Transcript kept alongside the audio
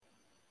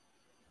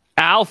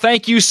Al,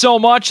 thank you so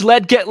much.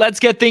 Let's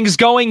get things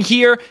going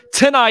here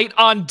tonight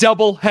on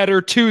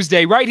Doubleheader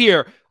Tuesday, right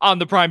here on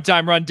the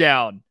Primetime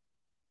Rundown.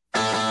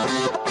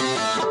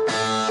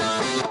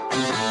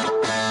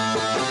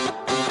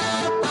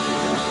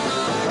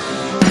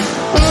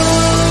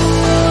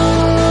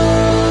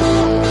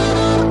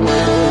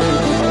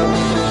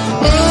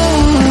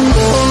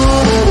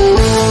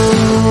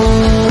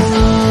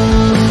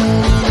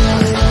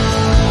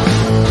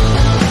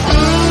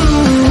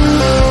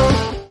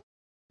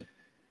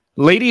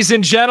 Ladies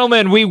and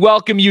gentlemen, we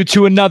welcome you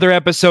to another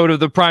episode of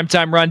the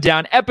Primetime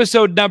Rundown,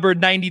 episode number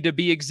 90 to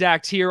be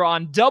exact, here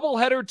on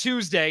Doubleheader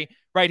Tuesday,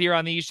 right here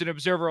on the Eastern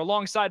Observer,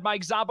 alongside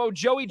Mike Szabo,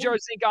 Joey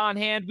Jarzynka on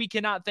hand. We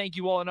cannot thank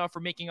you all enough for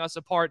making us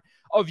a part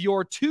of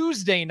your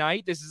Tuesday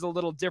night. This is a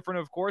little different,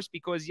 of course,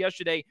 because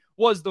yesterday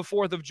was the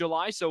 4th of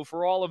July, so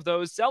for all of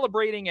those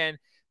celebrating and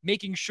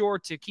making sure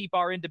to keep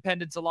our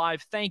independence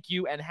alive, thank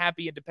you and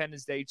happy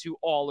Independence Day to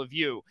all of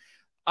you.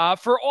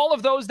 For all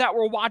of those that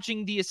were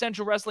watching the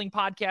Essential Wrestling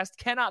Podcast,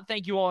 cannot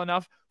thank you all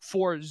enough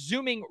for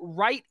zooming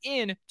right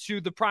in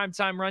to the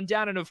Primetime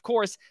Rundown. And of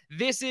course,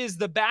 this is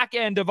the back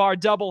end of our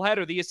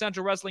doubleheader, the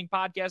Essential Wrestling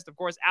Podcast. Of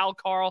course, Al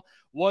Carl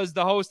was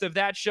the host of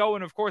that show.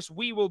 And of course,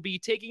 we will be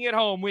taking it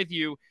home with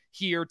you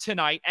here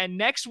tonight. And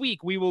next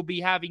week, we will be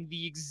having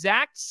the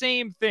exact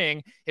same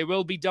thing. It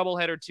will be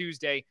Doubleheader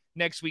Tuesday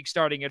next week,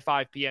 starting at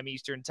 5 p.m.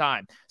 Eastern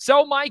Time.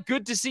 So, Mike,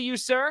 good to see you,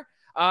 sir.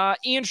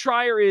 Ian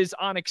Schraier is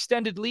on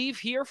extended leave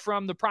here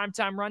from the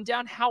Primetime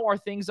Rundown. How are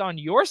things on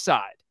your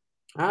side?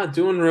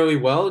 Doing really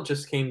well.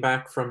 Just came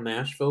back from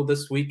Nashville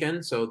this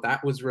weekend, so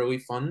that was really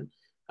fun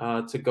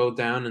to go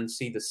down and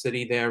see the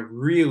city there.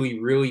 Really,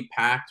 really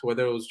packed,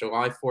 whether it was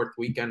July 4th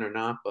weekend or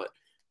not, but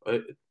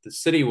the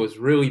city was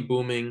really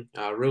booming,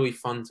 really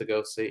fun to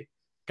go see.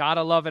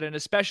 Gotta love it, and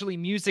especially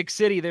Music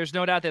City. There's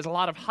no doubt there's a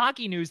lot of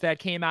hockey news that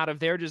came out of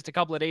there just a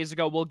couple of days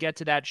ago. We'll get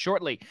to that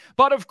shortly.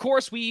 But of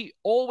course, we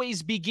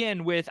always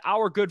begin with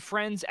our good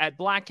friends at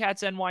Black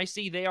Cats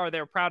NYC. They are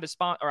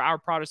our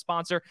proudest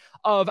sponsor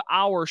of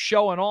our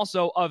show and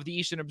also of the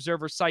Eastern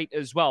Observer site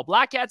as well.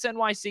 Black Cats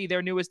NYC,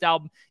 their newest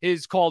album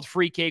is called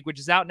Free Cake, which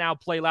is out now.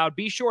 Play loud.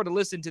 Be sure to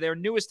listen to their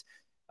newest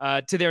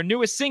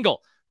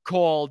single,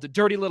 called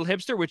Dirty Little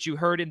Hipster, which you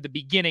heard in the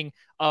beginning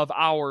of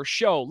our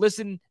show.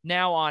 Listen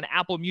now on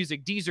Apple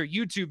Music, Deezer,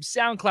 YouTube,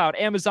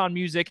 SoundCloud, Amazon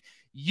Music,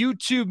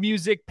 YouTube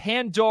Music,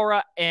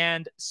 Pandora,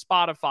 and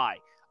Spotify.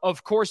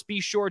 Of course,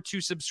 be sure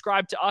to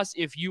subscribe to us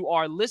if you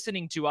are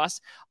listening to us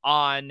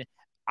on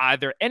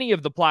any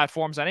of the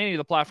platforms,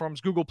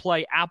 Google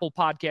Play, Apple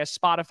Podcasts,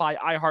 Spotify,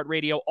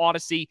 iHeartRadio,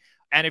 Odyssey.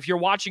 And if you're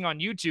watching on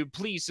YouTube,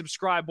 please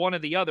subscribe, one or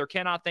the other.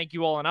 Cannot thank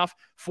you all enough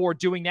for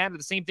doing that. And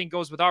the same thing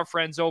goes with our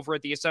friends over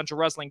at the Essential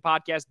Wrestling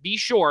Podcast. Be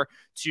sure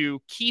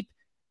to keep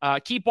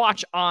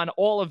watch on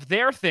all of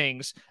their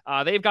things.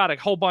 They've got a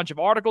whole bunch of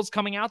articles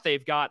coming out.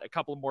 They've got a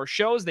couple more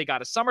shows. They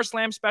got a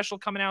SummerSlam special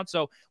coming out.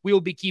 So we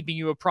will be keeping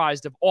you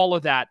apprised of all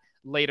of that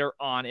later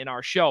on in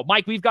our show.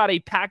 Mike, we've got a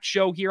packed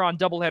show here on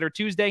Doubleheader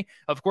Tuesday.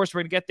 Of course, we're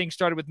going to get things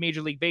started with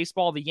Major League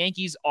Baseball. The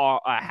Yankees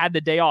had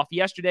the day off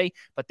yesterday,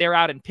 but they're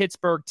out in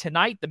Pittsburgh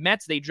tonight. The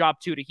Mets, they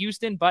dropped 2 to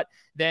Houston, but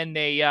then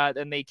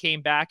they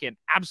came back and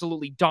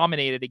absolutely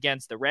dominated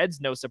against the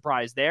Reds. No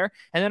surprise there.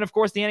 And then, of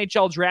course, the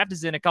NHL draft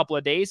is in a couple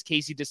of days.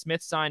 Casey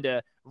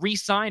DeSmith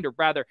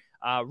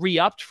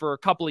re-upped for a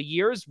couple of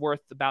years,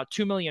 worth about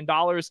 $2 million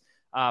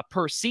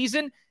per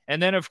season.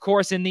 And then, of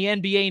course, in the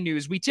NBA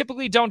news, we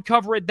typically don't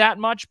cover it that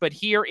much, but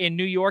here in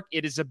New York,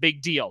 it is a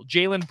big deal.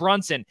 Jalen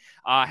Brunson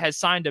has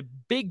signed a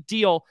big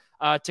deal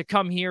to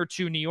come here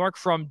to New York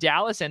from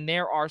Dallas, and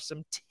there are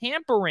some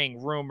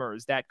tampering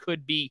rumors that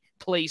could be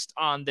placed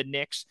on the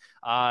Knicks.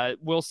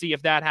 We'll see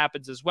if that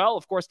happens as well.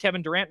 Of course,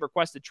 Kevin Durant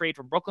requested trade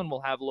from Brooklyn.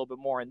 We'll have a little bit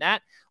more in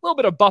that. A little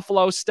bit of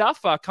Buffalo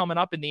stuff coming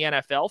up in the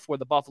NFL for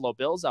the Buffalo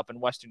Bills up in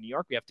Western New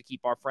York. We have to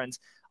keep our friends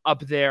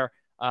up there,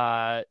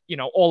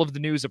 all of the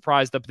news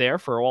apprised up there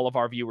for all of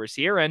our viewers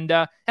here. And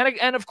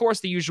of course,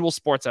 the usual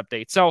sports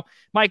update. So,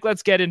 Mike,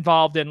 let's get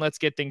involved and let's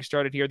get things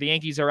started here. The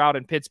Yankees are out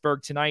in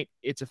Pittsburgh tonight.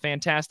 It's a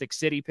fantastic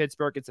city,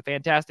 Pittsburgh. It's a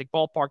fantastic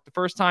ballpark. The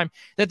first time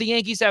that the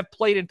Yankees have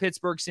played in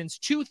Pittsburgh since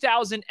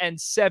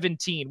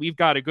 2017. We've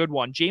got a good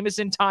one.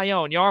 Jameson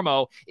Taillon,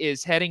 Yarmo,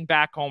 is heading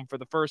back home for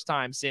the first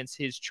time since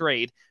his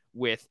trade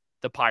with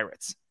the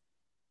Pirates.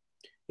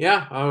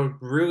 Yeah, a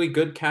really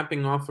good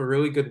capping off a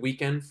really good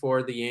weekend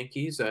for the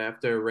Yankees.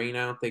 After a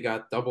rainout, they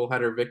got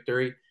doubleheader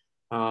victory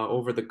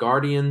over the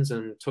Guardians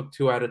and took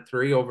 2 out of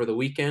 3 over the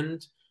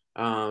weekend.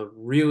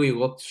 Really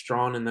looked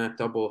strong in that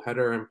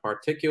doubleheader in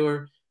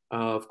particular.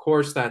 Of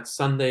course, that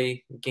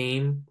Sunday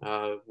game,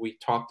 we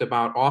talked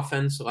about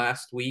offense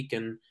last week,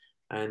 and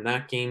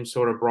that game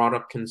sort of brought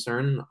up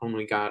concern.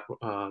 Only got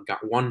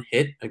 1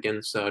 hit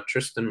against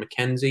Tristan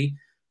McKenzie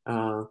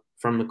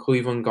from the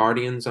Cleveland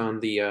Guardians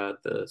on the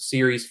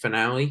series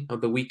finale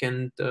of the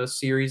weekend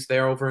series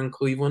there over in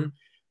Cleveland.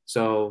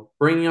 So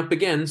bringing up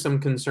again some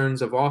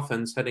concerns of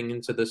offense heading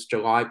into this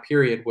July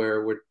period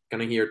where we're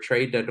going to hear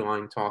trade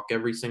deadline talk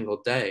every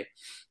single day.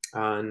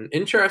 An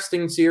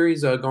interesting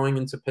series going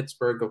into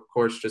Pittsburgh, of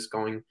course, just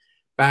going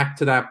back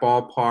to that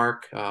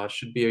ballpark.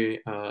 Should be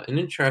an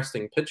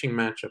interesting pitching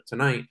matchup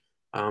tonight,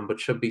 but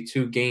should be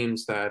two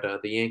games that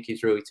the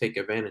Yankees really take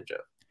advantage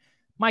of.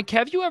 Mike,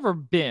 have you ever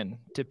been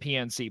to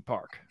PNC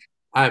Park?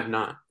 I have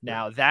not.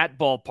 Now, that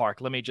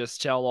ballpark, let me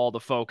just tell all the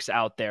folks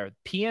out there,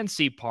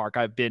 PNC Park,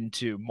 I've been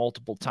to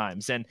multiple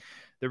times. And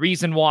the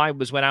reason why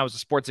was when I was a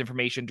sports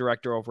information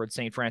director over at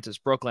St. Francis,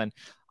 Brooklyn.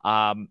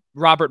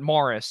 Robert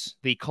Morris,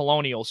 the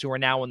Colonials, who are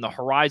now in the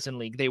Horizon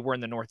League, they were in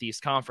the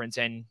Northeast Conference.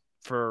 And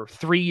for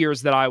 3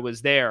 years that I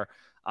was there,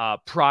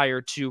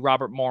 prior to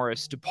Robert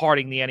Morris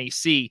departing the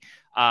NEC,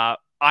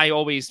 I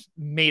always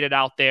made it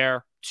out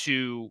there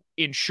to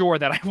ensure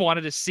that I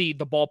wanted to see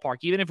the ballpark,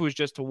 even if it was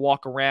just to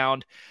walk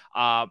around,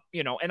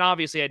 and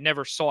obviously I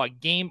never saw a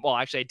game. Well,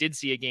 actually I did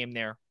see a game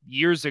there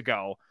years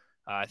ago.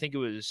 I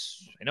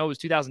know it was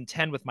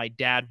 2010 with my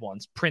dad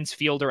once. Prince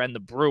Fielder and the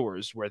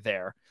Brewers were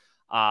there.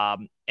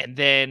 And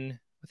then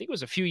I think it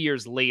was a few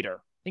years later.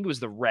 I think it was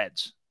the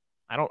Reds.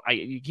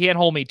 You can't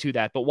hold me to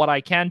that, but what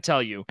I can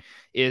tell you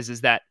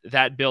is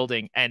that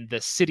building and the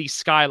city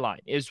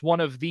skyline is one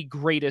of the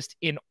greatest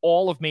in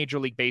all of Major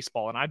League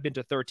Baseball. And I've been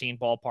to 13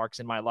 ballparks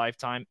in my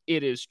lifetime.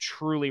 It is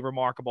truly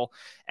remarkable.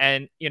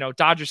 And,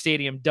 Dodger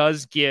Stadium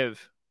does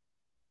give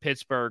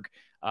Pittsburgh,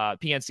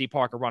 PNC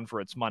Park, a run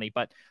for its money.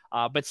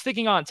 But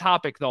sticking on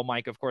topic, though,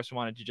 Mike, of course, we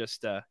wanted to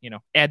just,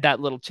 add that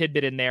little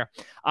tidbit in there.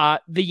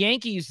 The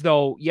Yankees,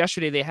 though,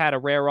 yesterday they had a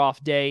rare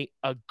off day,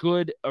 a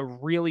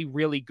really,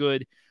 really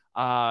good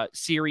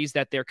series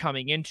that they're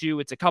coming into.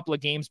 It's a couple of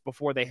games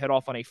before they head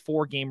off on a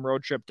 4-game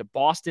road trip to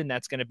Boston.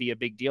 That's going to be a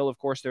big deal. Of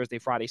course, Thursday,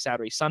 Friday,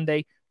 Saturday,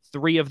 Sunday.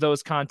 3 of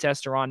those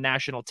contests are on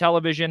national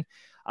television,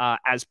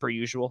 as per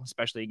usual,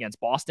 especially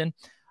against Boston.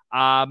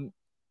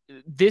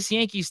 This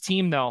Yankees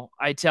team, though,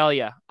 I tell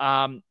you,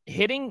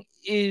 hitting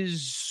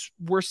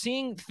we're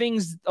seeing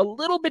things a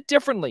little bit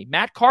differently.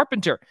 Matt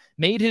Carpenter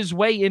made his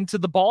way into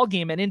the ball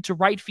game and into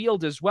right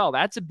field as well.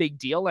 That's a big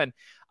deal. And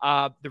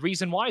the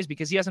reason why is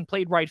because he hasn't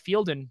played right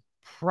field in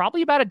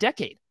probably about a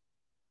decade.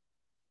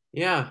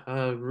 Yeah,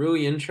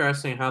 really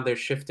interesting how they're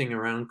shifting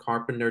around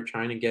Carpenter,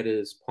 trying to get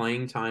his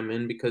playing time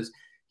in because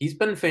he's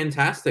been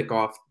fantastic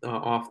off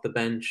the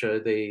bench.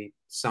 They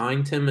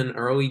signed him in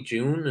early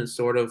June as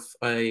sort of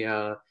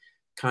a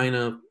kind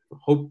of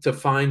hope to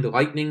find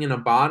lightning in a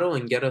bottle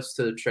and get us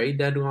to the trade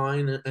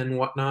deadline and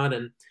whatnot.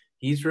 And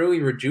he's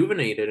really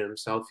rejuvenated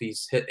himself.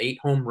 He's hit 8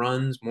 home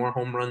runs, more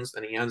home runs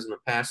than he has in the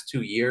past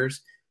 2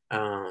 years.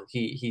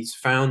 He's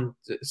found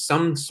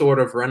some sort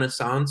of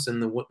renaissance,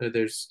 and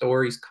there's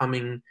stories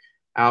coming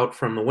out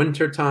from the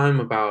wintertime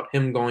about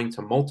him going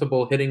to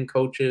multiple hitting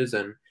coaches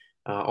and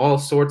all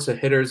sorts of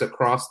hitters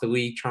across the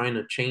league trying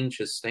to change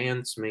his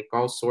stance, make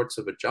all sorts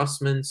of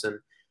adjustments and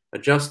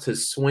adjust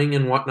his swing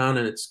and whatnot.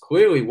 And it's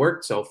clearly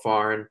worked so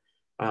far. And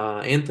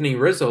Anthony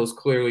Rizzo is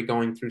clearly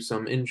going through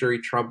some injury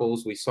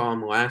troubles. We saw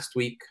him last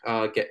week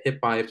get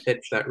hit by a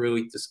pitch that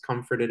really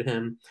discomforted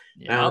him.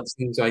 Yep. Now it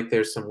seems like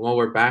there's some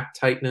lower back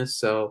tightness.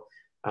 So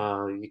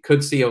you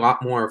could see a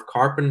lot more of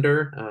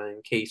Carpenter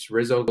in case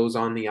Rizzo goes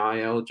on the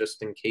IL,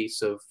 just in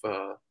case of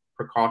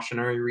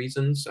precautionary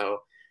reasons. So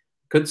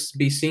could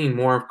be seeing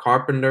more of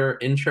Carpenter.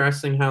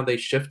 Interesting how they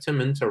shift him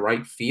into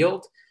right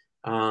field.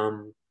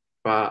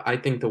 But I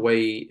think the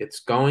way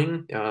it's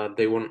going,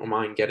 they wouldn't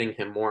mind getting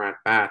him more at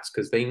bats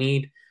because they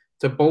need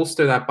to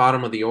bolster that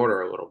bottom of the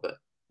order a little bit.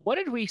 What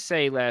did we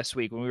say last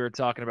week when we were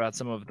talking about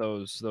some of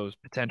those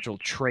potential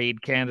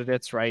trade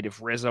candidates, right? If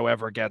Rizzo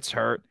ever gets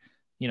hurt,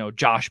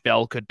 Josh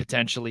Bell could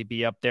potentially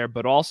be up there,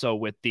 but also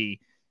with the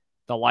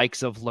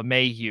likes of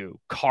LeMahieu,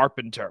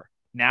 Carpenter.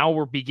 Now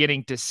we're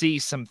beginning to see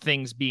some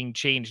things being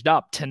changed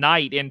up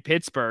tonight in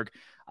Pittsburgh.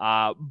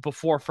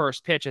 Before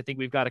first pitch, I think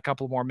we've got a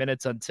couple more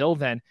minutes until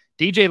then.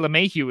 DJ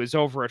LeMahieu is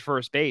over at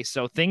first base.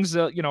 So things,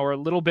 are a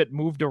little bit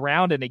moved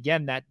around. And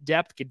again, that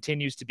depth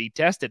continues to be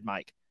tested,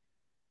 Mike.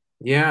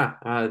 Yeah.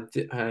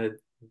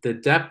 The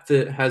depth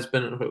has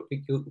been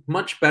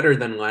much better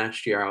than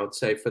last year, I would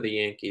say, for the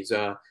Yankees.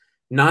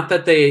 Not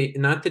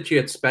that you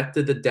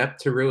expected the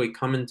depth to really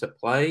come into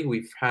play.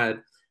 We've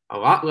had a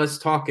lot less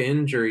talk of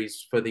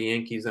injuries for the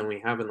Yankees than we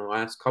have in the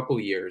last couple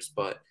of years,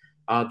 but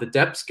the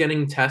depth's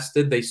getting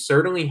tested. They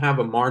certainly have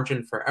a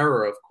margin for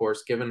error, of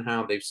course, given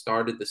how they've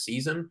started the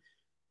season.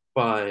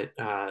 But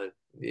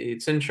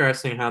it's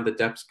interesting how the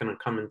depth's going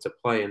to come into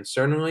play. And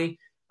certainly,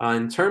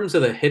 in terms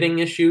of the hitting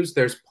issues,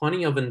 there's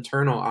plenty of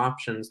internal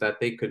options that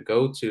they could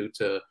go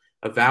to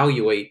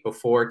evaluate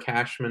before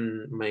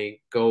Cashman may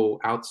go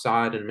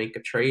outside and make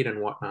a trade and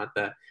whatnot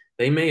that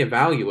they may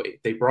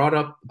evaluate. They brought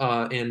up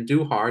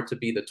Andujar to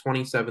be the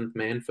 27th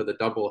man for the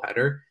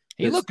doubleheader.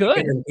 He looked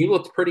good. He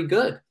looked pretty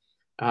good.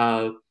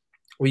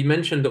 We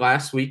mentioned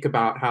last week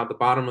about how the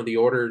bottom of the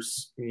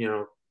order's,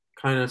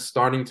 kind of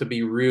starting to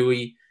be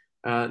really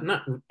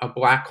not a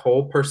black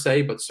hole per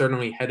se, but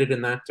certainly headed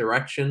in that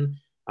direction.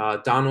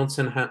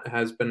 Donaldson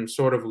has been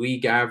sort of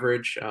league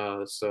average,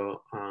 but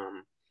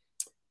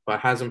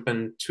hasn't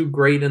been too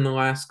great in the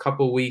last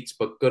couple of weeks,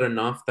 but good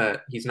enough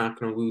that he's not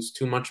going to lose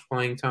too much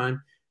playing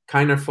time.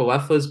 Kiner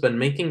Falefa's been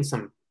making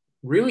some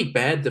really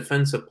bad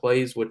defensive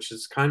plays, which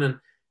has kind of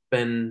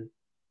been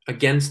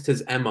against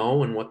his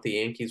MO and what the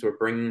Yankees were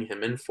bringing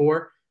him in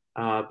for.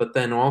 But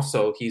then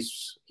also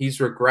he's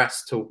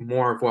regressed to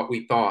more of what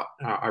we thought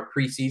our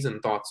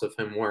preseason thoughts of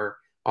him were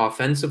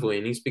offensively,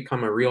 and he's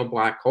become a real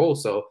black hole.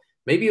 So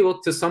maybe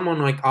look to someone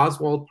like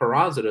Oswald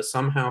Peraza to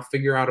somehow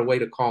figure out a way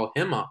to call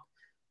him up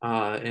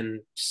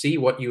and see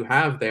what you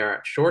have there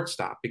at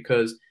shortstop.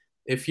 Because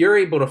if you're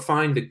able to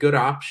find a good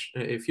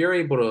option, if you're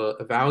able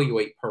to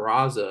evaluate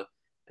Peraza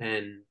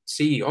and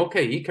see,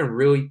 okay, he can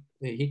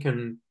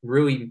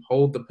really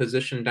hold the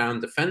position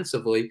down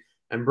defensively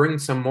and bring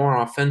some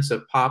more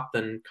offensive pop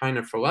than kind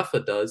of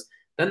Falefa does,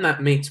 then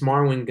that makes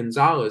Marwin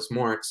Gonzalez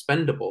more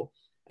expendable.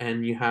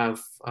 And you have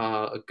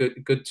a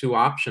good two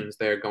options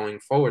there going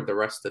forward the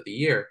rest of the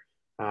year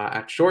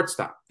at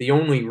shortstop. The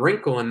only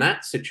wrinkle in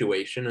that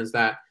situation is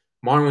that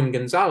Marwin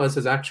Gonzalez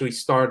has actually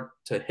started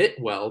to hit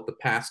well the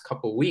past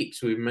couple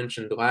weeks. We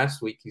mentioned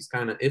last week he's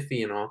kind of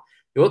iffy and all.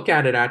 You look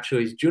at it,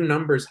 actually, his June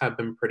numbers have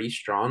been pretty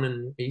strong,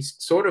 and he's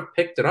sort of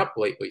picked it up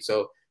lately.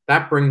 So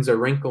that brings a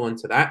wrinkle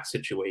into that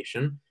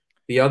situation.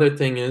 The other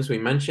thing is, we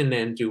mentioned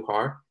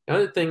Andujar. The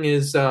other thing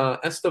is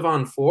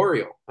Estevan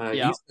Florial.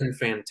 He's been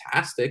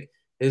fantastic.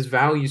 His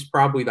value is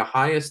probably the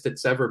highest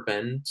it's ever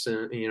been.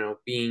 So,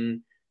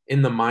 being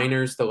in the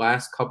minors the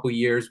last couple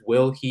years,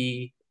 will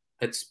he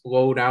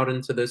explode out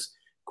into this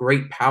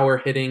great power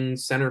hitting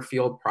center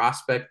field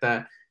prospect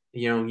that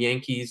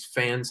Yankees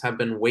fans have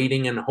been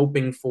waiting and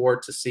hoping for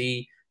to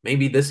see?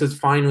 Maybe this is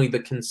finally the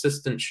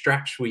consistent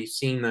stretch we've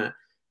seen that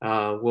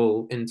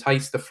will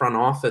entice the front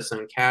office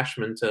and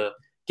Cashman to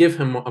give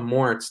him a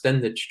more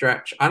extended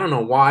stretch. I don't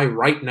know why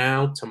right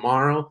now,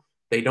 tomorrow,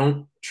 they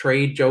don't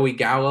trade Joey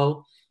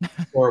Gallo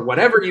or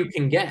whatever you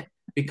can get,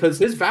 because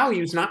his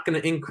value is not going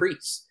to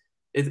increase.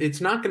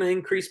 It's not going to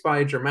increase by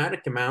a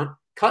dramatic amount.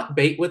 Cut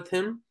bait with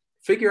him,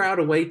 figure out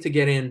a way to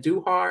get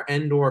Andujar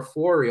and or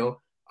Florial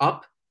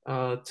up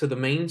to the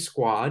main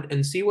squad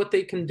and see what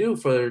they can do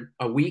for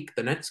a week,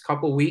 the next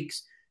couple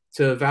weeks,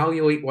 to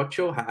evaluate what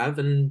you'll have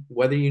and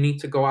whether you need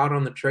to go out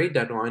on the trade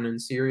deadline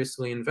and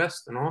seriously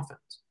invest in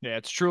offense. Yeah,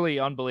 it's truly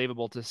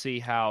unbelievable to see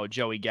how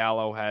Joey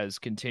Gallo has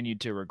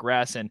continued to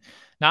regress, and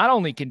not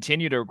only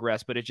continue to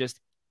regress, but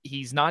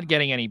he's not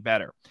getting any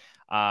better.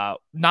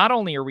 Not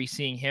only are we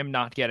seeing him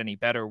not get any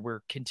better, we're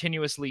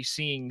continuously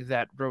seeing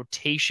that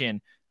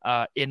rotation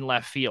in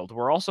left field.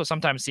 We're also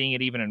sometimes seeing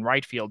it even in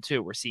right field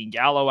too. We're seeing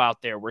Gallo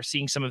out there. We're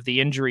seeing some of the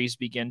injuries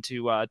begin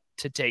to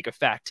take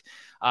effect.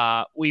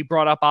 We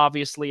brought up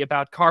obviously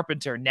about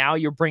Carpenter. Now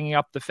you're bringing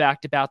up the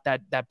fact about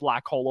that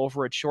black hole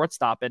over at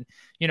shortstop. And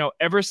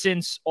ever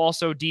since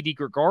also Didi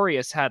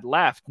Gregorius had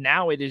left,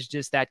 now it is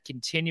just that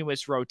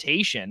continuous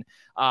rotation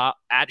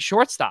at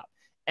shortstop.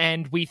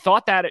 And we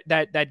thought that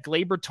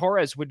Gleyber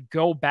Torres would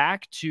go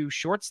back to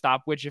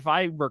shortstop, which, if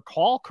I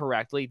recall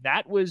correctly,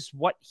 that was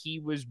what he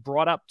was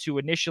brought up to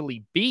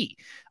initially be,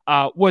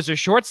 was a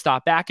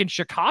shortstop back in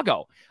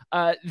Chicago.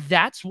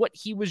 That's what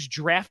he was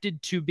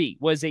drafted to be,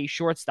 was a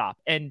shortstop.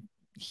 And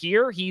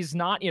here he's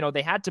not.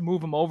 They had to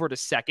move him over to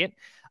second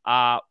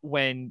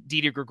when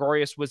Didi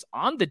Gregorius was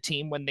on the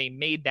team, when they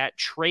made that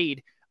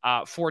trade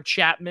for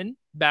Chapman.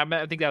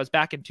 I think that was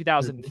back in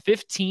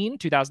 2015,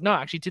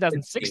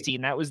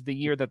 2016. That was the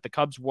year that the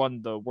Cubs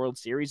won the World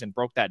Series and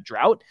broke that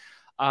drought.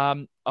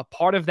 A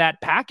part of that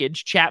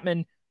package,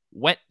 Chapman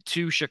went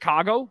to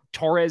Chicago.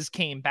 Torres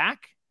came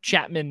back.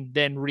 Chapman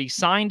then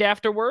re-signed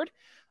afterward.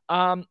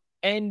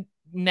 And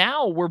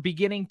now we're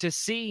beginning to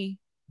see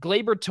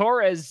Gleyber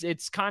Torres,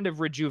 it's kind of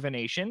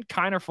rejuvenation,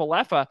 kind of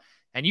Falefa,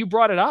 and you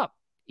brought it up.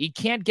 He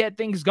can't get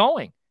things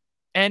going.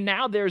 And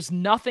now there's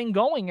nothing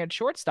going at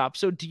shortstop.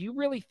 So do you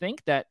really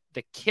think that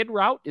the kid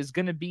route is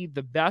going to be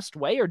the best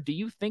way? Or do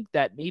you think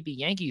that maybe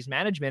Yankees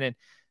management, and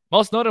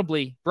most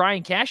notably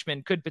Brian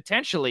Cashman, could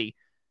potentially,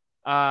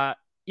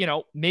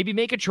 maybe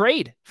make a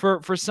trade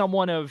for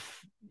someone of,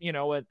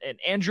 an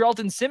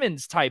Andrelton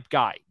Simmons type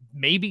guy?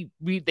 Maybe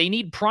they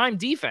need prime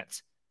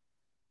defense.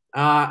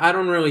 I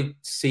don't really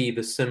see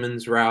the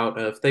Simmons route.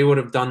 If they would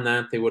have done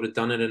that, they would have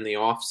done it in the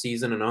off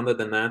season. And other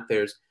than that,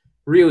 there's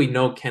really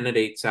no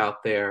candidates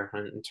out there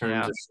in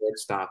terms of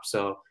shortstop.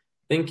 So I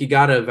think you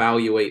got to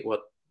evaluate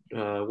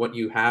what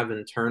you have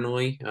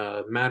internally.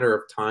 Matter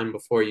of time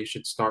before you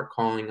should start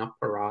calling up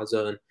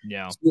Peraza and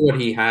see what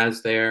he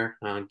has there.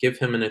 Give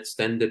him an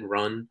extended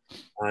run.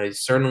 He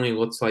certainly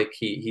looks like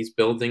he's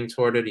building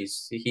toward it.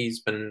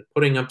 He's been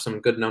putting up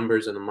some good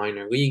numbers in the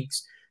minor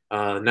leagues.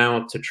 Now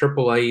up to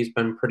AAA, he's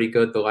been pretty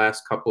good the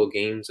last couple of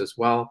games as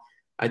well.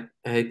 I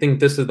think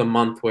this is the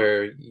month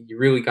where you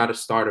really got to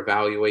start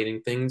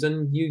evaluating things,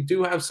 and you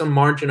do have some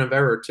margin of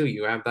error too.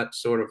 You have that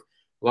sort of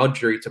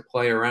luxury to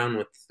play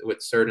around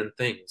with certain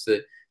things.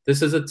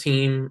 This is a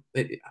team.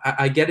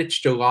 I get it's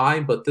July,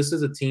 but this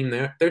is a team.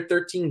 They're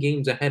 13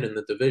 games ahead in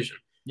the division.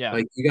 Yeah,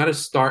 like you got to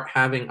start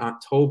having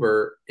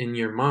October in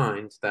your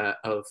mind.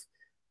 How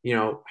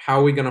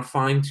are we going to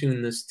fine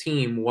tune this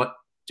team? What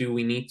do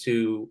we need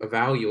to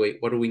evaluate?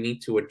 What do we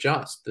need to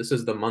adjust? This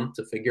is the month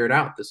to figure it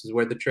out. This is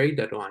where the trade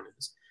deadline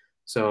is.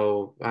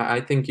 So I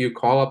think you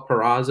call up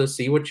Peraza,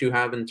 see what you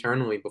have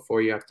internally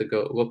before you have to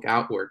go look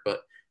outward.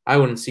 But I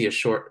wouldn't see a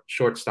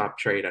shortstop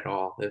trade at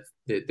all.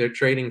 If they're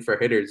trading for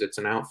hitters, it's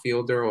an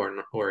outfielder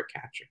or a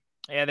catcher.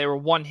 Yeah, they were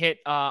one hit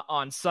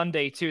on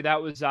Sunday too.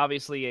 That was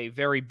obviously a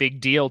very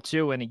big deal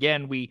too. And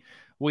again,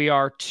 we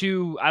are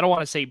too, I don't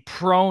want to say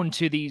prone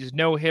to these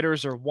no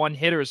hitters or one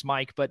hitters,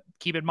 Mike, but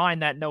keep in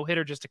mind that no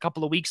hitter just a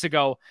couple of weeks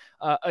ago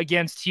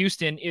against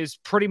Houston is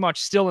pretty much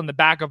still in the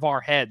back of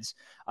our heads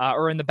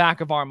or in the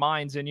back of our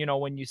minds. And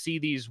when you see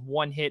these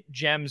one hit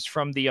gems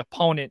from the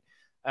opponent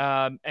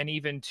and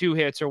even two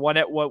hits or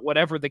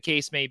whatever the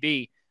case may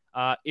be.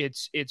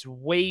 It's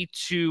way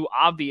too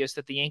obvious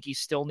that the Yankees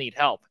still need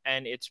help,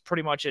 and it's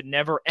pretty much a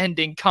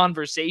never-ending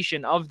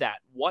conversation of that.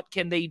 What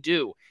can they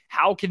do?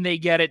 How can they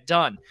get it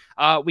done?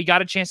 We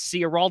got a chance to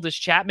see Aroldis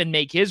Chapman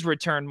make his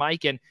return,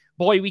 Mike, and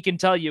boy, we can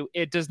tell you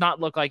it does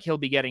not look like he'll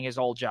be getting his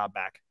old job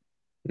back.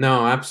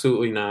 No,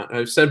 absolutely not.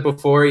 I've said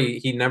before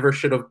he never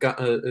should have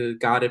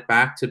got it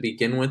back to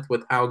begin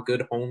with how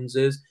good Holmes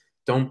is.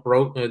 Don't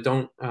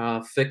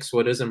fix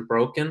what isn't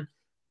broken.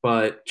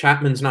 But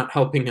Chapman's not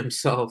helping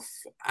himself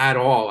at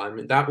all. I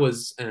mean, that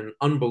was an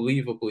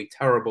unbelievably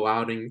terrible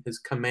outing. His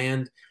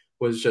command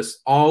was just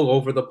all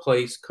over the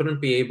place,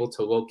 couldn't be able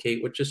to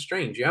locate, which is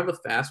strange. You have a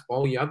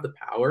fastball, you have the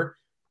power,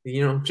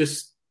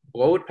 just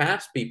blow it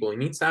past people. He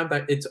needs to have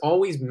that. It's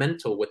always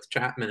mental with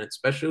Chapman,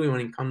 especially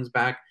when he comes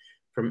back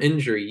from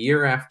injury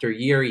year after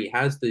year. He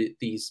has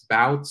these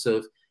bouts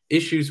of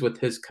issues with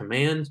his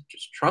command.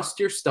 Just trust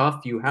your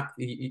stuff.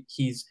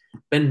 He's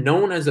been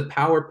known as a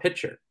power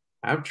pitcher.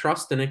 Have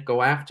trust in it.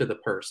 Go after the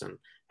person.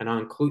 And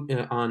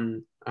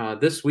on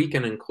this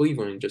weekend in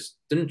Cleveland, just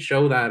didn't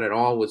show that at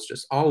all. Was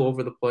just all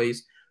over the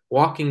place,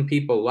 walking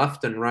people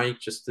left and right.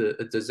 Just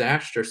a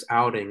disastrous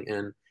outing.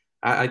 And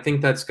I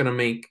think that's going to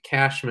make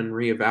Cashman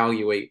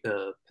reevaluate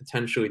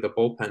potentially the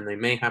bullpen. They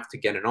may have to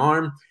get an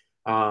arm.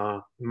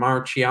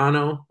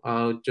 Marciano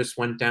just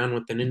went down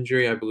with an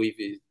injury. I believe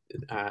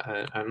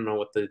I don't know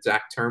what the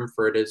exact term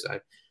for it is.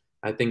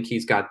 I think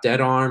he's got dead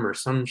arm or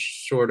some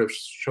sort of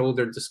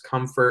shoulder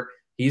discomfort.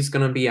 He's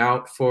going to be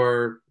out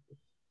for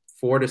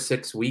 4 to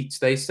 6 weeks,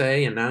 they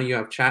say. And now you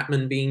have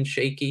Chapman being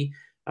shaky.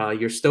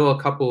 You're still a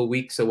couple of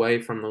weeks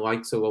away from the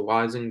likes of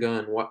Loizinga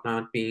and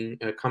whatnot being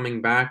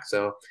coming back.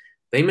 So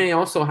they may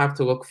also have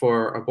to look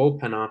for a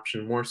bullpen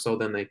option more so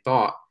than they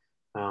thought,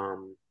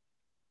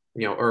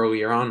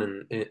 earlier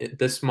on in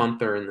this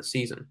month or in the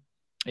season.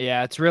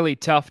 Yeah, it's really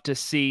tough to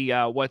see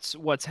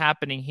what's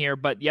happening here,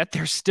 but yet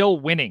they're still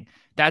winning.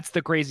 That's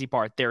the crazy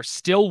part. They're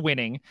still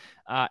winning,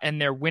 and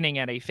they're winning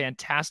at a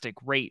fantastic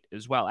rate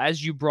as well.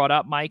 As you brought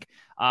up, Mike,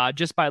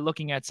 just by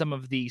looking at some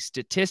of the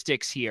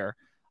statistics here,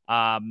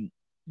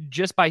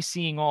 just by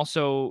seeing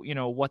also,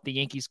 what the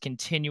Yankees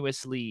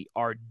continuously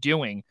are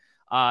doing,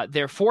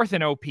 they're fourth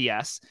in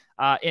OPS.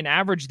 In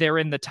average, they're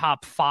in the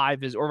top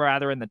 5, or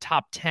rather in the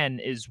top 10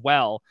 as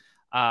well.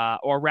 In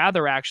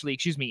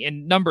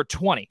number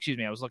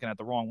 20, I was looking at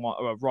the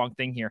wrong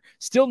thing here.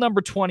 Still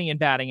number 20 in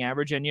batting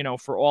average. And,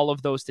 for all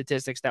of those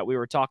statistics that we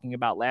were talking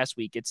about last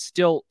week, it's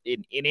still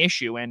an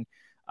issue. And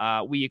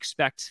we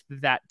expect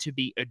that to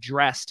be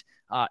addressed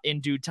in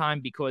due time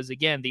because,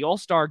 again, the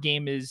All-Star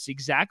game is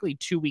exactly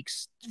 2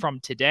 weeks from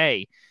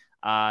today.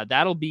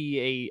 That'll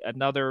be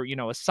another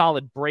a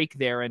solid break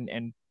there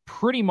and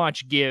pretty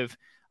much give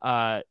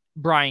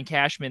Brian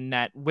Cashman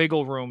that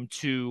wiggle room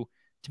to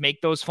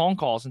make those phone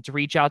calls and to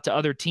reach out to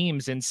other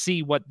teams and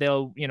see what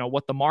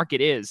what the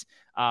market is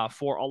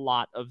for a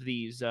lot of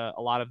these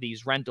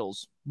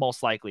rentals.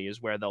 Most likely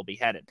is where they'll be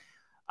headed.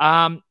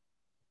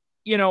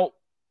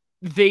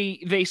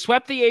 They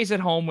swept the A's at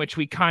home, which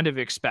we kind of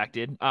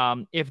expected.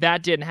 If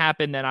that didn't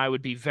happen, then I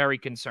would be very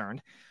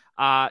concerned.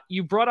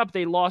 You brought up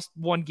they lost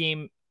one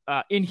game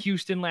in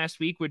Houston last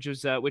week, which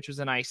was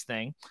a nice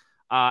thing.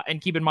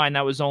 And keep in mind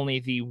that was only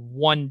the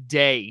 1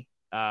 day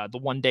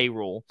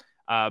rule.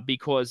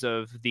 Because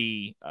of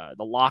the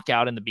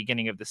lockout in the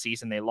beginning of the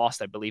season. They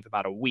lost, I believe,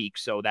 about a week.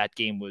 So that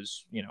game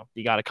was,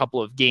 you got a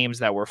couple of games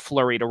that were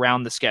flurried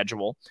around the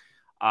schedule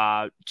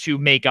to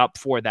make up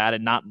for that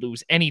and not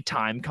lose any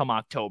time come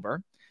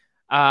October.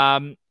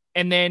 And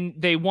then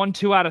they won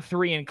 2 out of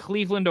 3 in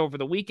Cleveland over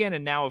the weekend.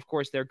 And now, of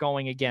course, they're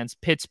going against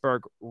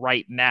Pittsburgh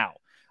right now.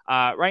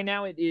 Right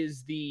now, it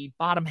is the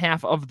bottom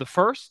half of the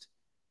first.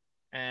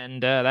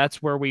 And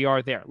that's where we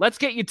are there. Let's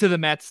get you to the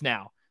Mets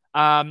now.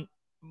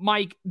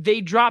 Mike,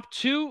 they dropped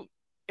 2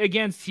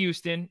 against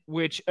Houston,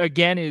 which,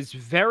 again, is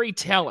very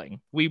telling.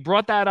 We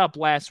brought that up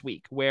last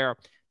week, where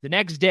the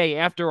next day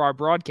after our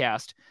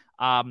broadcast,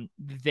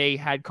 they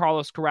had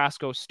Carlos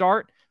Carrasco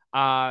start.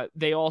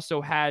 They also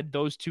had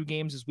those 2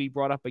 games, as we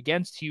brought up,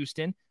 against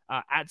Houston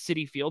at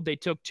Citi Field. They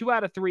took 2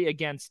 out of 3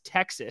 against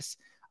Texas,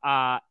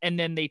 and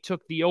then they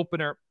took the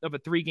opener of a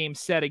 3-game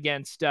set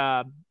against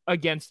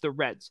the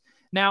Reds.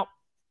 Now,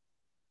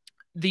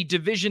 the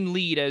division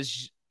lead,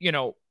 as you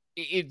know,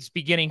 it's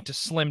beginning to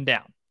slim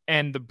down,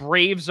 and the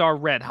Braves are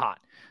red hot.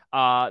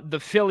 The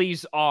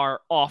Phillies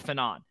are off and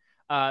on.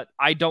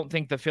 I don't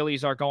think the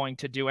Phillies are going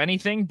to do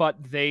anything, but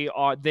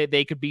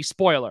they could be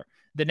spoiler.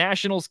 The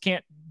Nationals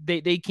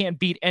they can't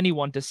beat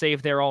anyone to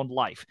save their own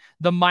life.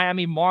 The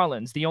Miami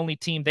Marlins, the only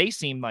team they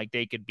seem like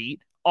they could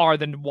beat, are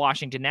the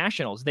Washington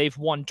Nationals. They've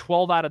won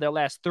 12 out of their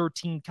last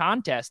 13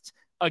 contests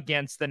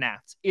against the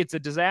Nats. It's a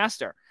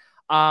disaster.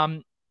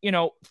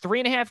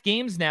 3.5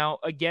 games now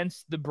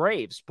against the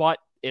Braves, but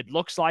it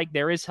looks like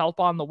there is help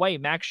on the way.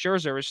 Max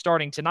Scherzer is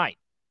starting tonight.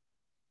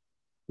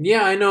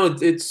 Yeah, I know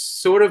it's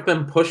sort of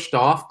been pushed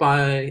off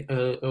by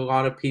a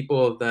lot of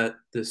people that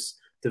this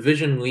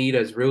division lead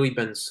has really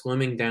been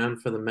slimming down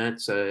for the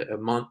Mets. A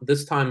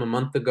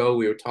month ago,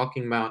 we were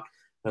talking about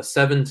a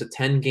 7 to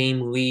 10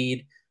 game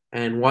lead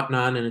and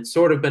whatnot, and it's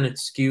sort of been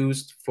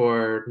excused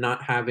for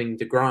not having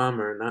DeGrom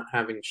or not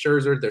having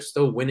Scherzer. They're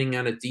still winning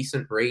at a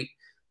decent rate,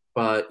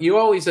 but you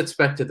always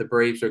expected the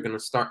Braves are going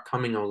to start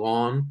coming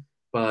along.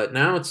 But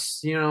now it's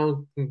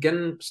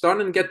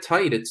starting to get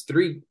tight. It's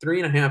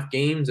 3.5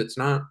 games. It's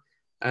not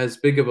as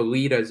big of a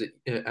lead as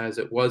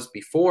it was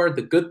before.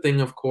 The good thing,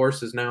 of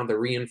course, is now the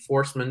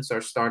reinforcements are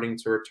starting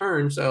to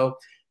return. So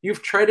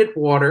you've treaded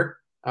water.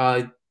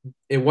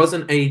 It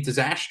wasn't a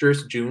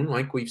disastrous June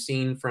like we've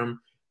seen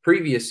from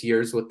previous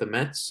years with the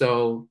Mets.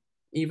 So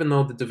even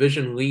though the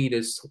division lead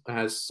has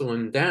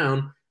slimmed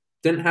down,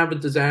 didn't have a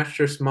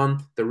disastrous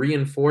month. The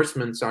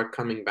reinforcements are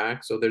coming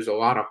back, so there's a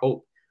lot of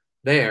hope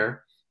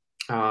there.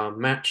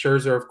 Matt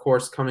Scherzer, of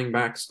course, coming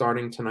back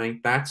starting tonight.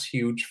 That's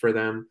huge for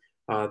them.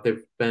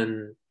 They've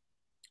been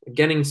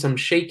getting some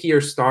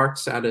shakier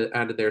starts out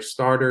of their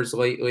starters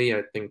lately.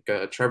 I think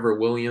Trevor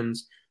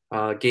Williams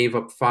gave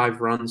up 5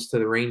 runs to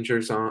the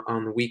Rangers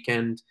on the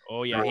weekend.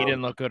 Oh, yeah, he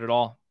didn't look good at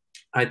all.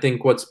 I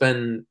think what's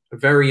been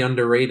very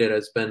underrated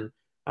has been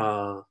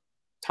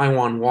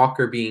Taijuan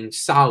Walker being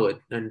solid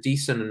and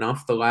decent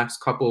enough the last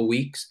couple of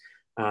weeks.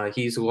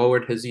 He's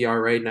lowered his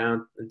ERA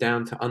now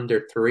down to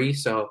under 3,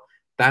 so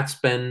that's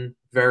been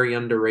very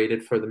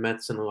underrated for the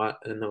Mets in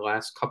the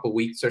last couple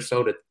weeks or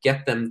so to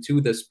get them to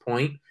this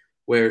point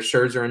where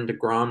Scherzer and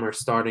DeGrom are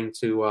starting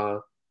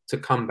to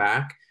come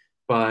back.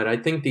 But I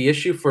think the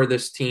issue for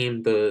this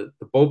team, the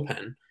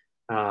bullpen,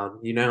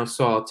 you now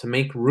saw to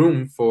make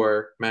room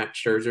for Matt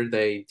Scherzer,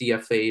 they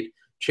DFA'd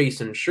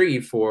Chasen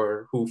Shreve,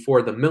 who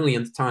for the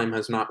millionth time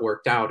has not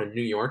worked out in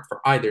New York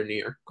for either New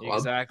York club.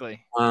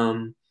 Exactly.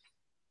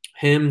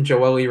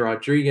 Joely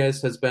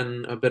Rodriguez has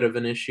been a bit of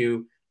an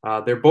issue.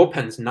 Their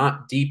bullpen's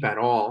not deep at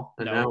all.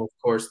 And now, of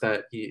course,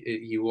 that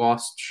you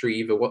lost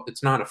Shreve,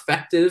 it's not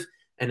effective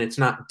and it's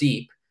not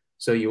deep.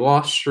 So you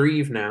lost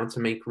Shreve now to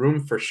make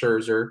room for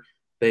Scherzer.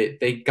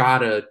 They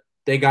gotta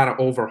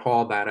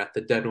overhaul that at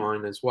the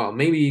deadline as well.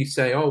 Maybe you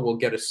say, oh, we'll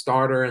get a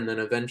starter, and then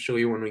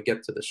eventually when we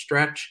get to the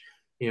stretch,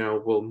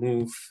 we'll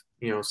move,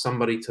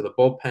 somebody to the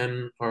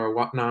bullpen or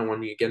whatnot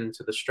when you get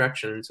into the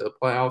stretch and into the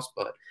playoffs.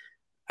 But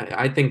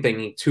I think they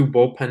need 2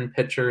 bullpen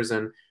pitchers,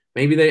 and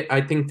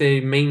I think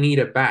they may need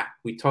a bat.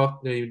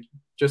 They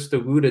just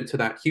alluded to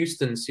that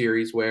Houston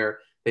series where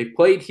they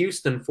played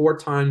Houston 4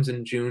 times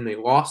in June. They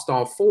lost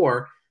all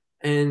 4,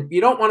 and you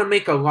don't want to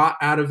make a lot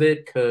out of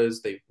it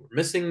because they were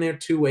missing their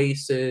 2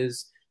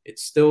 aces.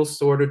 It's still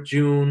sort of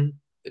June.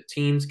 The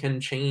teams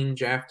can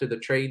change after the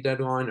trade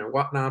deadline or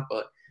whatnot,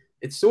 but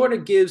it sort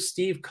of gives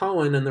Steve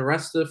Cohen and the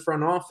rest of the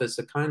front office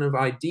a kind of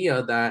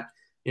idea that,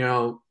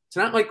 it's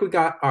not like we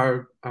got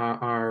our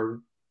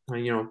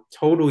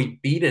totally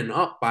beaten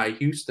up by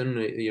Houston.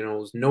 It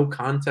was no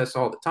contest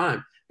all the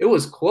time. It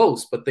was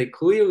close, but they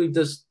clearly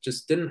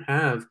just didn't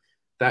have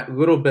that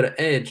little bit of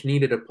edge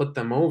needed to put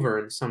them over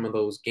in some of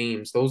those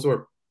games. Those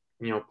were,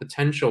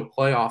 potential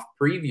playoff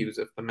previews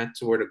if the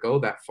Mets were to go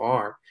that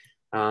far.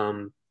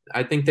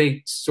 I think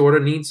they sort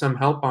of need some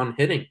help on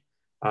hitting.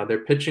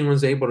 Their pitching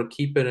was able to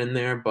keep it in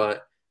there,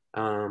 but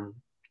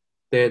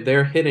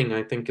their hitting,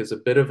 I think, is a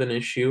bit of an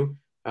issue.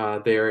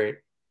 They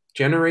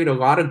generate a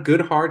lot of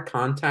good hard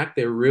contact.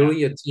 They're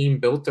really a team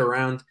built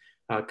around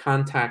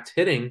contact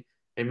hitting.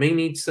 They may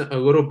need a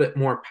little bit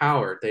more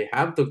power. They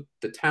have the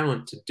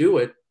talent to do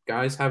it.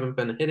 Guys haven't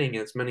been hitting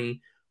as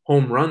many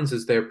home runs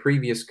as their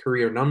previous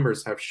career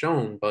numbers have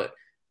shown, but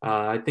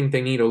I think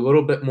they need a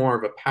little bit more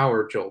of a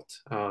power jolt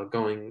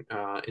going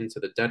into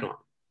the deadline.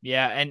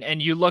 Yeah,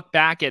 and you look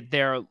back at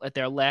their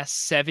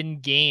last 7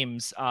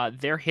 games,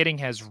 their hitting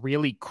has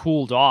really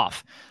cooled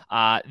off.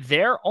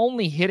 They're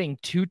only hitting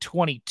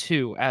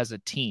 .222 as a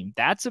team.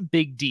 That's a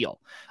big deal.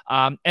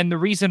 And the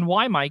reason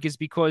why, Mike, is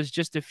because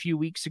just a few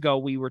weeks ago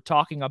we were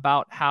talking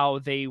about how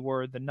they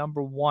were the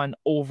number 1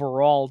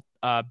 overall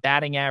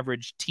batting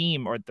average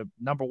team, or the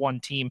number 1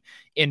 team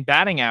in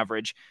batting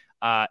average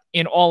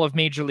in all of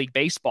Major League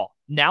Baseball.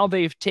 Now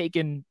they've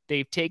taken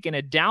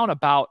it down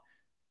about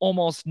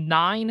almost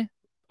 9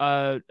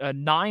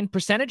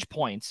 percentage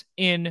points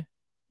in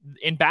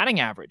batting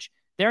average.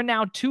 They're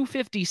now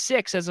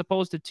 256 as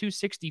opposed to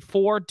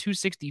 264,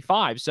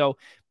 265. So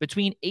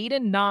between 8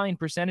 and 9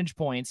 percentage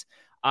points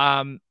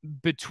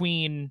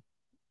between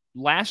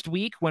last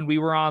week when we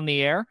were on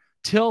the air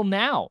till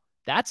now.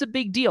 That's a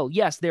big deal.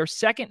 Yes, they're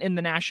second in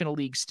the National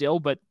League still,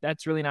 but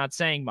that's really not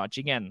saying much.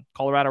 Again,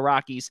 Colorado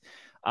Rockies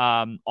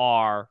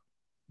are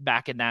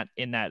back in that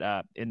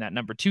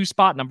number 2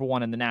 spot, number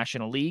 1 in the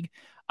National League.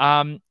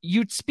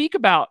 You'd speak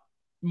about,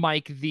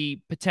 Mike,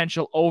 the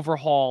potential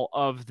overhaul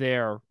of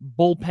their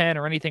bullpen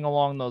or anything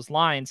along those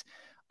lines.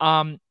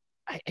 I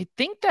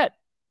think that,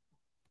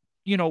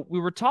 we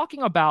were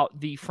talking about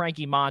the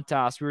Frankie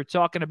Montas. We were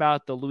talking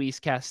about the Luis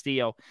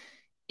Castillo.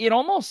 It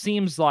almost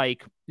seems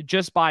like,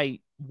 just by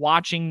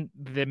watching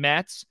the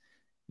Mets,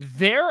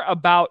 they're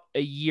about a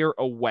year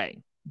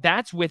away.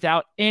 That's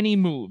without any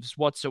moves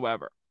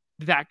whatsoever.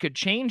 That could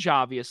change,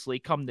 obviously,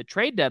 come the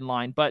trade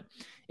deadline. But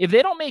if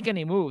they don't make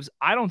any moves,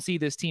 I don't see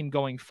this team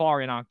going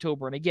far in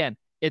October. And again,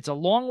 it's a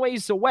long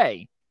ways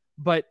away.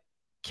 But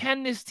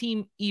can this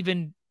team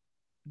even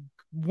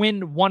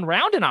win one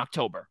round in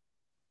October?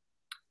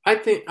 I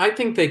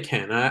think they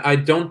can. I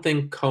don't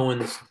think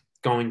Cohen's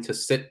going to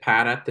sit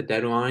pat at the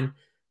deadline.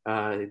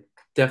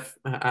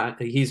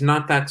 He's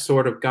not that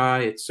sort of guy.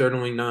 It's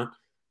certainly not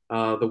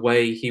the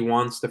way he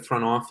wants the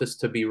front office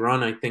to be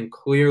run. I think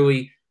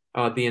clearly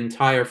the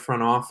entire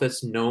front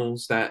office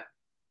knows that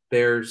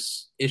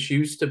there's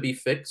issues to be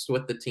fixed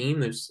with the team.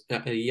 There's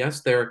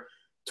yes, they're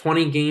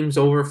 20 games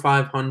over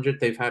 500.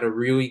 They've had a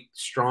really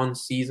strong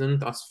season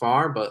thus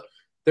far, but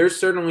there's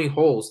certainly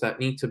holes that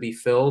need to be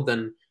filled.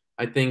 And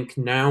I think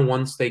now,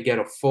 once they get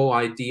a full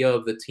idea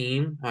of the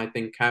team, I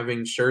think having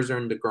Scherzer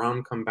and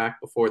DeGrom come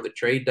back before the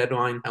trade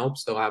deadline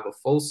helps. They'll have a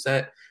full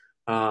set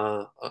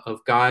of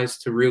guys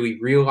to really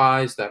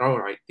realize that, all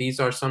right, these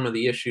are some of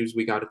the issues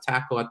we got to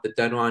tackle at the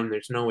deadline.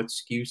 There's no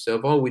excuse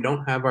of, oh, we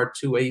don't have our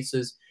two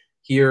aces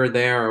here or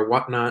there or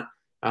whatnot.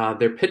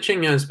 Their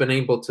pitching has been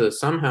able to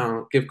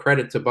somehow, give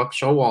credit to Buck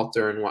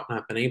Showalter and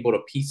whatnot, been able to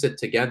piece it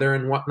together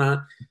and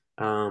whatnot.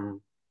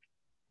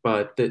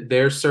 But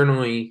there's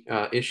certainly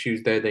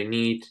issues there. They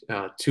need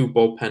two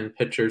bullpen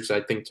pitchers,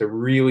 I think, to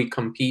really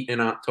compete in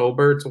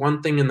October. It's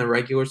one thing in the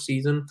regular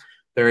season.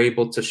 They're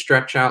able to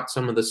stretch out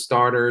some of the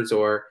starters,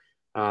 or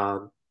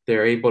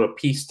they're able to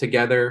piece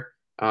together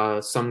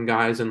some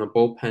guys in the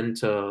bullpen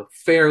to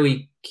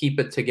fairly keep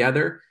it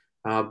together.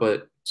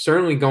 But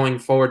certainly going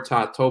forward to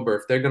October,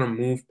 if they're going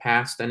to move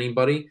past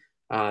anybody,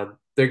 they're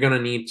going to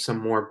need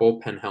some more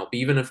bullpen help.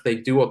 Even if they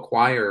do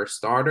acquire a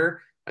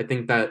starter, I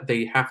think that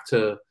they have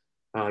to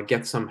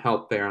get some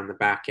help there on the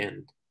back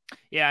end.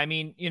 Yeah, I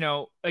mean,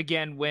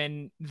 again,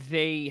 when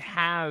they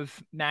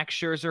have Max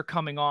Scherzer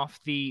coming off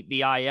the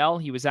IL,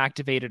 he was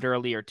activated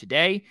earlier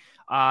today.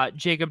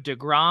 Jacob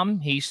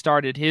deGrom, he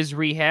started his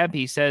rehab.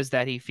 He says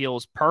that he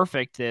feels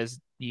perfect, as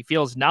he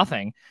feels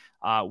nothing,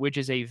 which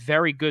is a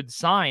very good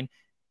sign.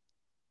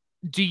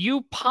 Do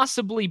you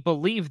possibly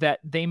believe that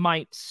they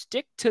might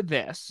stick to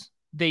this?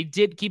 They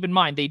did, keep in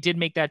mind, they did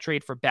make that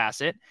trade for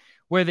Bassett,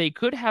 where they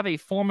could have a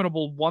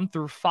formidable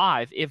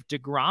 1-5. If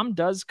DeGrom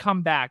does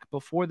come back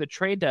before the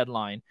trade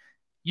deadline,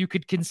 you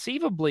could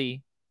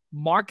conceivably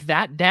mark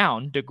that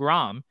down,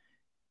 DeGrom,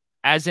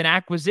 as an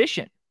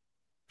acquisition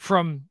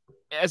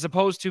as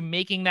opposed to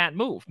making that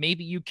move.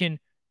 Maybe you can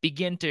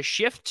begin to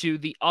shift to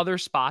the other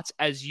spots,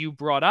 as you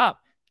brought up,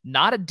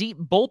 not a deep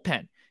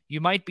bullpen. You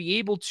might be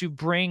able to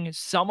bring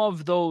some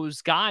of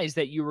those guys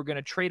that you were going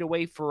to trade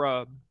away for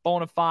a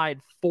bona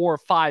fide 4 or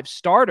 5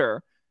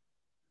 starter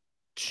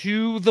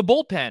to the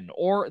bullpen,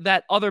 or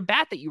that other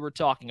bat that you were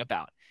talking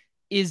about.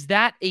 Is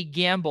that a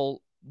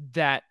gamble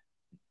that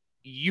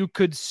you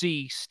could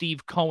see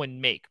Steve Cohen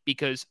make?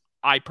 Because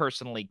I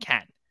personally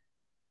can.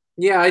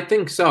 Yeah, I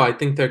think so. I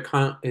think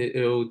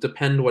it'll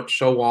depend what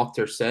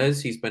Showalter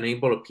says. He's been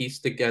able to piece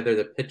together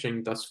the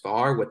pitching thus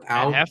far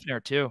without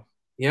Hefner too.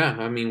 Yeah,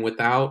 I mean,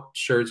 without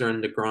Scherzer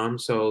and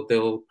DeGrom, so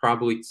they'll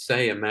probably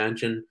say,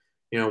 imagine,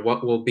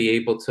 what we'll be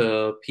able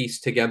to piece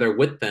together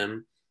with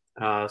them.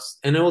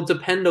 And it will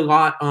depend a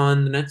lot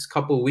on the next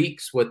couple of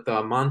weeks with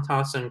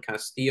Montas and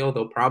Castillo.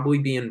 They'll probably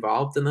be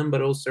involved in them, but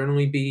it'll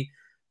certainly be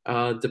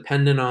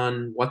dependent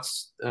on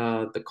what's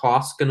the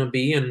cost going to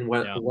be and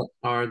what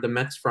are the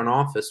Mets front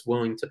office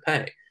willing to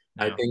pay.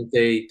 Yeah. I think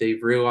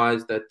they've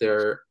realized that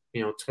they're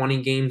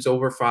 20 games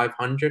over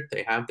 500.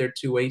 They have their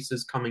two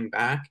aces coming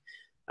back.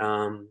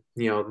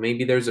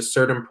 Maybe there's a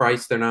certain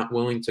price they're not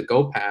willing to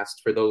go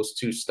past for those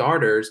two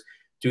starters.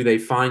 Do they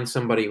find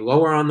somebody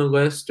lower on the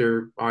list,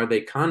 or are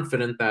they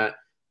confident that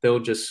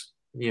they'll just,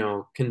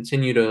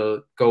 continue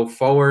to go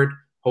forward,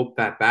 hope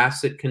that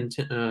Bassett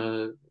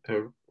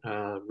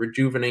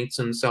rejuvenates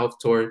himself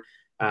toward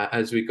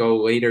as we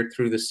go later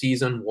through the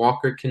season.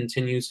 Walker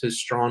continues his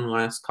strong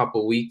last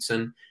couple weeks,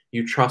 and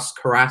you trust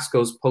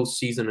Carrasco's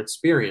postseason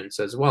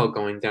experience as well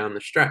going down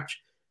the stretch.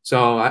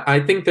 So I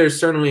think there's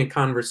certainly a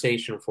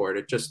conversation for it.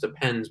 It just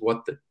depends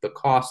what the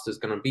cost is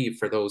going to be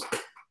for those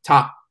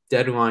top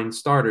deadline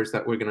starters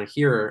that we're going to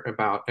hear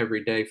about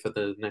every day for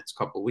the next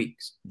couple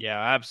weeks. Yeah,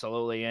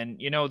 absolutely. And,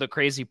 the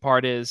crazy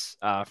part is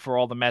for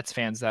all the Mets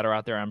fans that are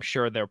out there, I'm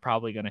sure they're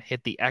probably going to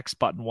hit the X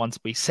button once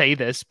we say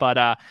this,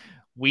 but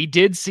we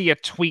did see a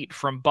tweet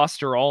from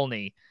Buster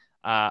Olney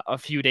a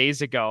few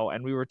days ago,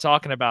 and we were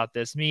talking about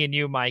this, me and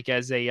you, Mike,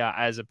 as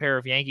a pair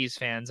of Yankees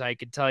fans. I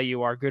could tell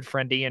you our good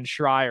friend Ian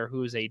Schraier,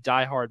 who's a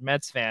diehard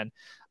Mets fan,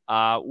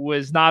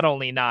 was not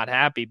only not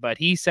happy, but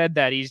he said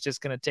that he's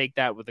just going to take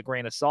that with a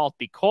grain of salt,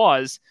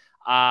 because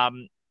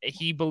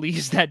he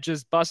believes that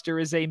just Buster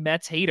is a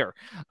Mets hater.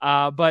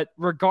 But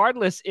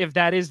regardless if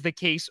that is the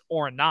case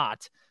or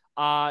not,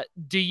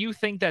 do you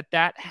think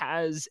that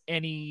has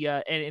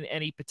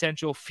any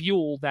potential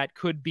fuel that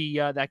could be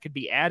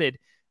added,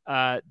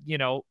 to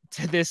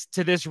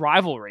this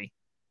rivalry?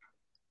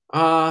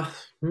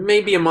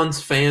 Maybe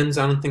amongst fans.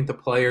 I don't think the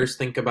players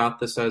think about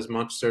this as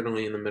much,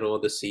 certainly in the middle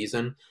of the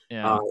season.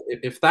 Yeah.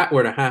 If that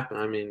were to happen,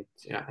 I mean,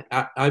 yeah,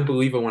 I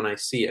believe it when I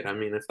see it. I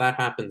mean, if that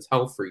happens,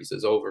 hell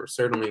freezes over,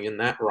 certainly in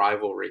that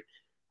rivalry.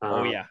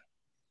 Oh, yeah.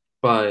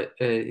 But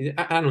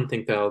I don't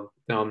think they'll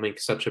make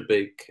such a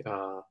big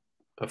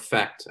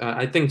effect.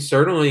 I think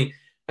certainly,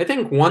 I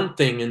think one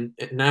thing, and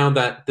now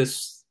that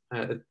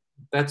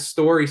that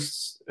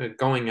story's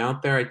going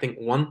out there, I think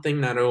one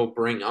thing that it'll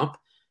bring up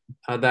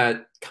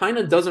that kind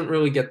of doesn't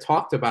really get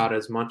talked about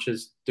as much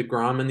as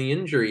DeGrom and the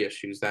injury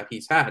issues that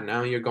he's had.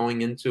 Now you're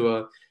going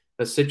into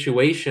a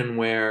situation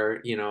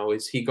where,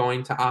 is he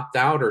going to opt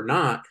out or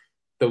not?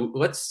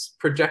 Let's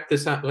project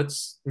this out.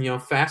 Let's,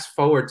 fast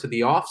forward to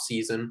the off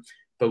season.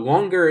 The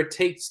longer it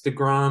takes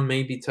DeGrom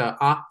maybe to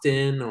opt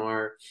in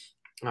or,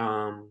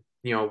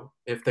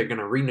 if they're going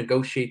to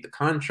renegotiate the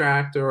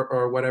contract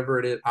or whatever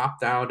it is,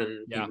 opt out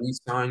and he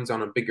re-signs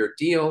on a bigger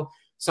deal,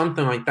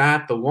 something like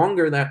that, the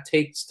longer that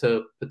takes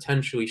to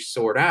potentially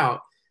sort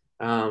out,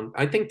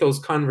 I think those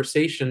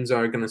conversations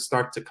are going to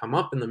start to come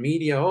up in the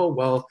media. Oh,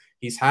 well,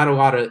 he's had a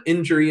lot of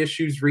injury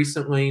issues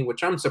recently,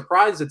 which I'm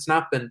surprised it's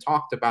not been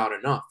talked about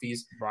enough.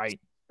 He's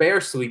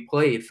sparsely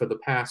played for the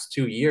past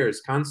 2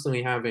 years,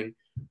 constantly having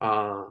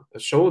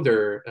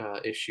shoulder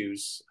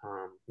issues,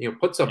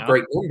 puts up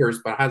great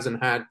numbers, but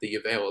hasn't had the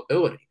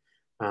availability.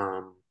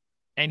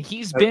 And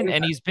he's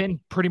been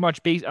pretty much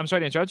I'm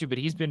sorry to interrupt you, but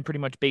he's been pretty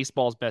much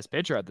baseball's best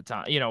pitcher at the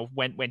time.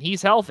 When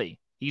he's healthy,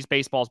 he's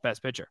baseball's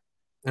best pitcher.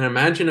 And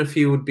imagine if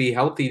he would be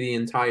healthy the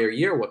entire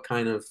year, what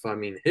kind of,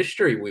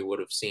 history we would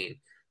have seen.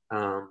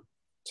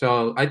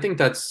 So I think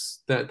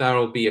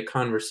that'll be a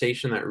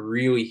conversation that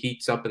really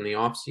heats up in the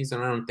offseason.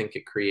 I don't think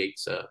it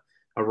creates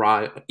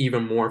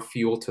even more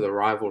fuel to the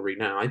rivalry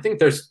now. I think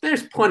there's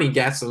plenty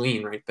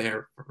gasoline right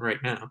there right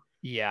now.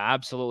 Yeah,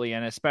 absolutely.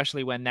 And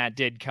especially when that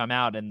did come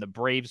out and the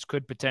Braves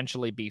could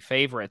potentially be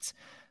favorites.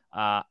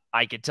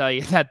 I could tell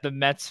you that the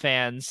Mets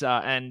fans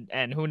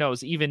and who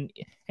knows,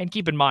 and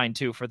keep in mind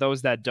too, for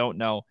those that don't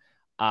know,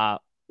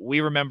 we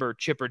remember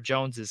Chipper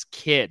Jones's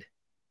kid.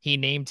 He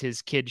named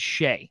his kid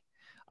Shea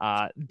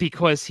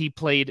because he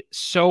played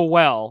so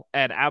well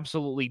and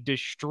absolutely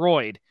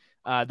destroyed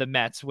the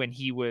Mets when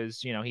he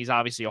was, he's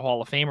obviously a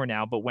Hall of Famer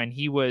now, but when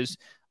he was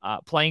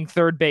playing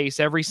third base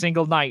every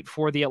single night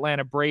for the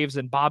Atlanta Braves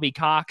and Bobby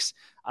Cox,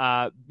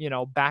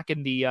 back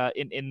in the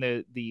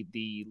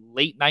the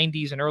late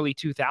 90s and early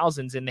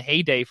 2000s, in the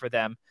heyday for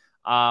them.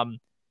 I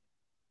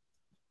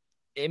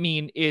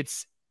mean,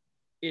 it's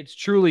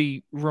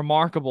truly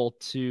remarkable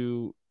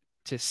to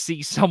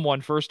see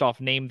someone, first off,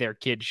 name their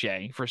kid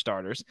Shea, for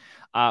starters,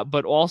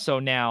 but also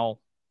now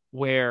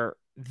where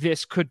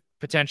this could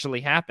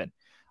potentially happen.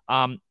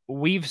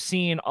 We've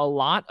seen a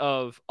lot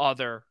of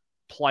other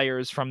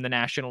players from the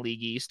National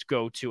League East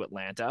go to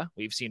Atlanta.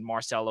 We've seen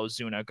Marcell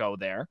Ozuna go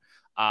there.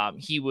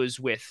 He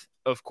was with,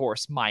 of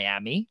course,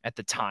 Miami at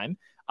the time.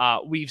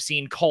 We've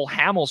seen Cole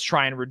Hamels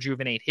try and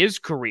rejuvenate his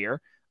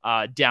career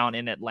down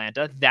in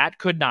Atlanta. That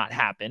could not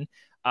happen.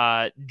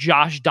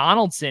 Josh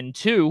Donaldson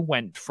too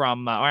went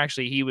from, or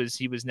actually he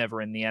was never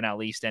in the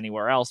NL East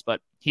anywhere else, but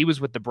he was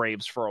with the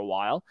Braves for a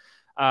while.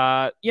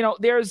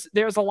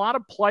 There's a lot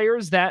of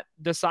players that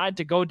decide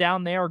to go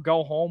down there or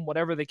go home,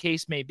 whatever the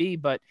case may be.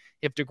 But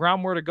if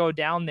DeGrom were to go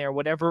down there,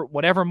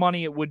 whatever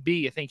money it would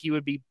be, I think he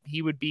would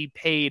be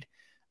paid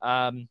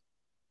a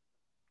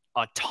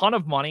ton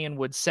of money and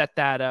would set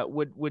that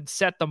would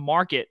set the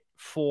market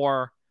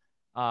for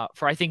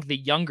I think the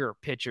younger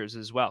pitchers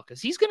as well,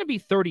 because he's going to be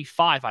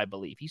 35, I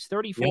believe. He's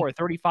 34 or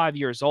 35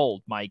 years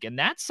old, Mike, and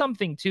that's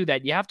something too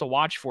that you have to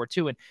watch for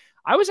too. And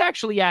I was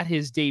actually at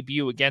his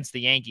debut against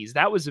the Yankees.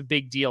 That was a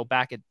big deal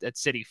back at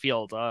Citi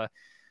Field. I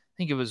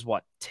think it was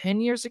 10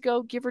 years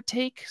ago, give or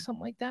take,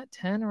 something like that,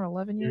 10 or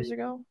 11 years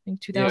ago. I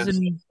think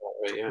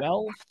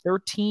 2012,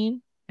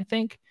 13, I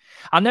think.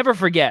 I'll never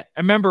forget.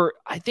 I remember,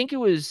 I think it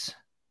was,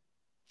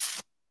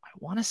 I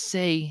want to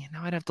say,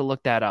 now I'd have to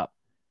look that up.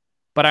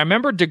 But I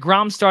remember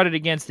DeGrom started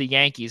against the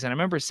Yankees, and I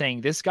remember saying,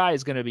 this guy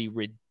is going to be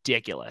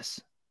ridiculous.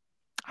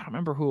 I don't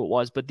remember who it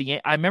was, but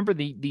I remember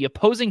the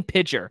opposing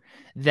pitcher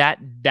that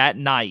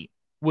night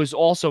was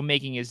also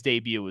making his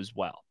debut as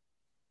well.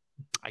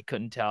 I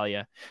couldn't tell you.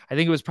 I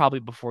think it was probably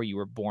before you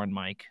were born,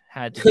 Mike.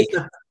 Had to be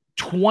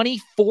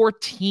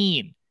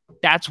 2014.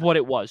 That's what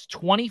it was,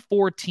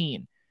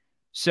 2014.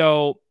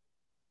 So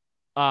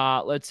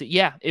let's see.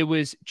 Yeah, it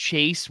was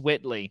Chase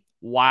Whitley.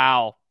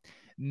 Wow.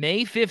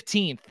 May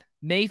 15th,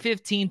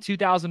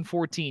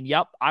 2014.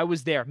 Yep, I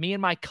was there. Me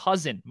and my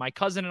cousin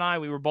and I,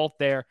 we were both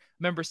there.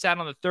 Remember, sat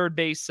on the third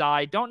base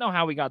side. Don't know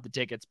how we got the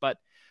tickets, but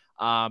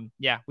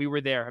yeah, we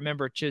were there. I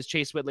remember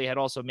Chase Whitley had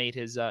also made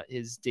his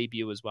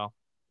debut as well.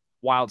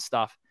 Wild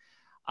stuff.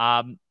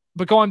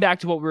 But going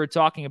back to what we were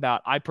talking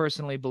about, I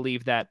personally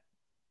believe that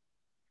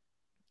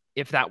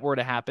if that were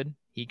to happen,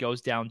 he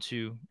goes down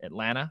to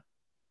Atlanta,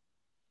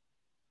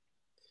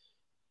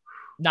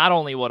 not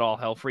only would all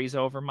hell freeze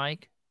over,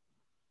 Mike,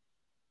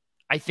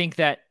 I think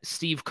that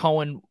Steve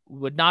Cohen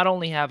would not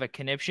only have a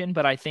conniption,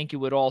 but I think it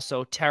would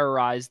also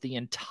terrorize the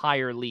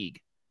entire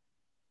league.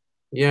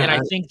 Yeah, and I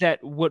think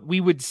that what we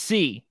would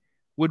see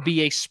would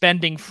be a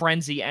spending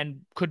frenzy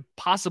and could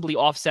possibly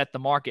offset the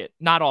market.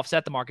 Not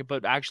offset the market,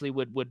 but actually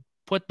would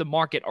put the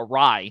market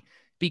awry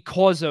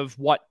because of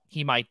what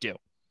he might do.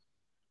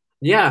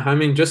 Yeah, I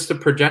mean, just to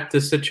project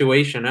the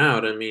situation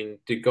out, I mean,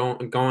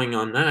 going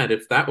on that,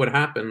 if that would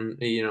happen,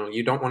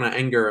 you don't want to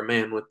anger a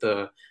man with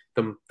the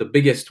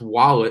biggest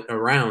wallet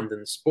around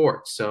in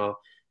sports. So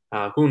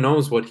who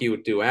knows what he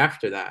would do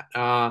after that?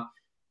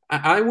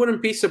 I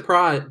wouldn't be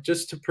surprised,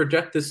 just to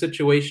project the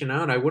situation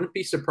out, I wouldn't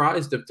be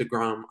surprised if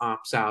DeGrom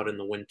opts out in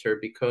the winter,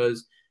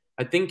 because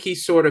I think he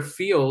sort of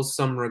feels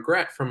some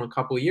regret from a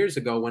couple of years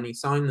ago when he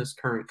signed this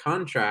current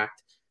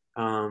contract,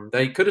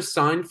 that he could have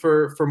signed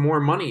for more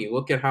money.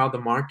 Look at how the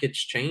market's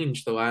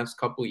changed the last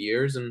couple of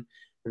years, and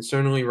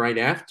certainly right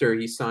after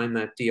he signed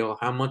that deal,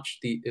 how much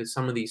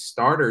some of these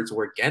starters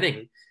were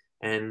getting.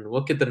 And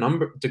look at the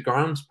number.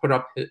 DeGrom's put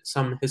up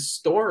some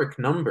historic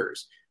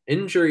numbers.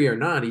 Injury or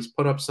not, he's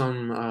put up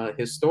some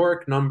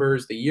historic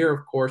numbers. The year,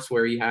 of course,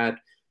 where he had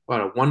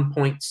a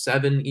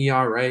 1.7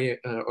 ERA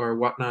or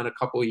whatnot a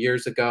couple of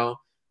years ago.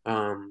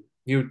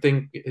 You'd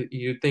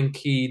think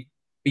he'd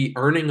be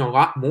earning a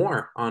lot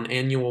more on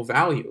annual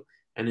value,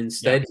 and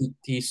instead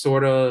he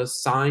sort of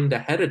signed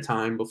ahead of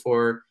time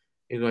before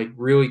he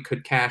really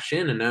could cash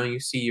in. And now you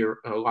see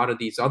a lot of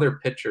these other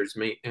pitchers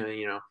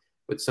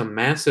with some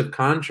massive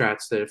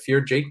contracts that if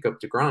you're Jacob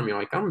deGrom, you're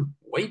like, I'm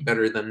way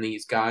better than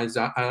these guys.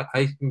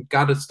 I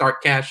got to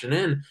start cashing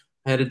in,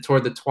 headed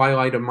toward the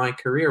twilight of my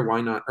career.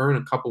 Why not earn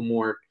a couple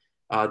more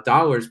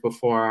dollars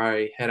before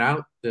I head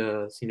out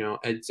the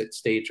exit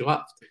stage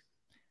left?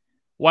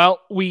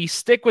 Well, we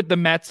stick with the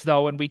Mets,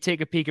 though, and we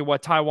take a peek at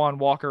what Taijuan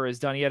Walker has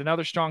done. He had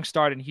another strong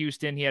start in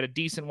Houston. He had a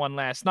decent one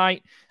last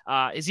night.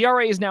 His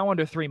ERA is now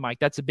under 3, Mike.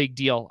 That's a big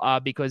deal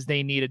because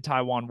they needed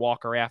Taijuan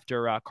Walker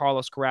after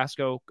Carlos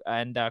Carrasco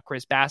and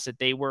Chris Bassett.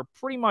 They were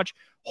pretty much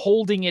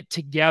holding it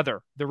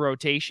together, the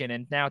rotation,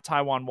 and now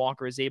Taijuan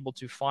Walker is able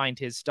to find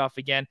his stuff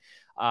again.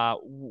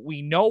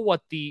 We know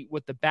what the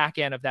back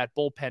end of that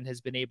bullpen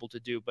has been able to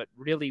do, but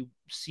really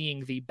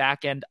seeing the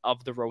back end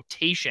of the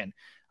rotation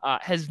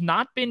has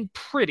not been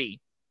pretty,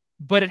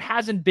 but it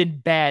hasn't been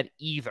bad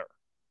either.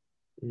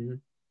 Mm-hmm.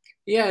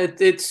 Yeah,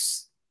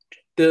 it's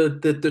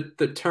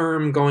the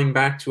term going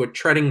back to a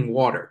treading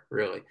water,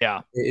 really.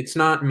 Yeah. It's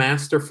not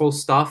masterful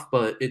stuff,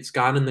 but it's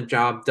gotten the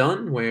job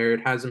done where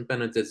it hasn't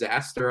been a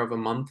disaster of a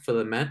month for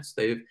the Mets.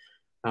 They've,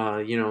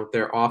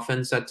 their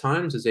offense at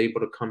times is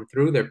able to come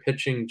through. Their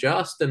pitching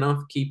just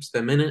enough keeps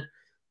them in it,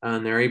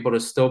 and they're able to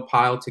still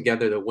pile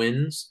together the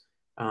wins.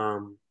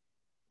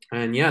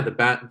 And yeah, the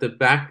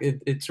back,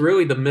 it's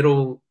really the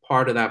middle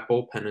part of that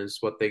bullpen is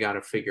what they got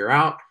to figure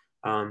out.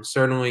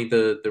 Certainly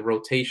the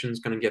rotation is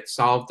going to get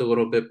solved a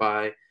little bit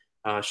by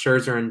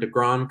Scherzer and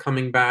DeGrom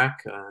coming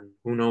back.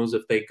 Who knows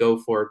if they go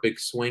for a big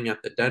swing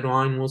at the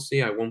deadline? We'll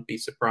see. I won't be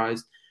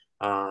surprised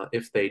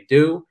if they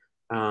do.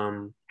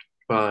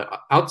 But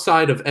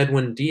outside of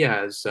Edwin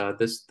Diaz,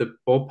 the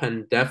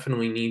bullpen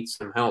definitely needs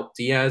some help.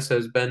 Diaz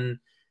has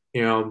been,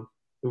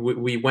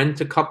 we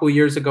went a couple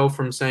years ago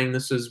from saying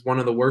this is one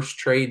of the worst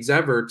trades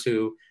ever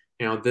to,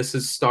 this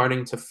is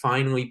starting to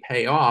finally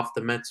pay off.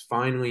 The Mets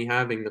finally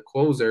having the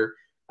closer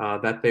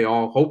that they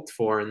all hoped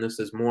for. And this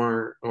is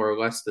more or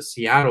less the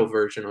Seattle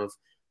version of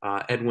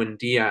Edwin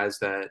Diaz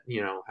that,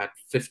 had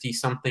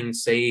 50-something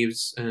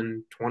saves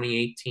in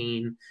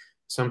 2018,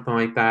 something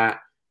like that.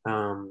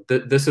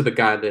 This is the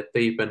guy that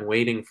they've been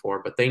waiting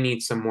for, but they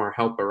need some more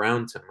help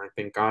around him. I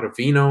think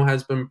Ottavino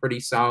has been pretty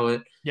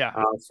solid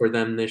for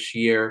them this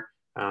year.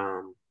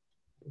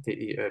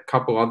 A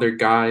couple other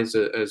guys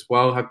as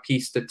well have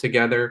pieced it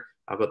together,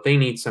 but they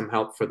need some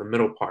help for the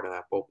middle part of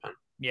that bullpen.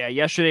 Yeah,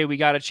 yesterday we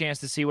got a chance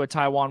to see what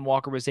Taijuan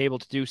Walker was able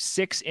to do.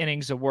 6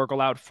 innings of work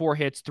allowed, 4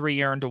 hits,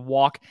 3 earned, a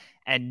walk,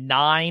 and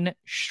 9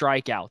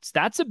 strikeouts.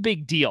 That's a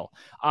big deal.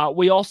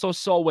 We also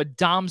saw what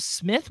Dom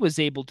Smith was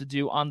able to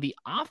do on the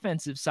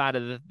offensive side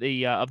of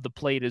the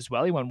plate as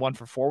well. He went 1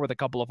 for 4 with a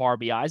couple of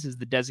RBIs as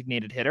the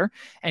designated hitter.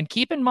 And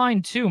keep in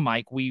mind too,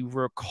 Mike, we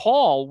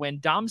recall when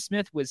Dom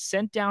Smith was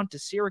sent down to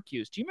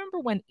Syracuse. Do you remember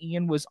when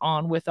Ian was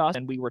on with us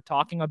and we were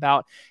talking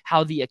about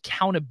how the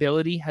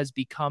accountability has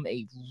become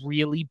a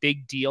really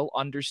big deal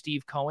under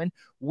Steve Cohen?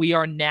 We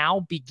are now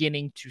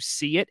beginning to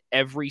see it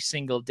every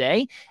single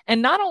day.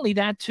 And not only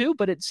that too,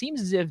 but it seems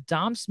as if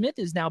Dom Smith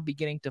is now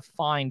beginning to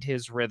find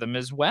his rhythm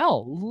as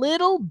well.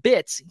 Little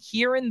bits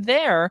here and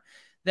there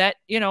that,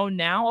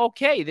 now,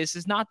 okay, this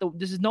is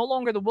no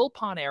longer the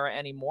Wilpon era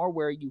anymore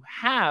where you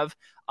have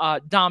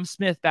Dom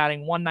Smith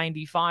batting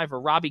 195 or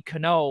Robbie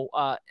Cano,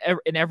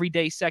 an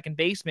everyday second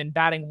baseman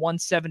batting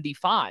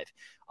 175.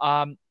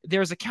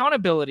 There's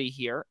accountability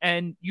here,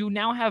 and you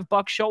now have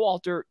Buck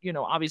Showalter,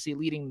 obviously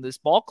leading this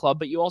ball club,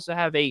 but you also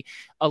have a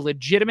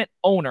legitimate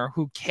owner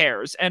who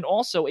cares, and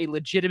also a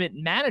legitimate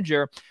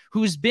manager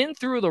who's been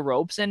through the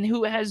ropes and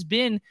who has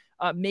been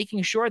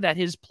making sure that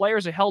his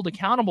players are held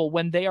accountable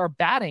when they are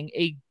batting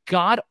a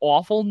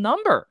god-awful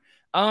number.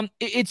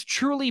 It's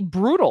truly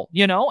brutal,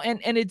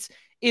 and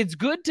it's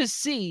good to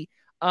see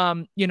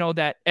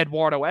that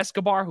Eduardo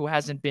Escobar, who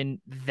hasn't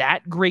been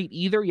that great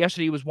either.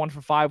 Yesterday he was 1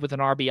 for 5 with an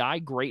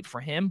RBI. Great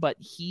for him, but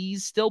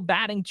he's still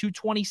batting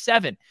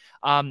 .227.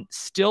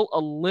 Still a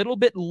little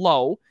bit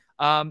low.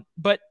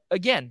 But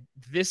again,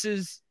 this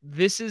is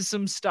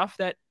some stuff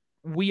that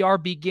we are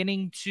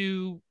beginning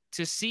to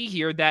see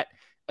here that,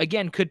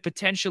 again, could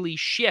potentially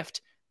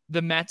shift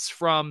the Mets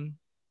from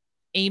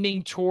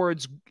aiming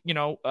towards,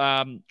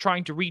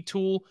 trying to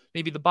retool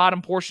maybe the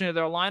bottom portion of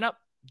their lineup,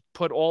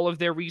 put all of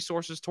their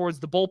resources towards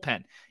the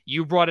bullpen.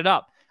 You brought it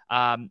up.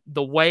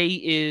 The way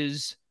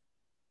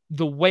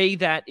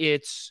that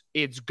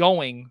it's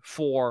going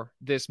for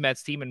this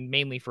Mets team, and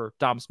mainly for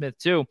Dom Smith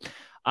too,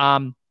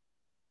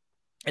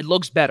 it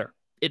looks better.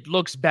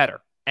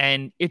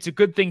 And it's a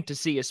good thing to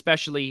see,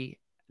 especially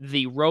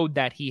the road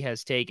that he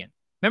has taken.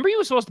 Remember, he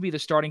was supposed to be the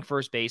starting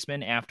first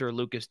baseman after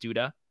Lucas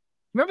Duda.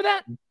 Remember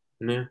that?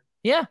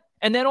 Yeah.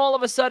 And then all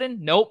of a sudden,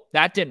 nope,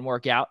 that didn't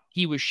work out.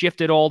 He was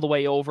shifted all the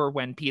way over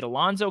when Pete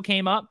Alonso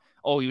came up.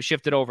 Oh, he was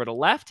shifted over to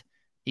left.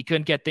 He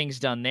couldn't get things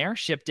done there.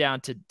 Shipped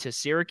down to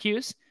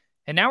Syracuse.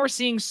 And now we're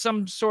seeing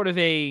some sort of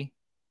a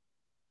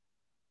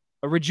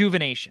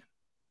rejuvenation,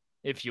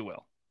 if you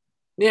will.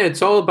 Yeah,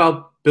 it's all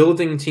about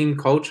building team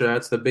culture.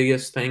 That's the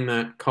biggest thing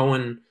that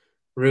Cohen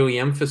really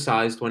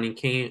emphasized when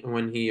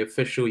he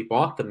officially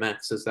bought the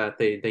Mets, is that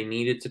they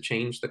needed to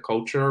change the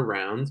culture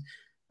around.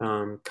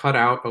 Cut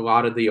out a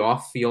lot of the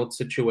off-field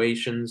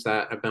situations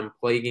that have been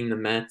plaguing the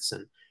Mets,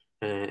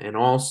 and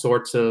all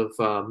sorts of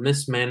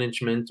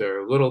mismanagement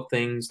or little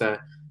things that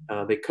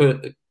they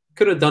could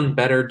have done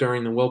better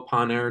during the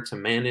Wilpon era to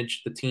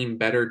manage the team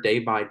better day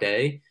by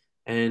day.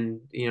 And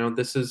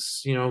this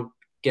is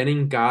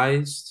getting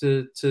guys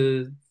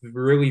to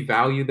really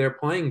value their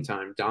playing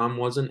time. Dom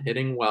wasn't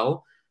hitting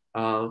well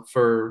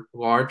for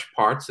large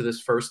parts of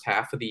this first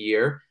half of the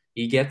year.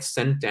 He gets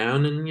sent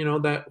down, and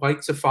that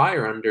lights a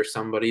fire under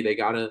somebody. They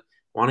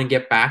want to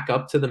get back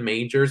up to the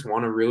majors,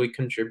 want to really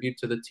contribute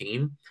to the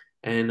team,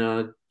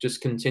 and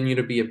just continue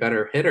to be a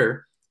better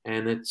hitter.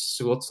 And it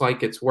looks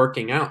like it's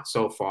working out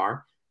so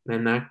far.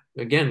 And that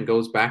again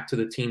goes back to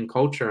the team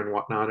culture and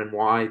whatnot, and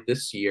why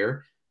this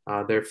year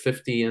they're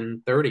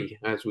 50-30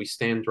 as we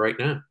stand right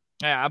now.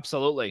 Yeah,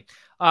 absolutely.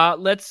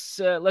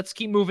 Let's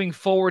keep moving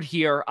forward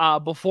here.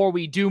 Before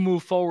we do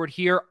move forward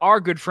here, our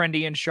good friend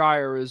Ian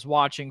Schraier is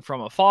watching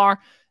from afar.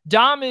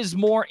 Dom is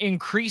more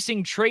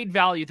increasing trade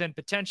value than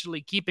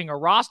potentially keeping a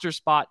roster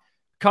spot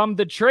come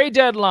the trade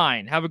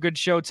deadline. Have a good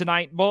show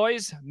tonight,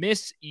 boys.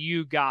 Miss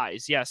you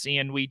guys. Yes,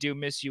 Ian, we do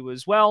miss you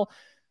as well.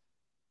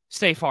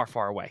 Stay far,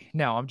 far away.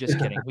 No, I'm just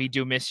kidding. We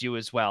do miss you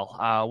as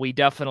well. We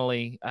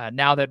definitely,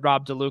 now that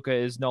Rob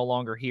DeLuca is no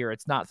longer here,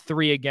 it's not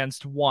 3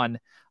 against 1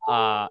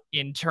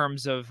 in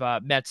terms of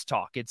Mets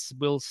talk.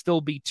 Will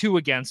still be 2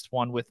 against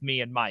 1 with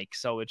me and Mike.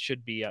 So it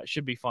should be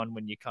fun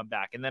when you come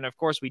back. And then, of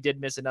course, we did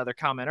miss another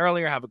comment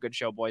earlier. Have a good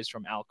show, boys,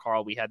 from Al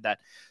Carl. We had that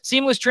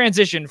seamless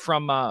transition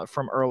from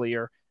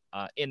earlier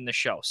in the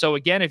show. So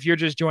again, if you're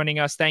just joining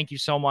us, thank you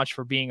so much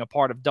for being a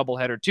part of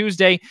Doubleheader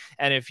Tuesday.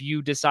 And if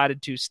you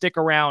decided to stick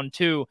around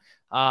too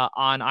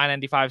on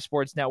I-95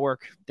 Sports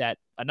Network, that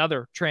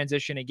another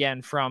transition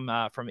again from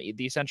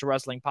the Essential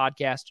Wrestling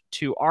Podcast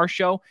to our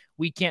show,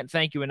 we can't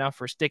thank you enough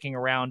for sticking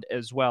around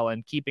as well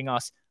and keeping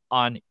us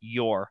on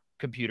your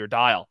computer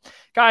dial.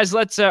 Guys,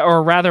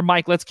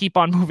 Mike, let's keep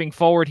on moving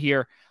forward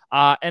here.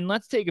 And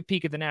let's take a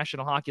peek at the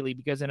National Hockey League,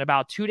 because in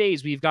about 2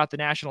 days, we've got the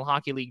National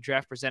Hockey League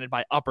draft presented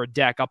by Upper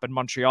Deck up in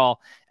Montreal.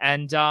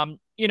 And,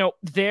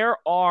 there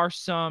are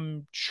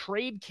some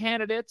trade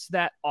candidates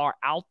that are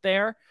out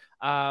there.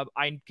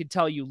 I could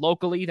tell you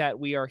locally that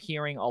we are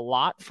hearing a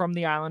lot from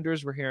the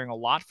Islanders. We're hearing a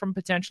lot from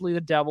potentially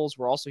the Devils.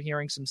 We're also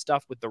hearing some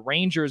stuff with the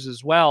Rangers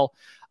as well,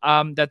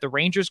 that the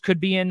Rangers could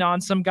be in on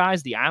some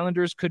guys. The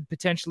Islanders could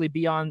potentially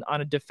be on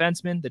a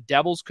defenseman. The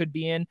Devils could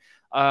be in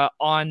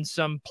on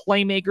some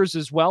playmakers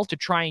as well to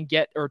try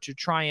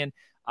and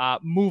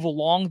move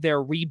along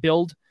their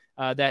rebuild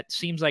that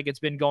seems like it's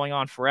been going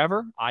on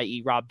forever,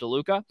 i.e. Rob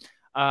DeLuca.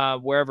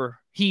 Wherever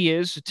he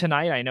is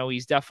tonight, I know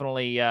he's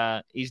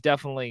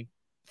definitely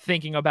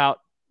thinking about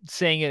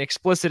saying an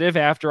explicitive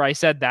after I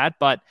said that.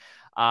 But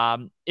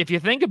if you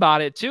think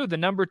about it too, the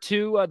number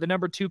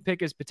two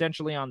pick is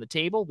potentially on the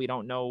table. We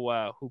don't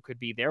know who could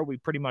be there. We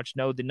pretty much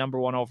know the number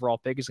 1 overall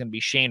pick is going to be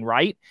Shane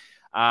Wright.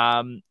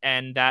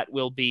 And that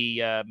will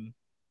be,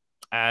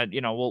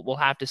 we'll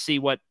have to see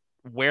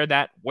where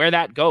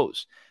that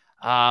goes.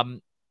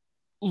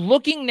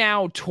 Looking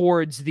now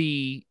towards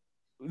the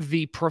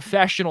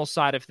professional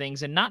side of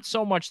things and not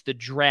so much the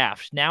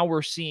draft. Now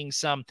we're seeing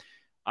some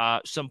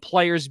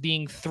players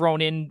being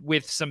thrown in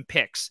with some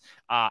picks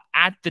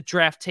at the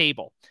draft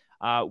table.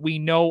 We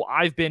know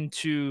I've been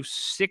to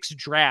 6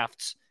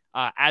 drafts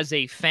as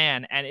a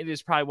fan, and it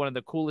is probably one of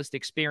the coolest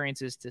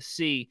experiences to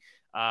see.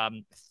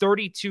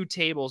 32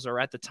 tables, or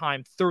at the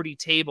time 30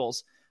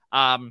 tables,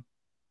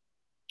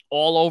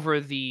 all over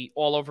the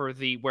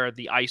where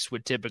the ice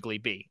would typically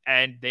be.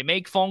 And they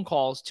make phone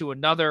calls to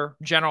another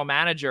general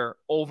manager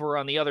over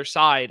on the other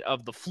side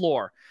of the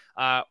floor.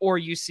 Or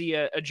you see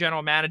a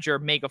general manager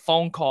make a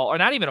phone call, or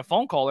not even a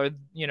phone call, or,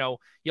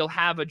 you'll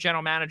have a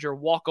general manager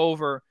walk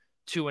over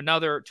to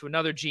another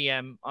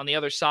GM on the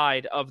other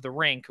side of the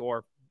rink,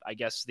 or I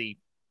guess the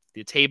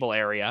table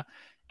area,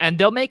 and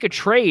they'll make a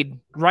trade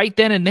right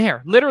then and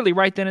there, literally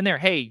right then and there.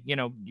 Hey,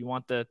 you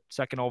want the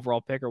second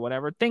overall pick or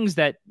whatever, things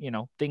that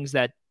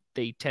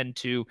they tend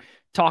to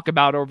talk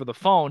about over the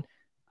phone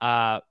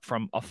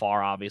from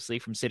afar, obviously,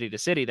 from city to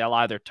city. They'll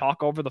either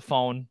talk over the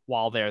phone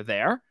while they're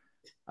there,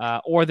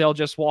 or they'll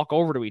just walk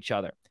over to each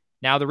other.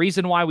 Now, the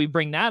reason why we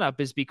bring that up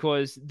is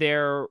because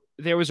there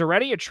was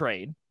already a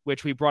trade,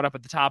 which we brought up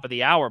at the top of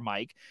the hour,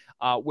 Mike,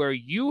 where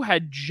you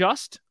had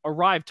just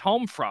arrived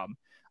home from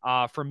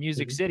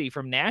Music City,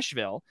 from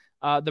Nashville.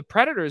 The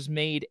Predators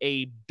made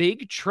a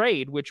big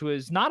trade, which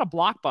was not a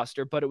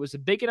blockbuster, but it was a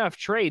big enough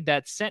trade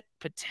that sent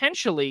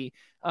potentially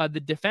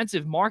the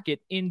defensive market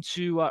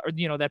into,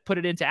 that put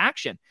it into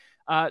action.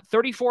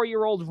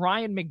 34-year-old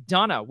Ryan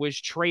McDonagh was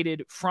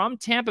traded from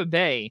Tampa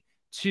Bay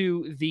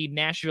to the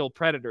Nashville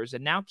Predators.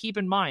 And now keep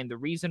in mind the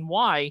reason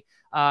why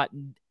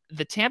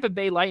the Tampa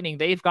Bay Lightning,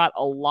 they've got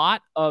a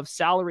lot of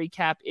salary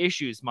cap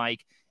issues,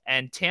 Mike,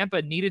 and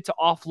Tampa needed to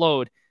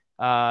offload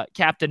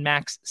Captain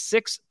Mac's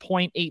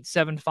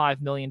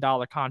 $6.875 million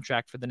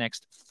contract for the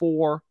next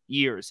 4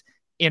 years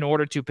in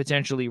order to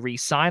potentially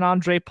re-sign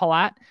Andre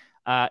Palat,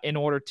 in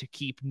order to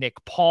keep Nick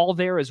Paul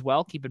there as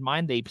well. Keep in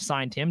mind, they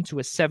signed him to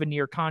a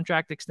 7-year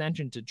contract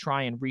extension to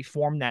try and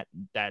reform that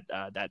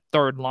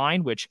third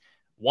line, which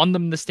won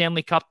them the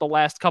Stanley Cup the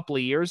last couple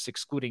of years,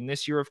 excluding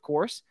this year, of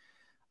course.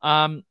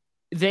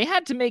 They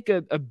had to make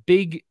a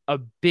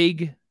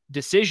big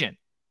decision,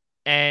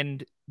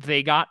 and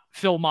they got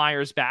Phil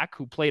Myers back,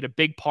 who played a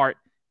big part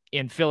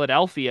in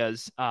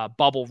Philadelphia's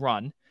bubble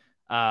run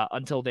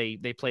until they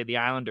played the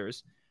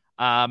Islanders.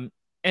 And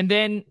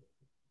then,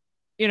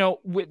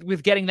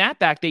 with getting that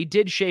back, they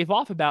did shave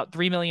off about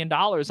 $3 million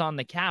on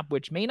the cap,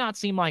 which may not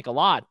seem like a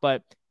lot,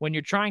 but when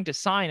you're trying to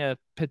sign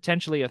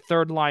potentially a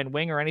third line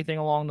wing or anything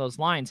along those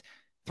lines,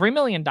 $3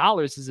 million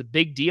is a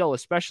big deal,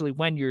 especially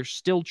when you're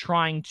still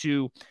trying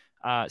to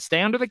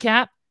stay under the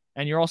cap,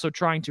 and you're also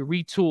trying to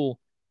retool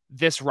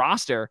this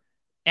roster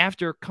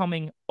after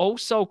coming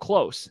so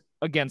close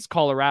against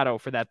Colorado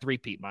for that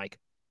three-peat, Mike.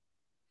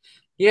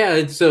 Yeah,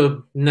 it's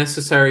a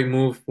necessary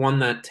move, one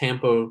that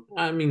Tampa,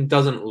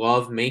 doesn't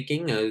love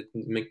making.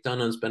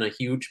 McDonagh's been a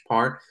huge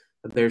part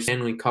of their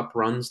Stanley Cup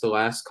runs the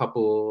last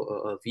couple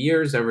of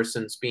years, ever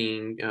since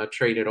being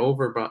traded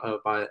over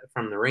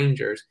from the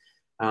Rangers.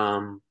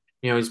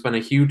 He's been a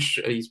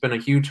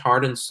huge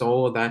heart and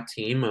soul of that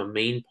team, a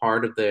main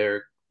part of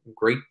their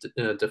great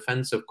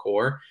defensive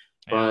core.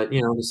 But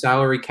the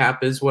salary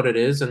cap is what it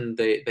is, and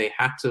they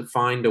had to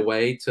find a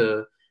way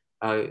to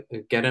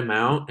get him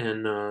out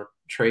and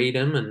trade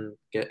him and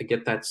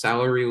get that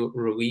salary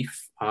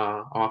relief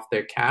off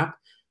their cap.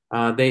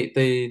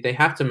 They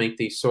have to make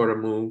these sort of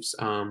moves.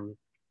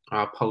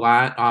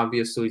 Palat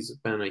obviously has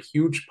been a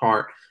huge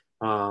part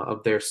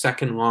of their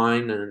second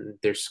line and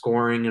their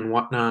scoring and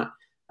whatnot.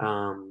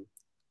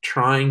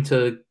 Trying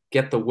to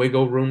get the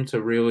wiggle room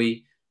to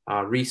really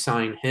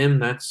re-sign him,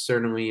 that's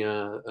certainly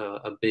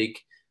a big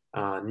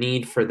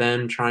need for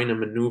them, trying to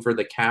maneuver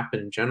the cap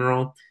in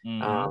general.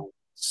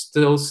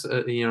 Still,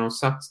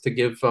 sucks to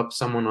give up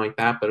someone like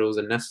that, but it was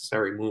a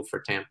necessary move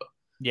for Tampa.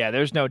 Yeah,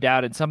 there's no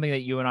doubt. It's something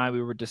that you and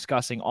we were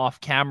discussing off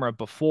camera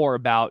before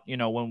about,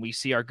 when we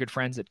see our good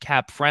friends at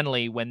Cap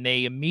Friendly, when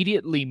they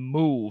immediately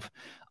move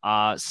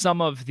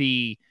some of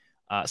the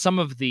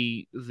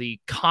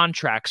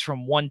contracts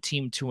from one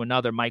team to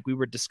another. Mike, we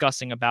were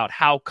discussing about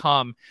how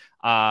come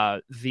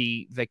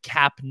the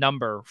cap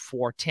number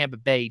for Tampa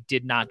Bay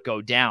did not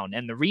go down.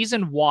 And the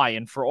reason why,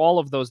 and for all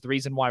of those, the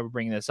reason why we're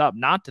bringing this up,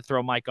 not to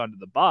throw Mike under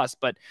the bus,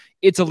 but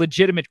it's a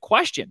legitimate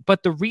question.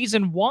 But the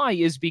reason why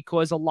is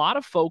because a lot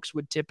of folks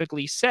would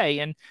typically say,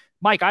 and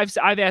Mike, I've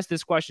asked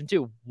this question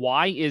too,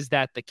 why is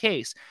that the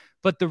case?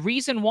 But the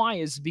reason why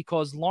is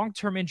because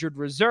long-term injured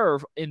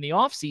reserve in the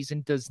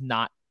offseason does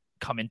not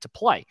come into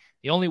play.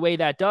 The only way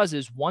that does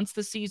is once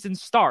the season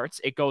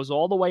starts, it goes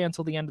all the way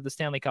until the end of the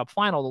Stanley Cup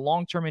final. The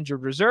long-term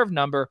injured reserve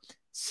number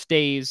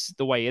stays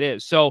the way it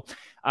is. So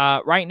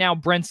right now,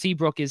 Brent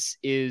Seabrook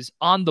is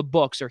on the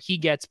books, or he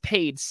gets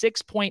paid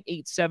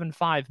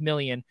 $6.875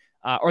 million,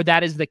 or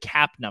that is the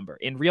cap number.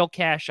 In real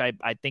cash, I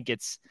think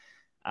it's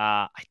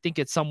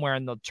somewhere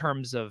in the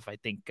terms of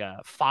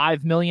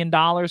 $5 million,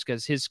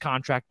 because his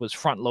contract was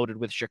front-loaded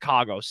with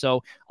Chicago.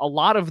 So a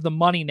lot of the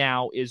money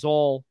now is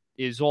all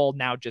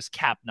now just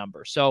cap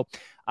number. So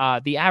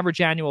the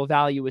average annual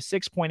value is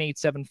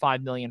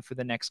 $6.875 million for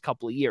the next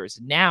couple of years.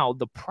 Now,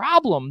 the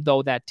problem,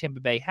 though, that Tampa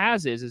Bay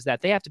has is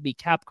that they have to be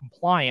cap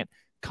compliant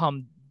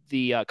come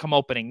come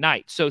opening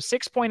night. So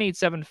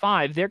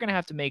 6.875, they're going to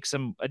have to make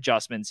some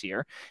adjustments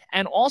here.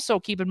 And also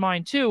keep in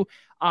mind too,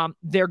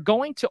 they're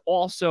going to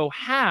also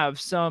have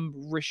some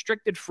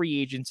restricted free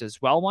agents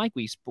as well, Mike.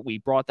 We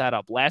brought that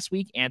up last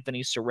week.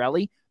 Anthony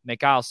Cirelli,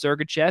 Mikhail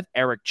Sergachev,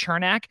 Eric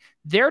Chernak.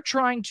 They're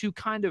trying to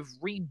kind of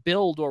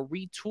rebuild or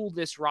retool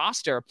this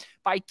roster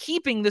by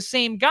keeping the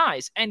same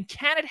guys. And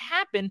can it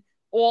happen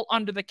all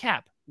under the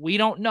cap? We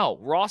don't know.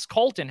 Ross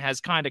Colton has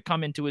kind of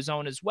come into his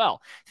own as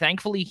well.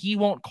 Thankfully, he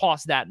won't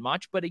cost that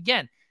much. But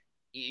again,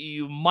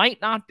 you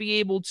might not be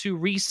able to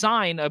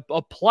re-sign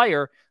a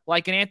player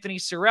like an Anthony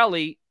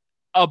Cirelli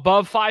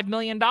above $5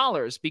 million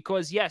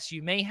because, yes,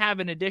 you may have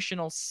an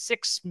additional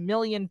 $6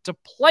 million to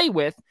play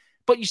with,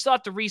 but you still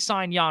have to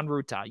re-sign Jan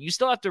Ruta. You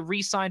still have to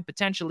re-sign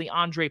potentially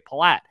Andre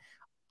Palat.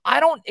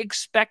 I don't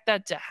expect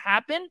that to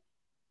happen,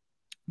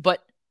 but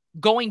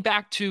going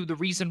back to the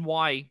reason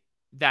why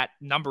that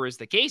number is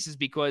the case is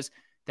because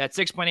that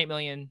 $6.8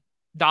 million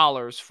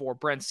for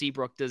Brent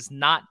Seabrook does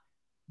not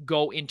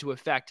go into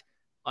effect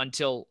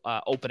until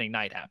opening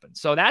night happens.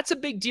 So that's a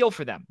big deal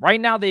for them. Right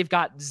now, they've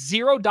got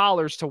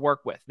 $0 to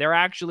work with.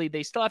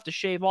 They still have to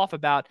shave off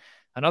about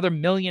another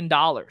 $1 million.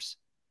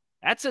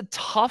 That's a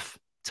tough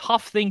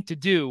thing to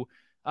do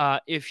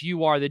if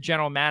you are the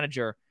general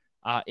manager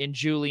in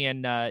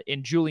Julian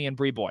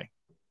Breboy.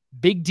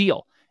 Big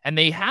deal. And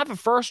they have a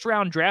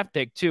first-round draft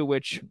pick, too,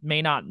 which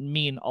may not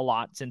mean a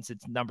lot since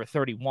it's number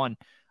 31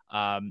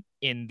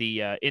 in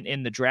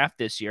the draft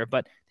this year.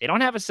 But they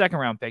don't have a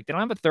second-round pick. They don't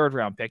have a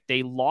third-round pick.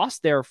 They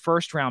lost their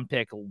first-round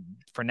pick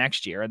for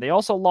next year. And they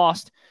also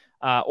lost,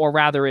 or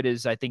rather I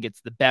think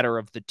it's the better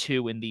of the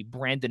two in the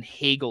Brandon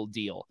Hagel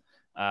deal.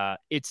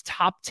 It's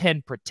top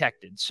 10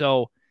 protected.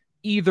 So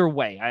either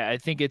way, I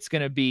think it's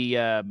going to be,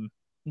 they're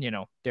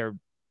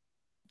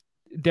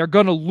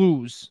going to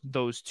lose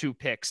those two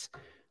picks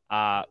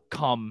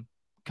come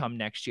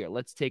next year.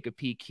 Let's take a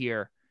peek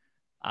here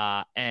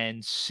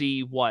and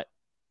see what.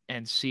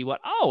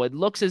 Oh, it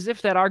looks as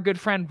if that our good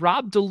friend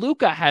Rob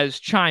DeLuca has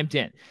chimed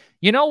in.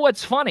 You know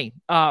what's funny?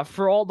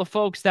 For all the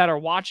folks that are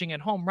watching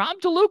at home, Rob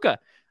DeLuca,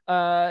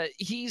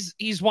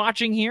 he's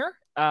watching here.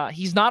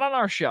 He's not on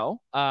our show.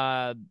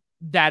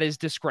 That is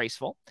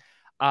disgraceful.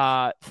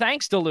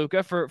 Thanks,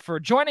 DeLuca, for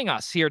joining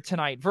us here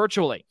tonight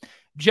virtually.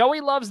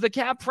 Joey loves the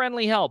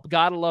cap-friendly help.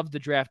 Gotta love the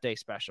draft day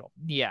special.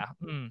 Yeah.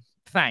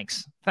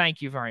 Thanks.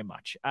 Thank you very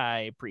much. I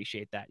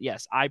appreciate that.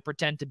 Yes, I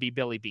pretend to be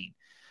Billy Bean.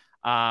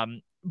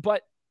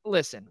 But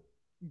listen,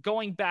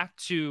 going back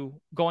to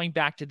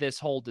this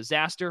whole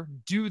disaster,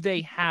 do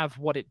they have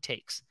what it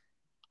takes?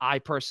 I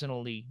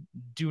personally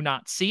do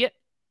not see it.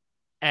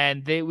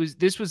 And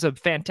this was a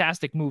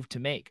fantastic move to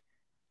make.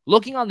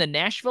 Looking on the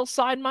Nashville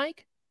side,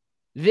 Mike,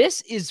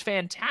 this is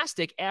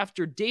fantastic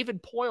after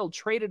David Poile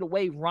traded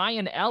away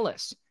Ryan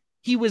Ellis.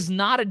 He was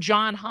not a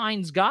John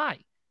Hines guy.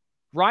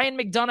 Ryan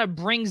McDonough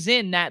brings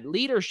in that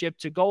leadership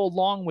to go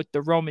along with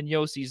the Roman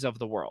Yosis of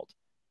the world.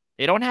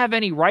 They don't have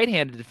any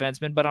right-handed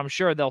defensemen, but I'm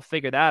sure they'll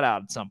figure that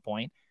out at some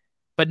point.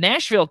 But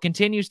Nashville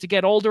continues to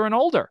get older and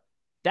older.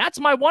 That's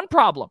my one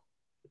problem.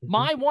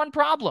 My one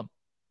problem.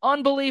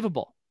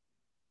 Unbelievable.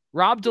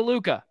 Rob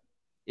DeLuca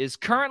is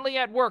currently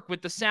at work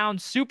with the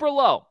sound super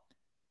low.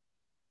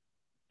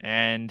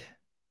 And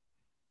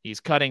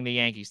he's cutting the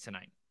Yankees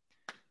tonight.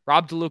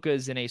 Rob DeLuca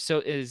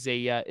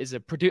is a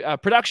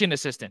production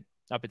assistant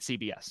up at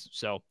CBS.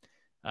 So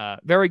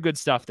very good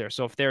stuff there.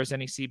 So if there's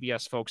any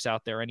CBS folks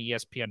out there, any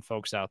ESPN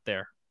folks out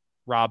there,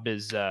 Rob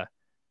is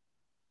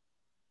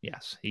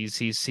yes,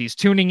 he's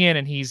tuning in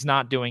and he's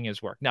not doing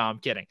his work. No, I'm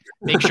kidding.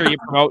 Make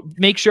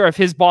sure if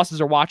his bosses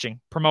are watching,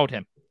 promote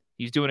him.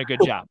 He's doing a good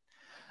job.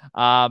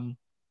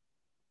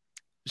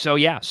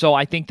 So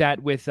I think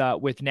that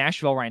with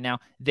Nashville right now,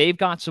 they've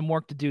got some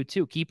work to do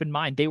too. Keep in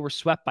mind, they were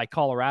swept by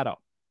Colorado.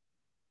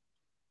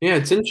 Yeah,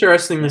 it's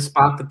interesting the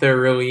spot that they're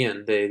really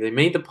in. They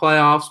made the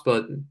playoffs,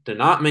 but did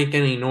not make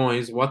any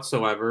noise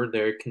whatsoever.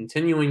 They're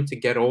continuing to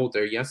get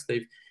older. Yes,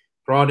 they've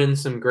brought in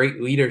some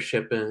great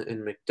leadership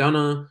in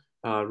McDonough.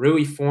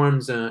 Really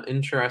forms an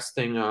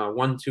interesting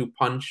 1-2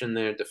 punch in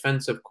their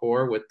defensive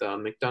core with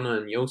McDonough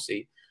and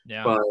Yossi.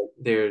 Yeah. But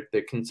they're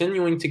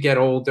continuing to get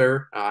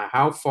older.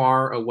 How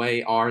far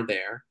away are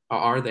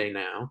they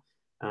now?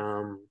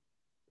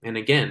 And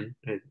again,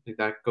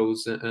 that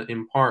goes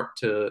in part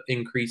to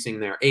increasing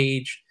their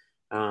age.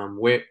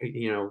 Where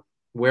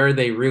are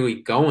they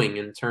really going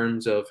in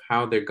terms of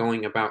how they're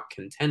going about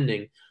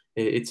contending?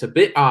 It's a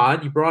bit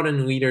odd. You brought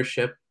in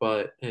leadership,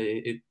 but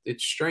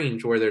it's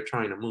strange where they're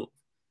trying to move.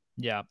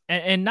 Yeah,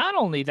 and not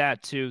only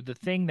that too. The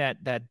thing that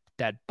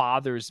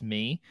bothers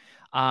me,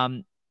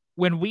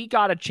 when we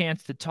got a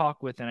chance to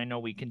talk with, and I know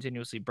we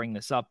continuously bring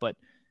this up, but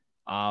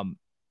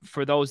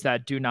for those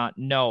that do not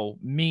know,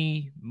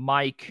 me,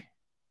 Mike,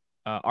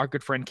 our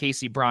good friend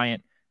Casey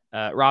Bryant,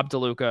 Rob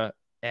DeLuca,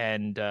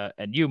 and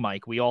you,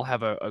 Mike, we all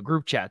have a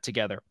group chat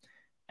together.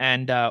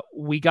 And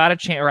we got a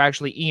chance, or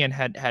actually Ian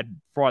had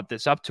brought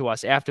this up to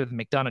us after the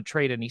McDonough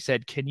trade, and he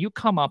said, can you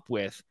come up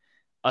with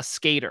a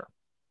skater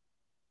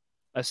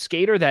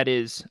that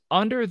is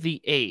under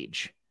the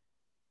age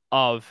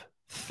of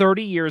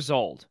 30 years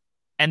old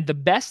and the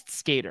best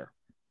skater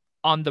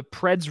on the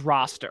Preds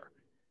roster.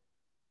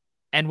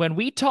 And when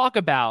we talk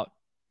about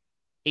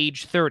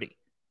age 30,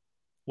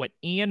 what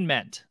Ian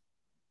meant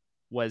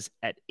was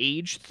at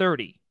age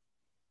 30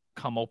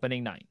 come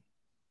opening night.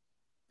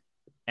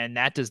 And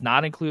that does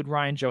not include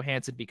Ryan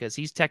Johansson because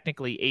he's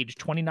technically age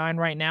 29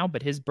 right now,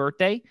 but his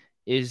birthday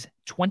is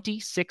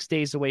 26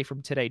 days away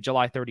from today,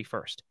 July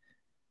 31st.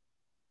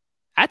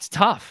 That's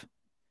tough.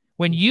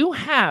 When you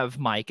have,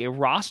 Mike, a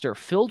roster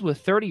filled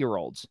with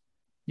 30-year-olds,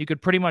 you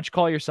could pretty much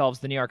call yourselves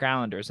the New York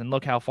Islanders, and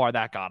look how far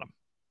that got them.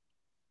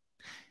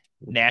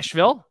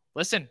 Nashville,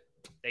 listen,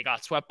 they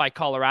got swept by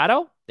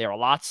Colorado. They're a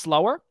lot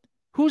slower.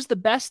 Who's the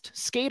best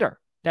skater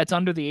that's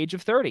under the age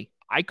of 30?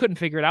 I couldn't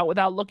figure it out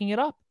without looking it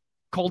up.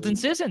 Colton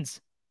Sissons.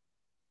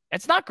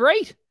 It's not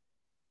great.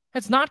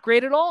 It's not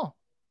great at all.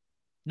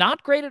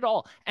 Not great at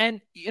all.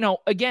 And,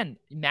 again,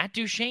 Matt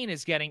Duchene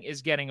is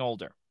getting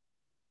older.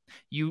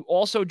 You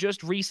also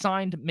just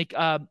re-signed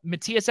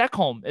Matthias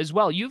Ekholm as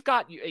well. You've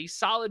got a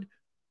solid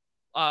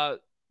the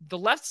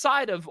left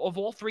side of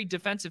all three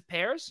defensive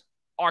pairs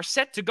are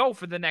set to go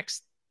for the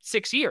next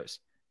 6 years.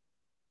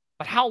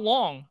 But how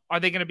long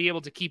are they going to be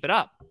able to keep it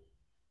up?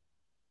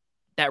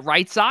 That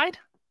right side?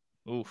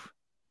 Oof.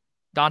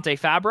 Dante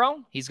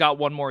Fabro, he's got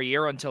one more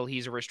year until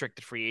he's a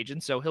restricted free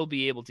agent, so he'll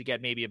be able to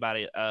get maybe about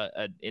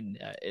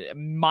a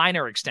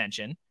minor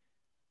extension,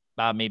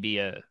 about maybe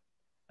a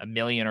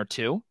million or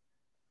two.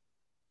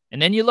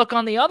 And then you look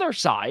on the other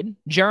side,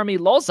 Jeremy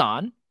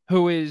Lauzon,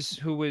 who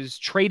was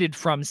traded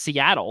from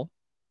Seattle.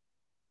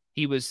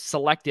 He was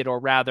selected, or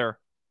rather,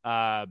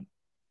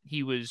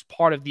 he was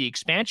part of the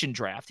expansion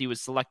draft. He was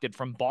selected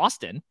from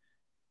Boston.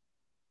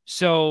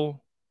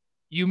 So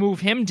you move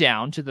him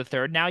down to the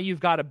third. Now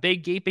you've got a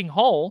big gaping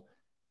hole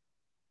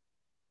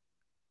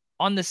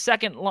on the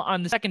second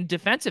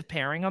defensive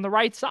pairing on the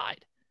right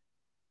side.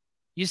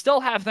 You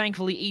still have,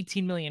 thankfully,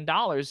 $18 million.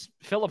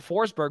 Philip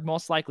Forsberg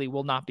most likely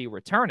will not be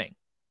returning.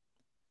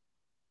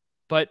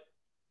 But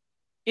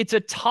it's a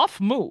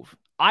tough move.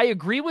 I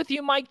agree with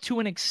you, Mike,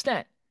 to an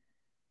extent.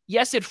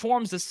 Yes, it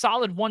forms a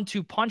solid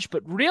 1-2 punch,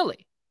 but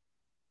really,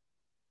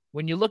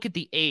 when you look at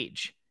the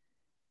age,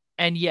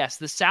 and yes,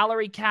 the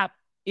salary cap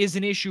is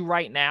an issue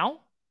right now,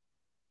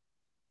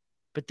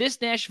 but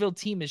this Nashville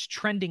team is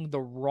trending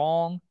the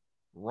wrong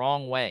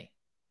way.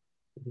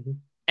 Mm-hmm.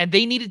 And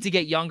they needed to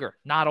get younger,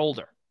 not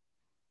older.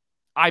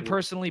 I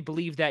personally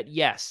believe that,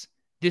 yes,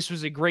 this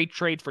was a great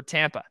trade for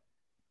Tampa.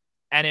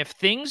 And if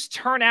things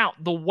turn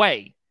out the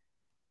way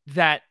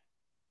that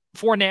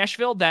for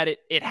Nashville that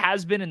it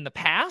has been in the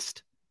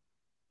past,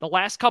 the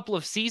last couple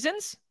of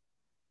seasons,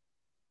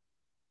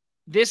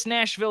 this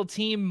Nashville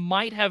team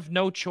might have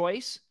no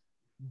choice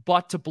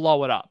but to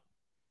blow it up.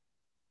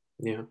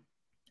 Yeah.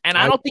 And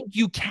I don't think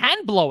you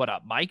can blow it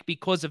up, Mike,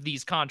 because of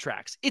these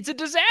contracts. It's a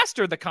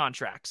disaster, the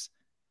contracts.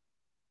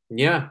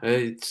 Yeah,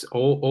 it's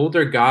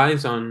older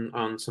guys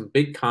on some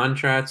big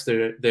contracts.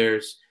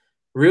 There's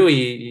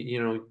really,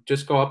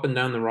 just go up and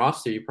down the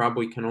roster. You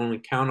probably can only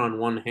count on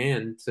one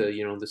hand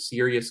to, the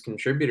serious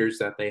contributors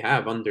that they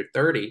have under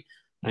 30.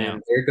 Yeah.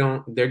 And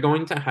they're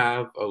going to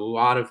have a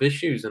lot of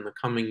issues in the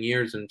coming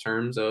years in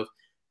terms of,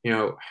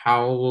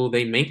 how will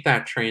they make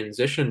that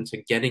transition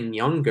to getting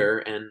younger,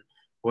 and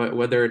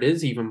whether it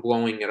is even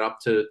blowing it up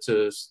to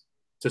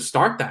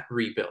start that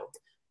rebuild.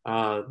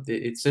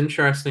 It's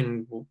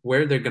interesting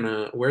where they're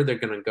gonna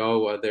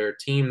go. They're a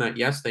team that,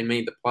 yes, they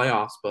made the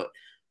playoffs, but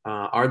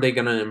are they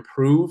gonna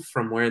improve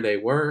from where they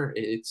were?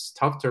 It's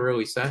tough to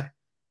really say.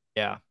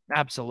 Yeah,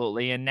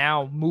 absolutely. And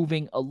now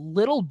moving a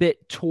little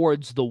bit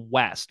towards the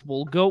west,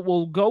 we'll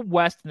go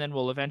west, and then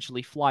we'll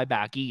eventually fly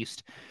back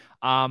east.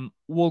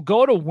 We'll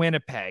go to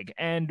Winnipeg,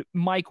 and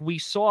Mike, we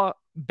saw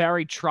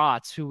Barry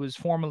Trotz, who was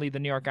formerly the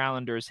New York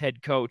Islanders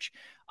head coach.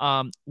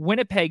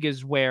 Winnipeg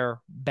is where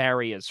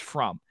Barry is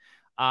from.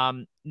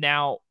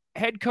 Now,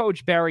 head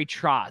coach Barry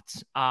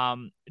Trotz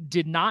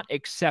did not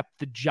accept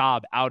the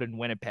job out in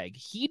Winnipeg.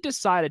 He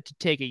decided to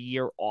take a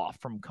year off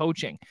from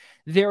coaching.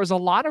 There's a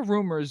lot of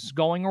rumors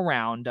going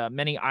around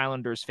many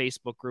Islanders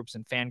Facebook groups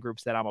and fan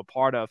groups that I'm a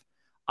part of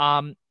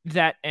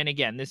that, and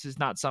again, this is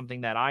not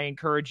something that I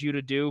encourage you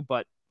to do,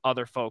 but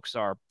other folks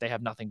they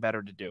have nothing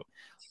better to do.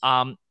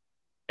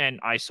 And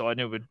I saw it,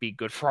 and it would be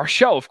good for our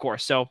show, of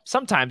course. So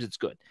sometimes it's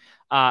good.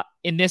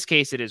 In this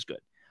case, it is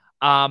good.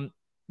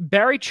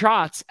 Barry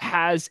Trotz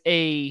has,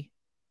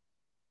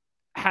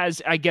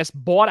 I guess,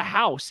 bought a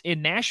house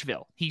in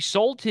Nashville. He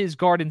sold his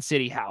Garden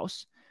City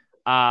house.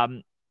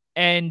 And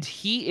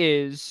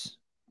we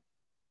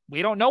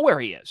don't know where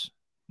he is,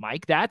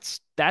 Mike. That's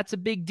a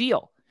big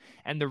deal.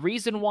 And the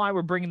reason why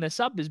we're bringing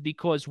this up is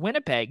because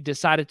Winnipeg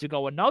decided to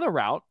go another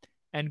route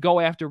and go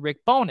after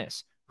Rick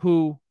Bowness,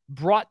 who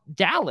brought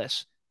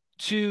Dallas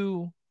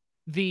to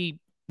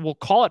we'll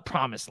call it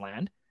promised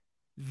land.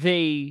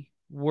 They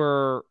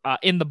were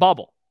in the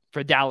bubble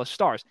for Dallas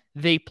Stars.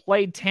 They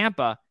played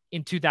Tampa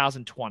in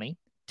 2020.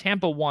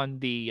 Tampa won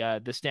the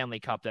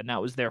Stanley Cup.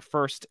 That was their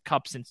first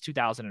cup since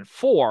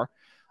 2004.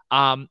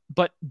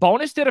 But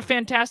Bowness did a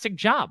fantastic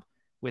job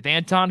with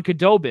Anton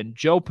Khudobin,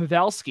 Joe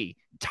Pavelski,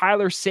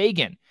 Tyler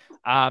Seguin.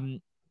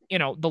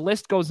 the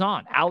list goes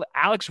on.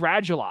 Alex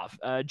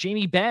Radulov,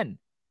 Jamie Benn,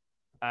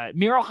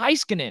 Miro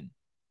Heiskanen,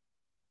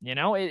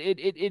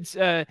 it's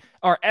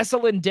or Esa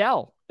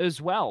Lindell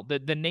as well.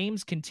 The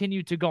names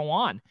continue to go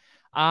on.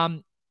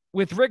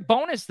 With Rick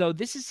Bowness, though,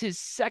 this is his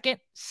second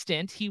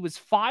stint. He was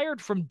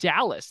fired from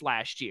Dallas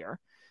last year.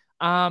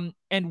 And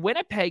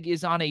Winnipeg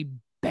is on a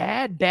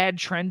bad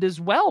trend as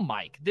well,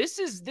 Mike. This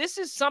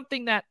is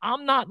something that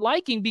I'm not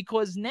liking,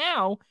 because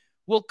now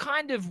we'll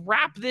kind of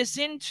wrap this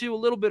into a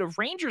little bit of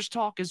Rangers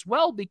talk as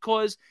well,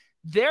 because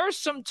there's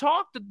some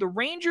talk that the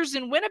Rangers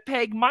in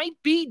Winnipeg might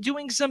be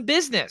doing some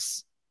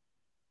business.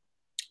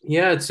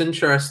 Yeah, it's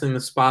interesting,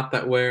 the spot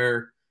that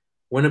where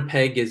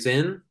Winnipeg is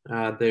in.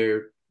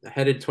 They're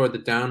headed toward the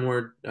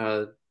downward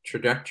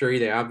trajectory.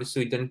 They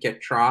obviously didn't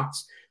get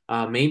Trotz.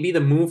 Maybe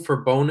the move for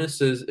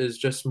Bonus is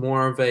just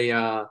more of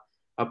a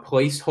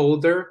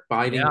placeholder,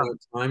 biding their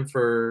time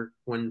for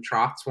when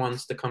Trotz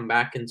wants to come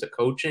back into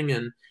coaching,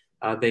 and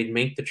they'd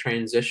make the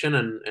transition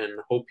and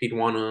hope he'd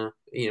want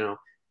to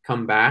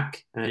come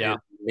back and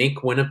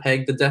make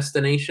Winnipeg the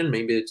destination.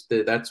 Maybe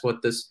that's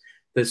what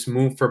this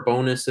move for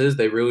Bonus is.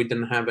 They really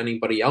didn't have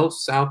anybody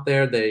else out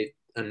there.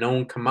 A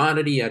known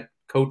commodity, had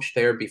coached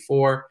there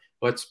before.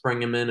 Let's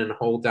bring him in and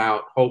hold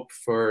out hope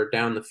for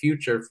down the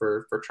future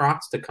for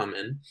Trotz to come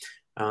in.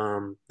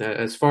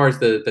 As far as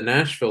the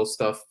Nashville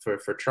stuff for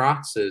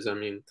Trotz is, I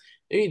mean,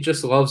 he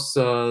just loves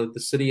the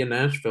city of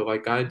Nashville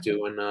like I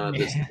do. And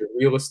the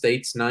real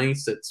estate's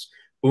nice. It's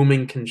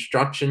booming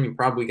construction. You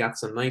probably got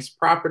some nice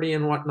property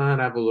and whatnot.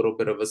 Have a little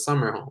bit of a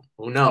summer home.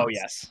 Who knows? Oh,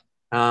 yes.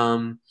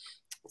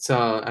 So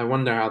I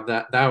wonder how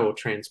that will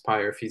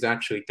transpire, if he's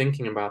actually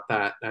thinking about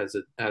that as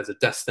a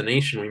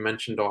destination. We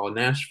mentioned all of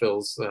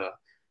Nashville's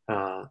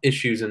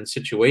issues and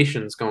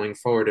situations going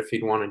forward, if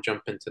he'd want to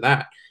jump into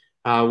that.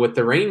 With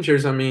the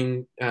Rangers, I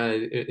mean,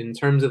 in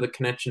terms of the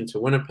connection to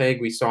Winnipeg,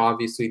 we saw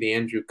obviously the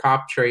Andrew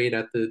Kopp trade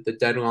at the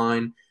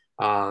deadline.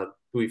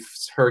 We've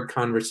heard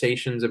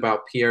conversations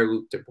about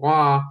Pierre-Luc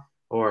Dubois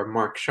or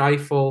Mark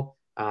Scheifele.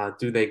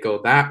 Do they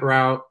go that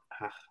route?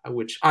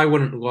 Which I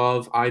wouldn't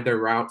love either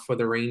route for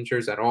the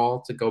Rangers at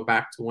all, to go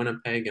back to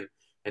Winnipeg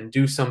and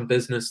do some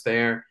business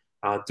there.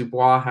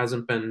 Dubois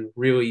hasn't been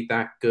really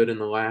that good in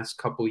the last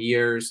couple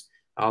years,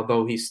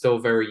 although he's still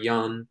very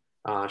young.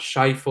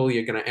 Scheifele,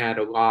 you're going to add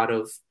a lot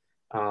of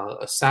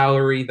a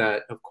salary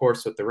that, of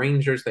course, with the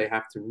Rangers, they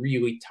have to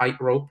really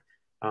tightrope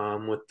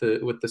with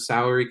the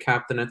salary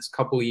cap the next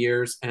couple of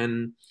years.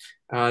 And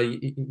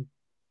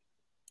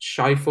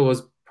Scheifele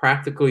is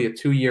practically a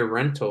 2-year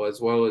rental, as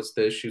well as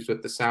the issues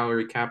with the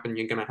salary cap, and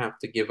you're going to have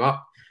to give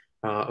up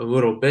a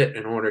little bit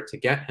in order to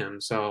get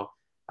him. So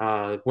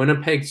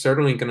Winnipeg's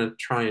certainly going to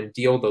try and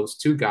deal those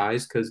two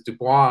guys, because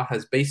Dubois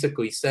has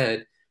basically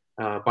said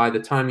by the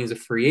time he's a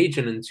free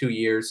agent in 2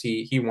 years,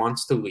 he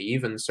wants to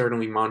leave, and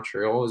certainly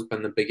Montreal has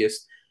been the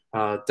biggest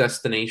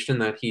destination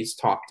that he's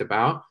talked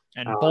about.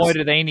 And boy,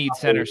 do they need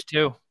centers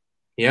too.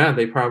 Yeah,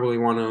 they probably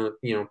want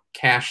to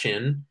cash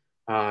in.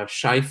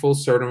 Scheifele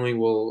certainly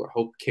will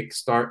hope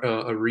kickstart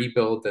a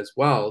rebuild as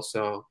well.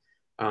 So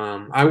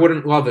I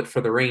wouldn't love it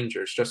for the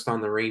Rangers, just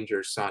on the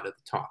Rangers side of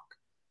the talk.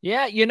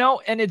 Yeah,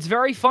 and it's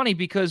very funny,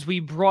 because we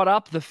brought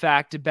up the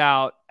fact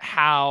about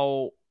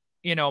how,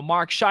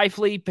 Mark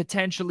Scheifele,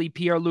 potentially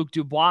Pierre-Luc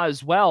Dubois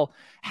as well,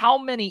 how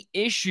many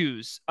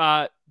issues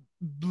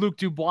Luc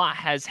Dubois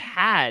has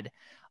had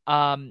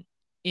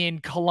in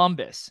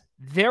Columbus.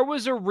 There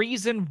was a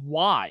reason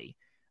why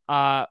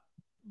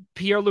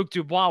Pierre-Luc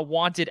Dubois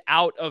wanted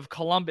out of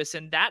Columbus,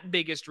 and that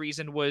biggest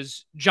reason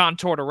was John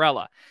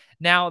Tortorella.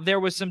 Now, there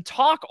was some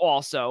talk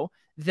also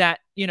that,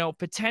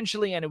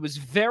 potentially, and it was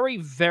very,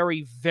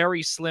 very,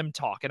 very slim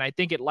talk, and I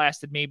think it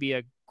lasted maybe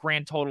a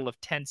grand total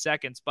of 10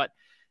 seconds, but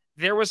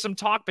there was some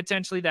talk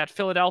potentially that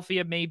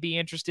Philadelphia may be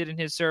interested in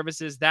his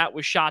services. That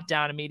was shot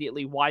down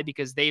immediately. Why?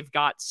 Because they've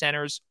got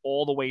centers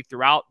all the way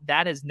throughout.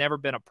 That has never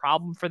been a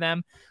problem for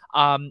them.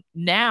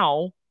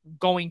 Now,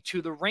 going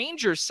to the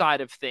Rangers side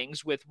of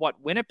things with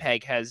what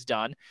Winnipeg has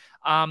done,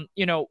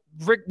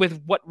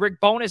 with what Rick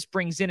Bowness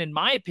brings in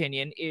my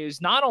opinion,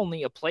 is not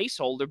only a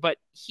placeholder, but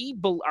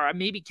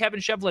maybe Kevin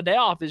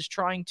Cheveldayoff is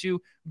trying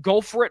to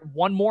go for it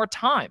one more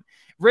time.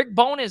 Rick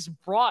Bowness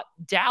brought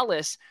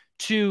Dallas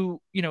to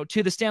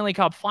the Stanley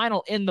Cup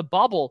final in the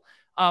bubble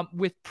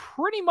with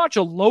pretty much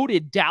a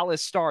loaded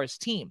Dallas Stars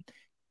team.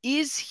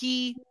 Is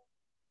he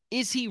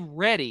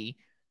ready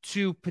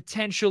to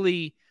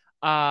potentially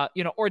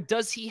or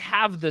does he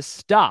have the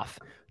stuff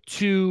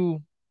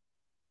to,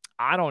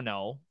 I don't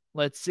know,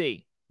 let's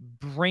see,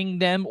 bring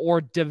them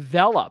or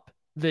develop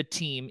the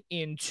team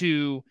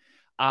into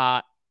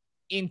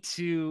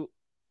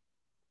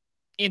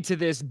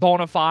this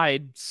bona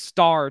fide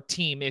star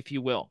team, if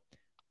you will?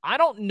 I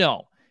don't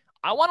know.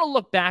 I want to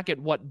look back at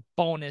what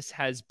Bowness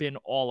has been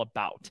all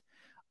about.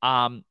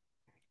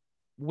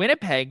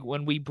 Winnipeg,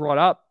 when we brought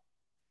up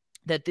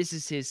that this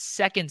is his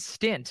second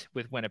stint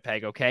with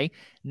Winnipeg, okay?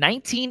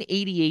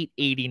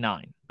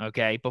 1988-89,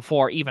 okay?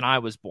 Before even I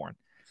was born.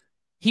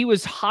 He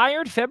was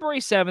hired February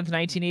 7th,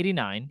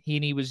 1989,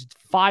 and he was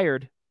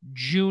fired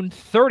June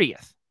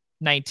 30th,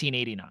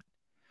 1989.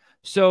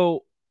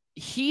 So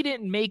he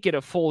didn't make it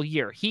a full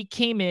year. He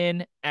came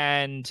in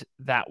and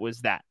that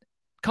was that.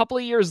 A couple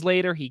of years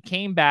later, he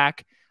came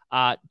back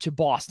to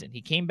Boston.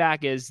 He came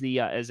back as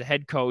a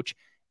head coach,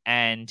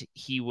 and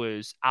he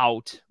was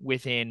out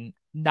within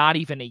not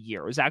even a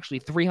year. It was actually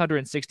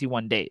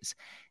 361 days.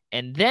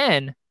 And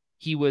then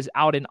he was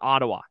out in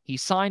Ottawa. He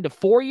signed a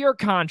 4-year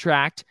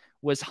contract,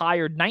 was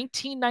hired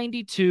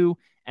 1992,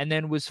 and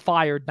then was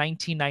fired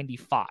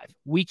 1995.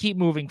 We keep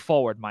moving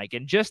forward, Mike.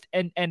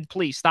 And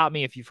please stop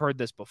me if you've heard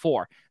this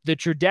before. The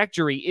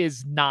trajectory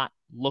is not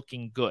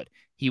looking good.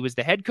 He was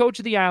the head coach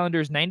of the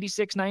Islanders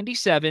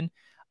 96-97.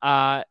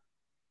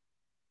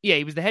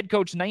 He was the head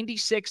coach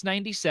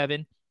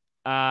 96-97.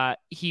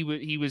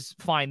 He was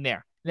fine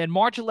there. Then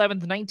March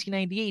 11th,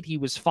 1998, he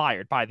was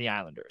fired by the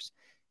Islanders.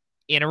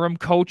 Interim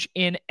coach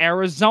in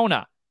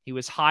Arizona. He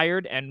was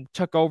hired and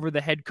took over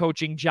the head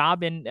coaching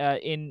job in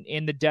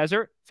the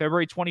desert,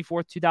 February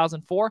 24th,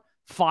 2004,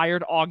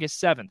 fired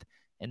August 7th.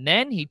 And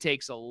then he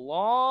takes a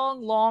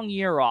long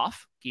year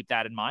off. Keep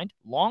that in mind.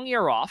 Long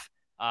year off,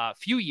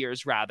 few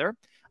years rather,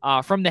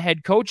 from the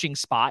head coaching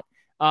spot.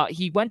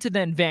 He went to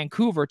then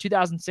Vancouver,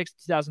 2006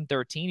 to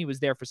 2013. He was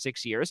there for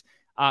 6 years.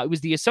 He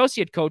was the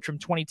associate coach from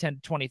 2010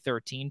 to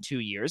 2013, 2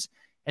 years.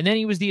 And then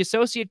he was the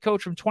associate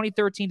coach from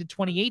 2013 to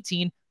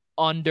 2018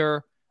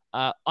 under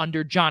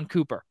John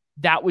Cooper.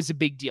 That was a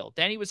big deal.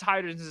 Then he was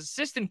hired as an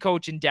assistant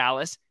coach in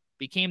Dallas,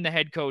 became the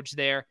head coach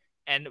there.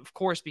 And of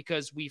course,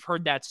 because we've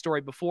heard that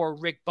story before,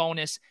 Rick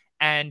Bowness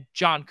and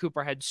John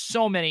Cooper had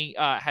so many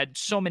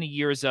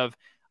years of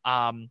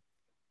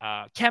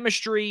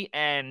chemistry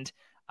and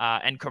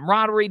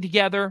camaraderie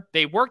together.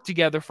 They worked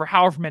together for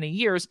however many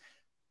years.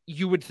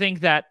 You would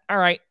think that, all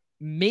right,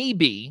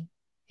 maybe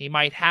he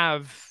might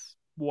have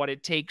what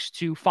it takes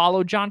to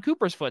follow John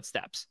Cooper's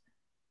footsteps.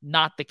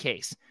 Not the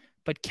case.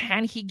 But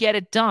can he get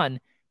it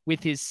done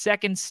with his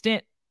second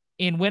stint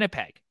in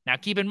Winnipeg? Now,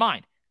 keep in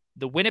mind,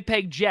 the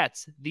Winnipeg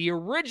Jets, the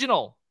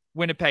original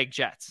Winnipeg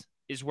Jets,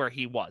 is where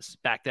he was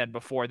back then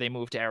before they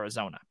moved to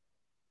Arizona.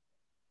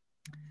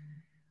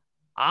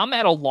 I'm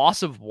at a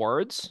loss of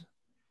words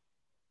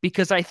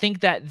because I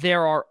think that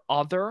there are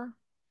other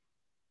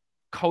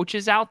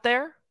coaches out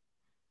there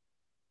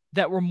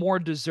that were more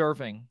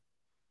deserving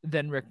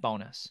than Rick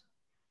Bowness.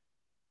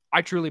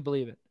 I truly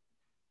believe it.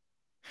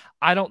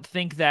 I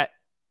think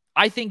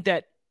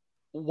that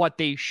what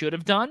they should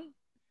have done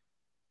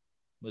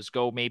was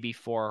go maybe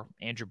for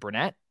Andrew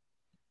Burnett,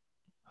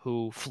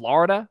 who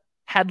Florida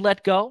had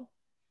let go,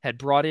 had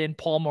brought in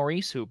Paul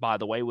Maurice, who, by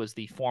the way, was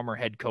the former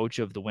head coach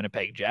of the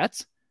Winnipeg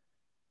Jets.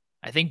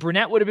 I think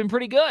Burnett would have been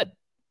pretty good.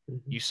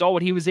 You saw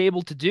what he was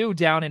able to do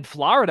down in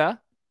Florida.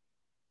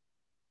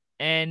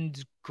 And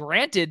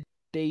granted,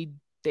 they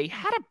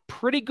had a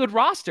pretty good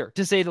roster,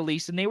 to say the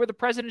least, and they were the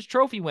President's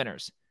Trophy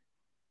winners.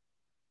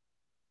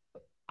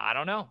 I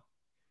don't know.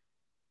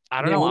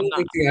 I don't don't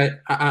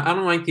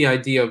like the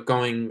idea of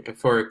going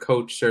for a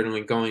coach,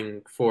 certainly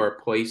going for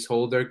a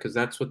placeholder, because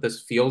that's what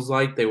this feels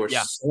like. They were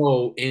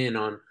so in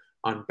on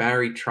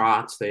Barry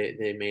Trotz.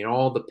 They made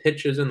all the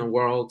pitches in the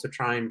world to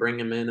try and bring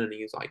him in, and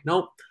he's like,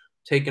 nope,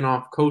 taking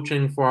off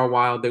coaching for a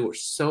while. They were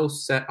so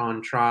set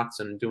on Trotz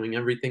and doing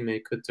everything they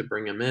could to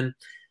bring him in.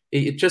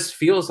 It just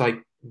feels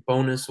like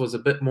Bowness was a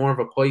bit more of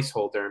a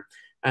placeholder.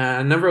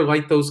 I never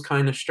like those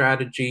kind of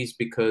strategies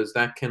because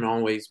that can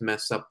always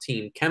mess up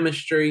team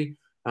chemistry,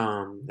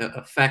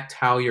 affect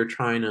how you're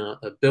trying to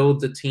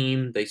build the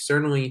team. They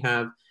certainly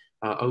have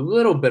a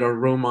little bit of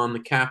room on the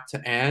cap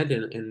to add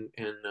and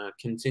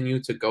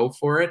continue to go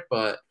for it.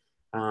 But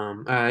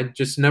I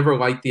just never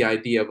liked the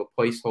idea of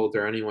a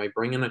placeholder anyway.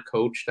 Bring in a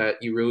coach that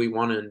you really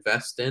want to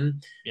invest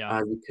in.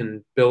 You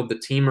can build the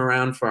team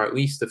around for at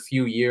least a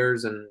few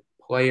years, and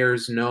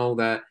players know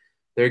that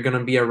they're going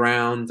to be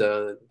around.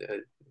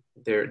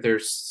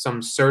 There's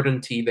some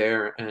certainty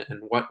there and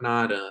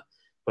whatnot.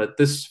 But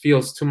this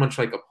feels too much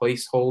like a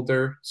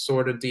placeholder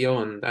sort of deal,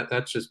 and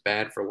that's just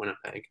bad for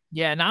Winnipeg.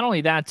 Yeah, not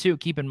only that, too,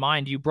 keep in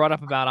mind, you brought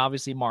up about,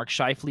 obviously, Mark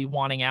Scheifele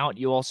wanting out.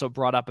 You also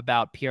brought up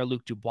about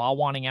Pierre-Luc Dubois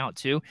wanting out,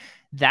 too.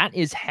 That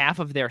is half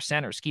of their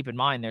centers. Keep in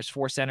mind, there's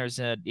 4 centers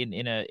in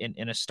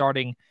a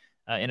starting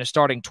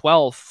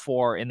 12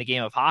 in the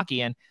game of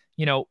hockey, and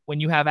you know, when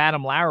you have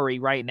Adam Lowry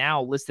right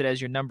now listed as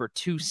your number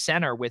 2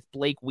 center with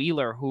Blake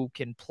Wheeler, who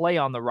can play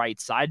on the right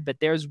side, but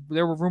there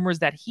were rumors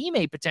that he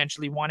may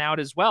potentially want out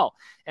as well.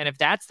 And if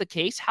that's the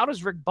case, how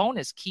does Rick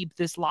Bowness keep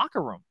this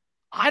locker room?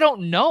 I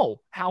don't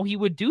know how he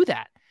would do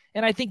that.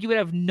 And I think you would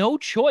have no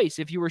choice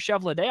if you were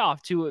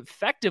Shevladeoff to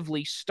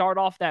effectively start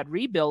off that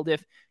rebuild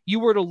if you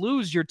were to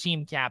lose your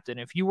team captain,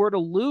 if you were to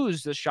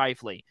lose the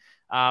Scheifele.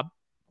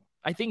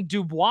 I think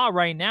Dubois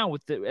right now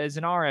as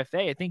an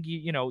RFA, I think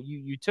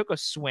you took a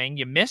swing,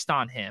 you missed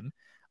on him,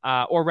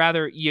 or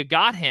rather you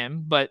got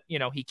him, but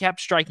he kept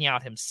striking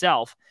out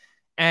himself.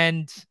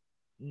 And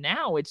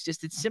now it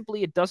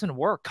doesn't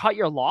work. Cut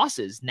your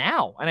losses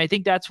now. And I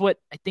think that's what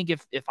I think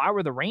if I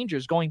were the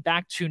Rangers, going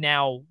back to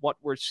now what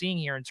we're seeing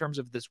here in terms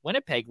of this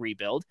Winnipeg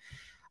rebuild,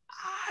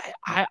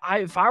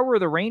 If I were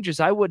the Rangers,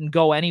 I wouldn't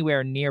go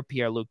anywhere near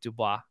Pierre-Luc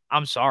Dubois.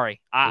 I'm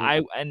sorry.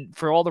 And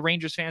for all the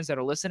Rangers fans that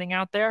are listening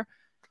out there,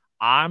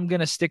 I'm going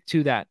to stick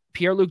to that.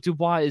 Pierre-Luc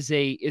Dubois is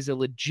a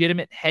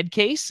legitimate head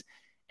case,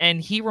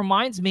 and he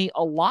reminds me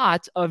a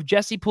lot of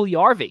Jesse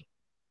Puljujarvi,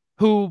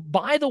 who,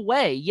 by the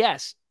way,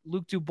 yes,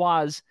 Luc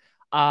Dubois,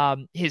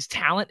 his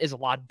talent is a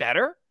lot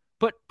better,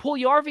 but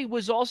Puljujarvi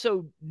was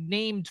also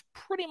named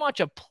pretty much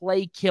a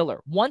play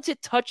killer. Once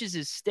it touches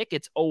his stick,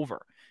 it's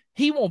over.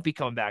 He won't be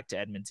coming back to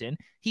Edmonton.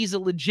 He's a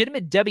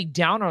legitimate Debbie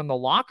Downer in the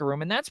locker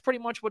room, and that's pretty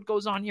much what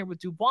goes on here with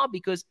Dubois,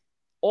 because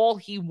all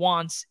he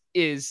wants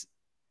is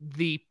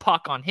the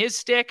puck on his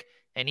stick,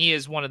 and he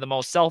is one of the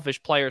most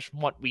selfish players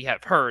from what we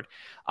have heard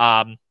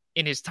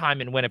in his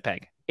time in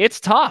Winnipeg. It's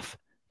tough.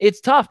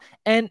 It's tough.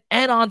 And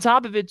on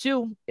top of it,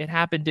 too, it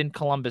happened in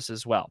Columbus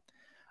as well.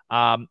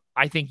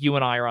 I think you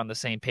and I are on the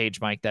same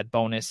page, Mike, that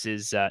Bowness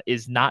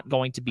is not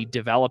going to be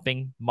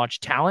developing much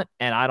talent,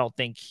 and I don't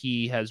think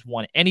he has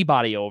won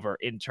anybody over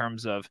in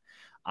terms of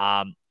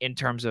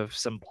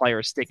some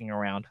players sticking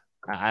around.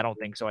 I don't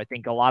think so. I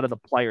think a lot of the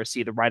players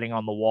see the writing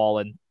on the wall,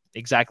 and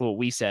exactly what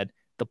we said,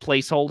 the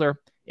placeholder,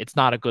 it's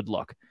not a good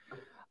look.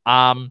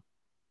 And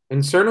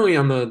certainly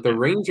on the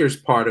Rangers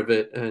part of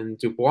it, and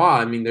Dubois,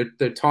 I mean,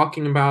 they're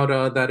talking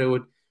about that it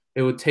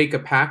would take a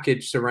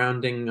package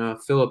surrounding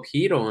Philip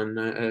Hedl, and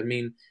I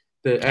mean,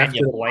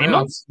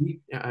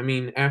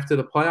 after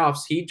the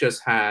playoffs he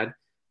just had,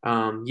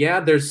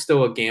 there's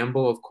still a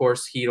gamble. Of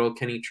course, Hedl,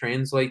 can he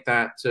translate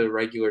that to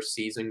regular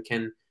season?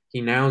 Can he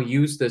now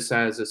use this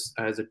as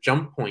a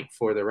jump point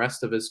for the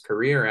rest of his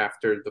career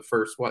after the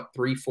first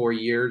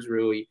 3-4 years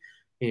really,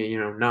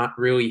 not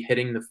really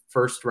hitting the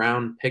first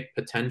round pick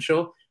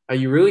potential? Are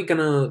you really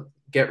gonna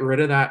get rid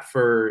of that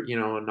for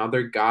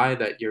another guy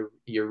that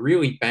you're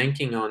really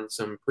banking on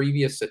some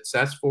previous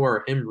success for,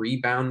 or him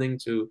rebounding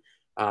to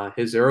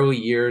his early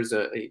years?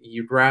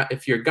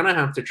 If you're gonna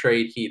have to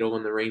trade Hedl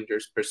in the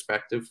Rangers'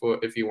 perspective,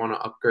 if you want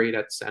to upgrade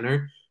at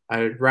center,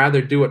 I'd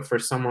rather do it for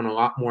someone a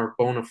lot more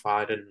bona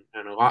fide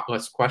and a lot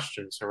less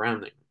questions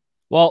surrounding him.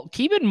 Well,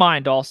 keep in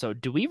mind also,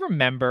 do we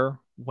remember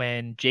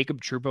when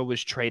Jacob Trouba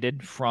was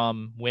traded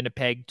from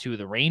Winnipeg to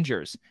the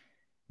Rangers?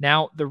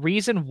 Now, the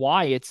reason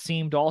why it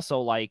seemed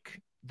also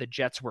like the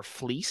Jets were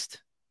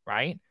fleeced,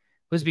 right,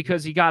 was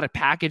because he got a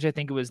package. I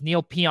think it was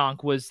Neil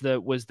Pionk was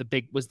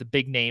the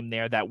big name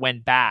there that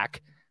went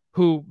back,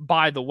 who,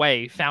 by the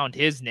way, found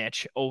his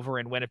niche over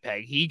in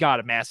Winnipeg. He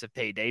got a massive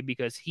payday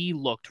because he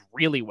looked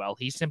really well.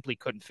 He simply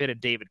couldn't fit in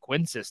David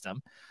Quinn's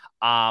system.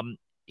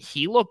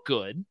 He looked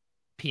good.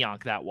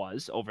 Pionk that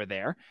was over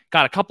there.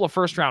 Got a couple of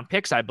first-round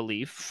picks, I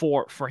believe,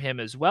 for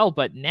him as well.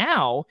 But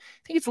now I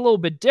think it's a little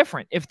bit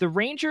different. If the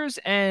Rangers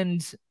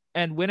and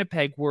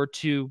Winnipeg were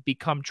to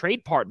become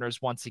trade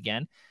partners once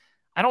again,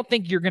 I don't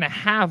think you're going to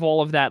have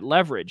all of that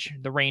leverage,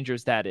 the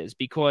Rangers that is,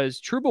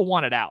 because Trouba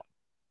wanted out.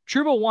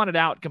 Trouba wanted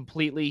out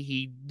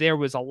completely. There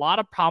was a lot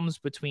of problems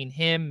between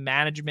him,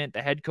 management,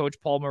 the head coach,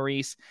 Paul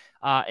Maurice,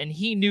 and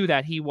he knew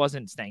that he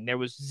wasn't staying. There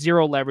was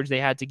zero leverage.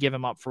 They had to give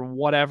him up for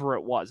whatever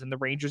it was, and the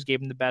Rangers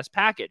gave him the best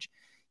package.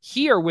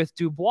 Here with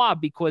Dubois,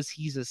 because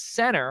he's a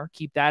center,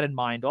 keep that in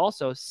mind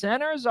also,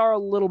 centers are a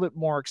little bit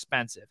more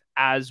expensive,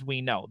 as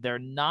we know. They're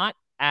not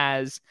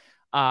as,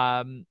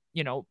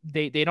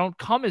 they don't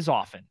come as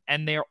often,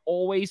 and they're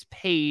always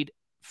paid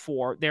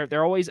for,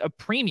 they're always a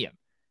premium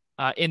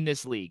in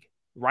this league.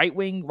 Right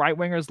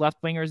wingers,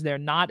 left wingers, they're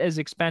not as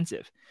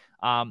expensive.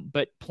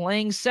 But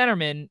playing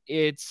centerman,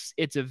 it's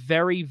a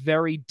very,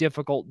 very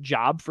difficult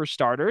job for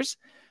starters.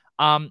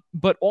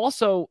 But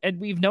also, and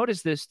we've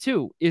noticed this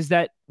too, is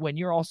that when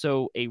you're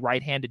also a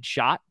right-handed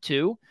shot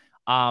too,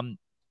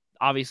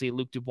 obviously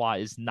Luc Dubois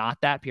is not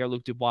that.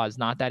 Pierre-Luc Dubois is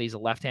not that. He's a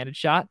left-handed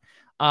shot.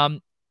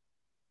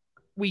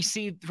 We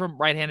see from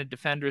right-handed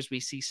defenders,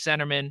 we see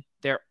centermen,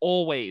 they're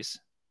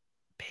always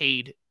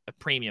paid a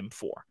premium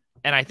for.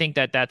 And I think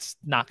that that's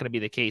not going to be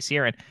the case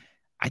here. And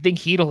I think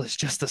Hedl is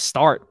just a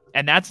start.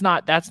 And that's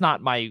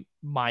not my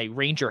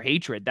Ranger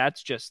hatred.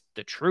 That's just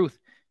the truth,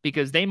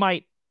 because they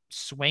might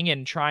swing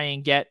and try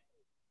and get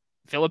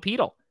Philip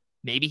Hedl.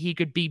 Maybe he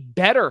could be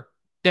better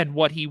than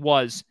what he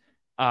was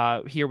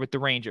here with the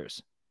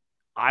Rangers.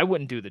 I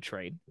wouldn't do the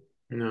trade.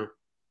 No,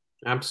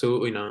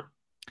 absolutely not.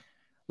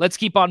 Let's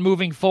keep on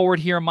moving forward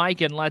here, Mike,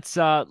 and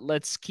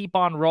let's keep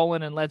on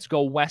rolling, and let's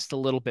go west a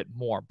little bit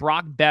more.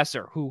 Brock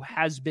Boeser, who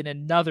has been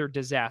another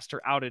disaster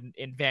out in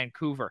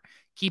Vancouver.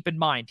 Keep in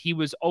mind, he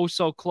was oh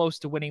so close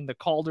to winning the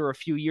Calder a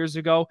few years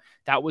ago.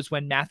 That was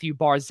when Matthew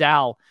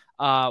Barzal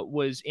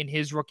was in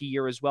his rookie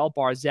year as well.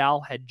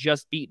 Barzal had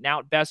just beaten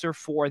out Boeser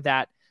for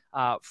that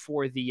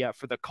for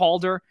the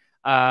Calder.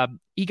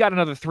 He got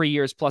another 3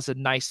 years plus a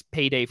nice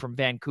payday from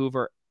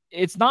Vancouver.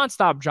 It's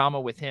nonstop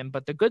drama with him,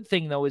 but the good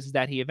thing, though, is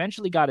that he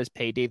eventually got his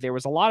payday. There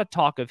was a lot of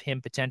talk of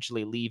him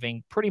potentially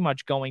leaving, pretty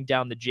much going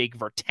down the Jake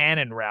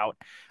Virtanen route,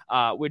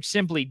 which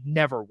simply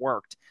never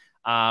worked.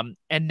 And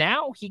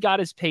now he got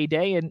his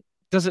payday, and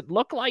Does it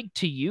look like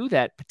to you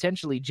that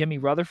potentially Jimmy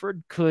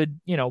Rutherford could,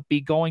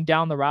 be going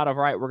down the route of,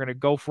 all right, we're going to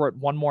go for it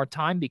one more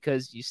time,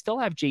 because you still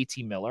have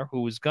JT Miller,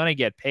 who is going to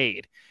get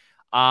paid.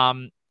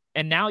 And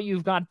now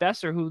you've got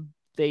Besser, who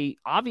they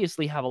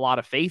obviously have a lot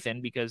of faith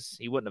in, because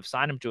he wouldn't have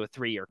signed him to a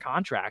 3-year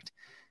contract.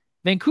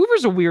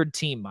 Vancouver's a weird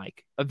team,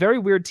 Mike, a very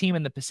weird team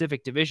in the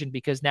Pacific Division,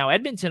 because now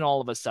Edmonton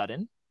all of a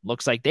sudden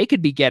looks like they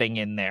could be getting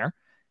in there.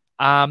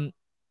 And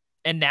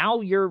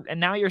now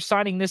you're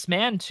signing this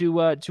man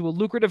to a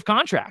lucrative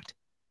contract.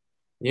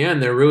 Yeah,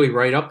 and they're really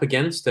right up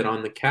against it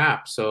on the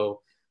cap.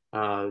 So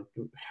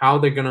how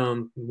they're going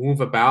to move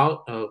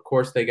about, of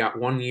course, they got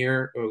 1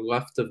 year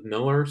left of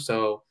Miller.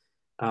 So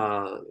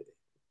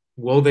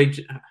will they?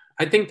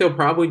 I think they'll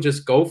probably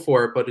just go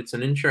for it, but it's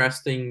an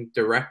interesting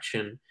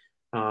direction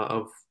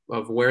of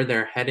where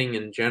they're heading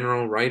in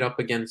general, right up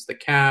against the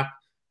cap.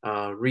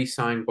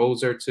 Re-sign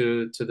Bozer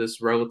to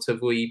this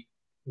relatively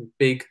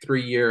big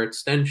 3-year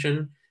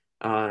extension,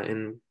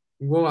 and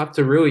we'll have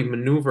to really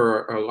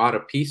maneuver a lot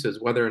of pieces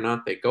whether or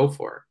not they go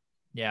for it.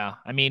 Yeah,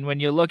 I mean, when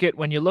you look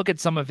at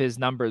some of his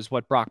numbers,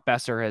 what Brock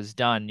Besser has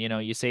done,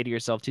 you say to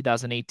yourself,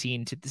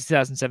 2018 to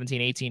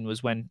 2017-18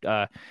 was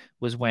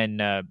when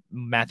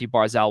Matthew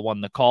Barzal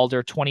won the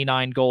Calder.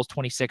 29 goals,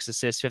 26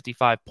 assists,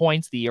 55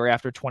 points. The year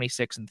after,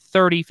 26 and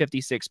 30,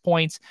 56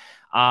 points.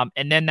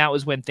 And then that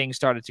was when things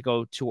started to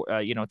go to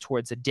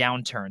towards a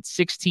downturn.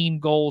 16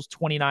 goals,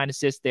 29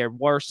 assists. There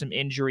were some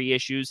injury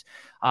issues,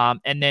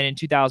 and then in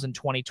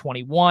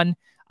 2020-21.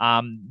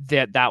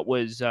 That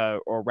was,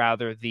 or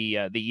rather,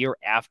 the year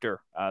after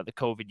the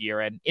COVID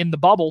year, and in the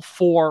bubble,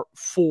 four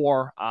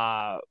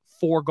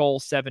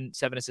goals, seven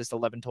assists,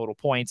 11 total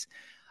points.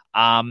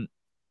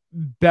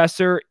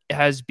 Besser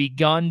has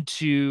begun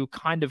to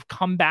kind of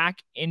come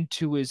back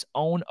into his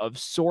own of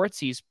sorts.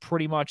 He's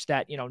pretty much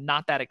that,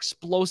 not that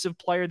explosive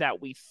player that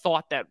we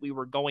thought that we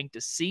were going to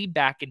see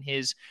back in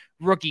his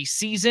rookie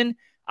season.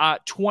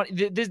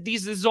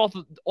 This is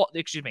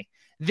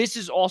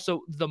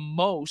also the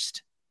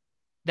most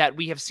that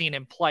we have seen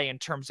him play in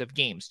terms of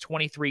games.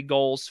 23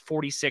 goals,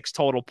 46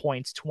 total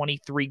points,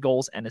 23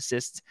 goals and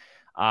assists,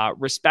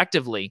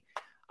 respectively.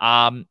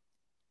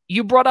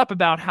 You brought up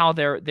about how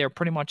they're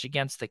pretty much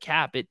against the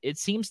cap. It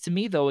seems to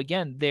me, though,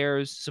 again,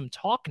 there's some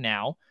talk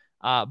now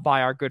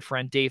by our good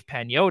friend Dave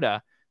Pagnotta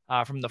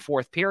from the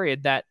fourth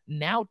period that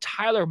now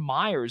Tyler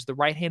Myers, the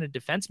right-handed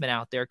defenseman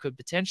out there, could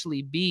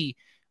potentially be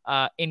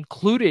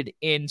included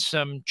in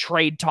some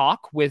trade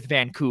talk with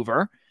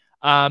Vancouver.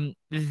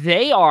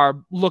 They are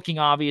looking,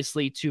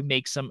 obviously, to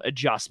make some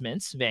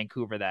adjustments.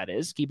 Vancouver, that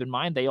is. Keep in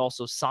mind, they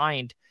also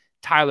signed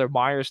Tyler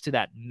Myers to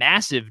that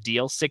massive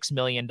deal, $6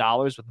 million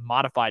with a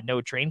modified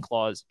no trade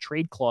clause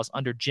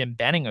under Jim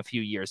Benning a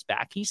few years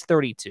back. He's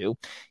 32.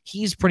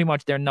 He's pretty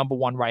much their number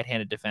one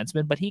right-handed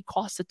defenseman, but he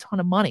costs a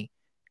ton of money.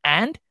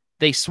 And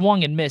they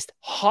swung and missed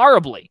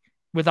horribly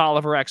with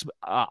Oliver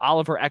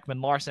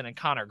Ekman-Larsson and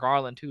Connor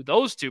Garland, who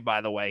those two,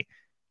 by the way,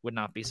 would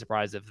not be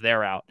surprised if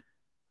they're out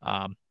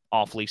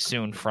awfully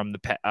soon from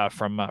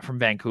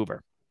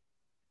Vancouver.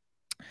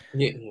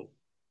 Yeah.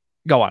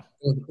 Go on.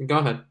 Go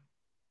ahead.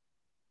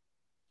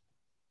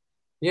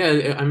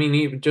 Yeah, I mean,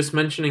 even just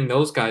mentioning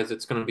those guys,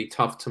 it's going to be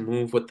tough to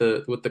move with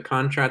the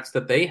contracts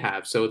that they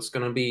have. So it's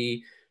going to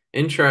be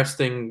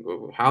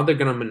interesting how they're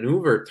going to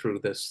maneuver through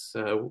this.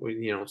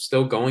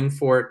 Still going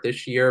for it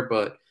this year,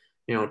 but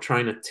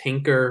trying to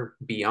tinker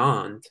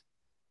beyond,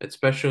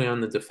 especially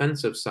on the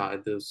defensive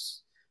side.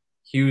 Those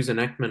Hughes and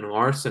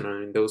Ekman-Larsson,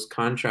 I mean, those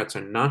contracts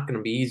are not going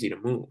to be easy to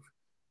move.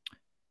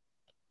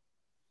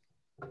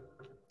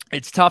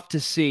 It's tough to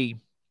see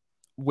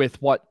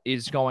with what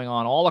is going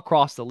on all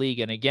across the league.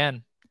 And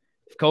again,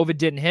 if COVID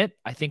didn't hit,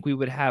 I think we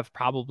would have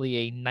probably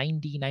a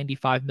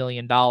 $95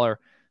 million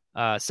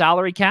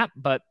salary cap.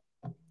 But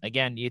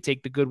again, you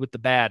take the good with the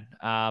bad.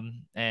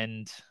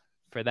 And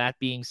for that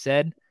being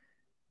said,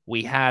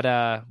 we had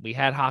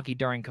hockey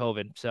during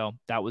COVID, so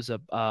that was a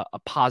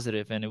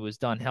positive, and it was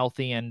done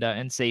healthy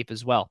and safe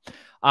as well.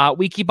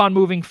 We keep on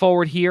moving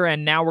forward here,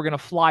 and now we're going to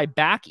fly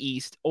back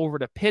east over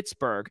to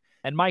Pittsburgh.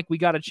 And Mike, we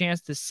got a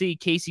chance to see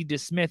Casey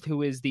DeSmith,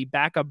 who is the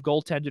backup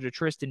goaltender to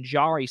Tristan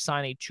Jarry,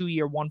 sign a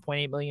 2-year,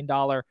 $1.8 million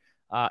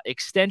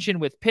extension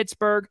with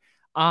Pittsburgh.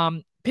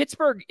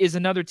 Pittsburgh is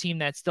another team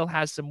that still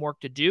has some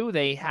work to do.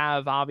 They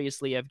have,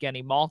 obviously,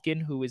 Evgeny Malkin,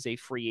 who is a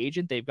free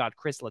agent. They've got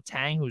Chris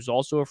Letang, who's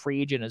also a free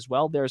agent as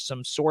well. There's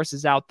some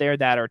sources out there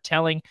that are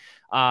telling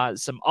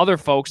some other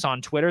folks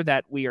on Twitter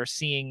that we are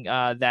seeing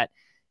that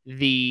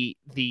the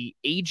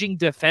aging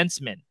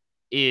defenseman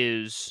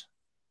is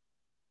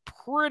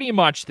pretty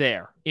much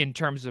there in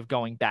terms of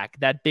going back.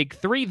 That big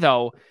three,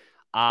 though,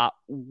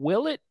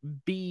 will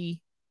they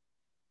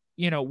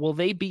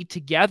be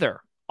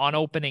together on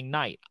opening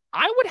night?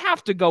 I would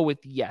have to go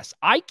with yes.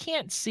 I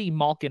can't see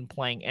Malkin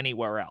playing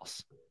anywhere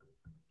else.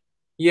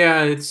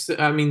 Yeah,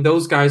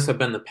 those guys have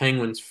been the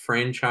Penguins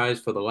franchise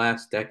for the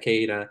last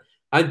decade.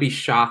 I'd be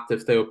shocked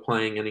if they were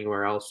playing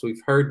anywhere else.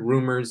 We've heard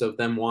rumors of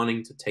them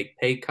wanting to take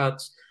pay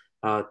cuts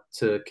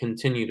to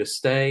continue to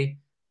stay.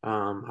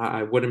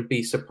 I wouldn't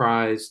be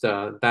surprised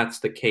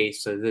that's the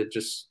case. They're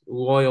just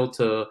loyal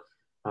to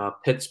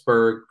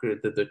Pittsburgh,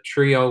 the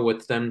trio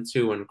with them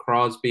two and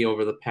Crosby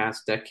over the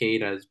past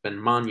decade has been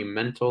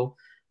monumental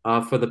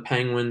for the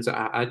Penguins.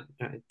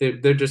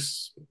 They're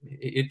just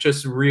it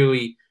just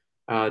really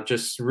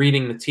just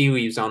reading the tea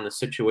leaves on the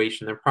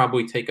situation. They'll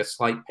probably take a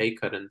slight pay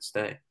cut and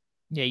stay.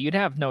 Yeah, you'd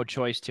have no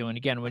choice to. And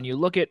again, when you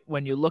look at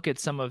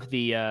some of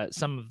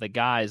the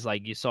guys,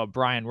 like you saw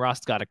Brian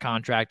Rust got a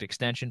contract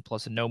extension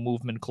plus a no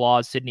movement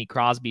clause. Sidney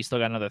Crosby still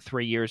got another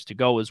 3 years to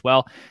go as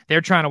well. They're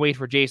trying to wait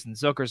for Jason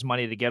Zucker's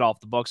money to get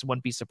off the books.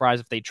 Wouldn't be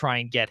surprised if they try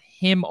and get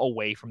him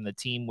away from the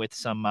team with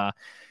some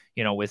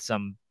with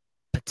some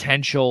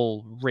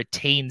potential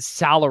retained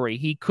salary.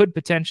 He could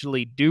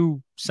potentially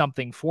do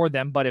something for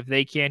them, but if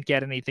they can't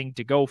get anything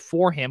to go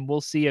for him,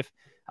 we'll see if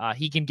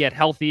he can get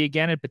healthy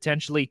again and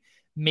potentially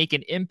make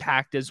an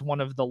impact as one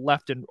of the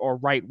left or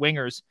right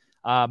wingers.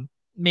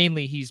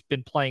 Mainly, he's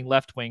been playing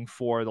left wing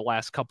for the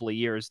last couple of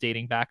years,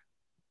 dating back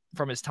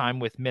from his time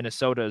with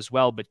Minnesota as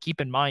well. But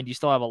keep in mind, you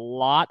still have a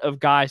lot of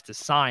guys to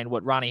sign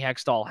what Ronnie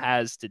Hextall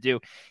has to do.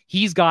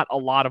 He's got a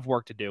lot of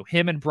work to do.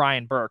 Him and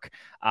Brian Burke.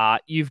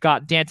 You've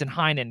got Danton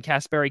Heinen,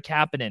 Kasperi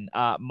Kapanen,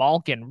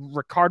 Malkin,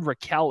 Ricard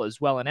Raquel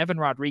as well, and Evan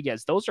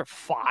Rodriguez. Those are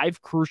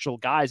 5 crucial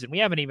guys, and we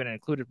haven't even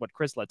included what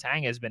Chris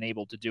Letang has been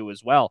able to do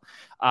as well.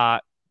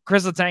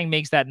 Chris Letang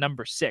makes that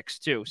number 6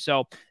 too.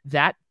 So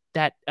that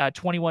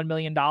 $21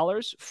 million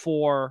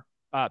for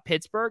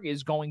Pittsburgh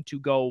is going to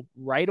go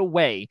right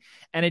away.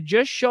 And it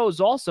just shows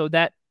also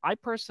that I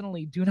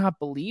personally do not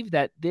believe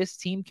that this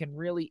team can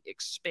really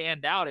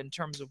expand out in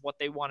terms of what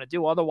they want to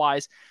do.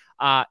 Otherwise,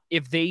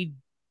 if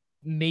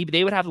maybe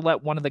they would have to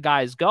let one of the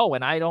guys go.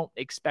 And I don't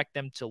expect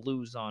them to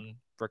lose on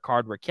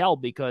Ricard Raquel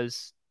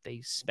because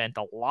they spent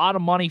a lot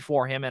of money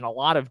for him and a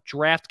lot of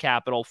draft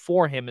capital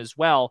for him as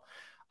well.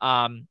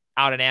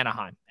 Out in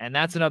Anaheim. And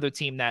that's another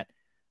team that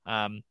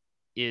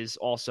is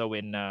also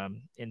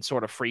in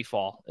sort of free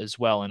fall as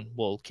well, and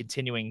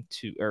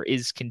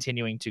is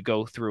continuing to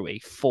go through a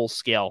full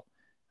scale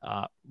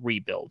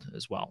rebuild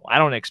as well. I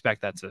don't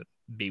expect that to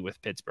be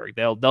with Pittsburgh.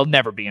 They'll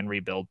never be in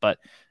rebuild, but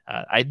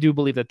I do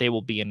believe that they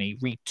will be in a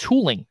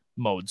retooling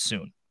mode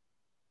soon.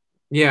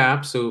 Yeah,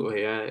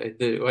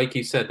 absolutely. Like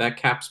you said, that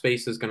cap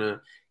space is going to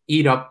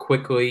eat up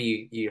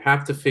quickly. You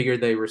have to figure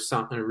they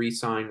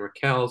re-sign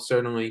Raquel,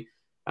 certainly.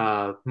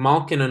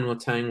 Malkin and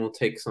Letang will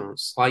take some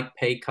slight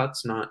pay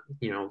cuts, not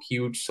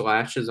huge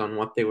slashes on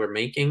what they were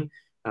making.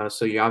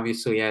 So you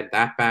obviously add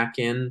that back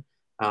in.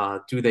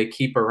 Do they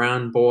keep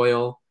around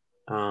Boyle?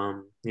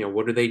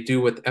 What do they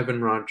do with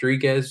Evan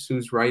Rodriguez,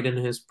 who's right in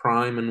his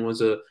prime and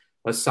was a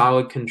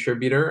solid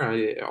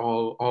contributor?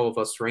 All of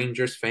us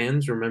Rangers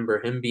fans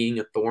remember him being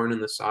a thorn in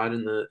the side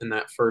in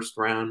that first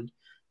round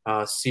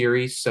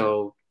series.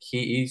 So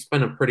he's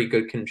been a pretty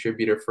good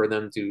contributor for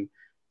them.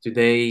 Do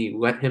they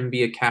let him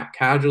be a cap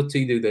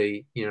casualty? Do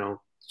they,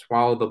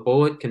 swallow the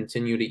bullet,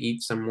 continue to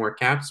eat some more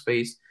cap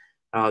space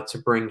to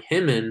bring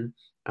him in?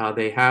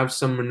 They have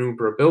some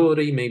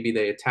maneuverability. Maybe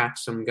they attach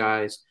some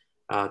guys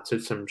to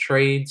some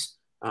trades.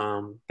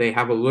 They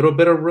have a little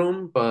bit of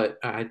room, but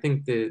I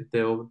think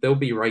they'll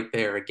be right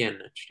there again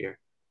next year.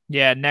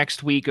 Yeah,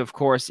 next week, of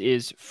course,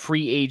 is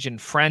Free Agent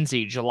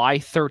Frenzy, July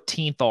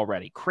 13th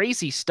already.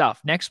 Crazy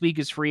stuff. Next week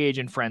is Free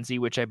Agent Frenzy,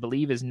 which I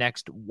believe is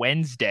next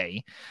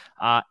Wednesday.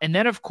 And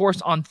then, of course,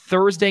 on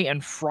Thursday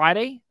and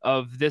Friday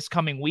of this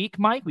coming week,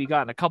 Mike, we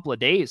got in a couple of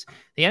days,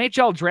 the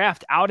NHL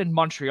draft out in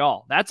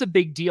Montreal. That's a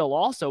big deal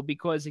also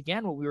because,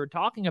 again, what we were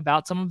talking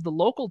about, some of the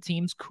local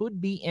teams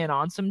could be in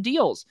on some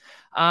deals.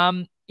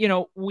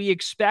 We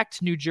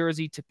expect New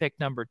Jersey to pick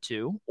number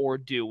 2, or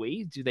do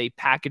we? Do they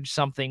package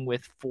something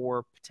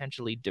for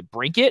potentially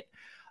DeBrincat?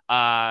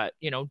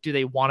 Do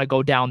they want to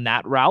go down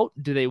that route?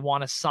 Do they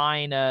want to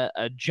sign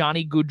a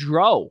Johnny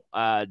Gaudreau?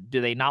 Do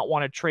they not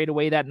want to trade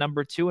away that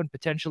number 2 and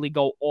potentially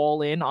go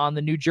all in on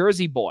the New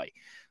Jersey boy?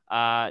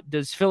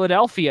 Does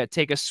Philadelphia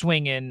take a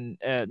swing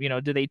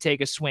do they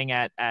take a swing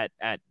at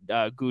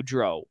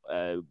Gaudreau,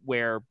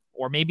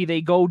 or maybe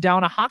they go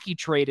down a hockey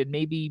trade and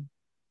maybe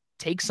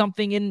take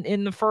something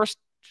in the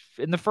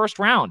first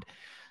round.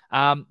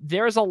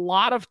 There's a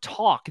lot of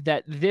talk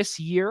that this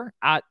year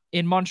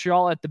in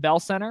Montreal at the Bell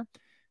Center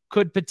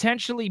could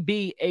potentially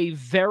be a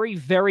very,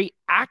 very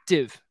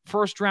active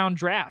first round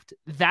draft.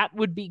 That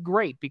would be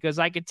great because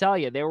I could tell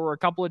you there were a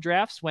couple of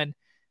drafts when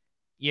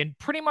you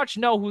pretty much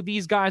know who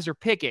these guys are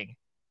picking,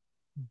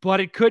 but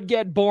it could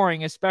get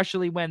boring,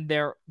 especially when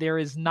there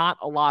is not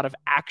a lot of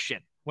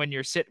action when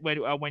you're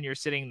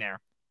sitting there.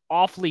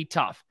 Awfully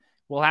tough.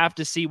 We'll have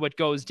to see what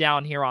goes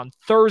down here on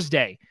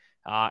Thursday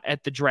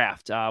at the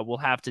draft. We'll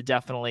have to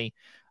definitely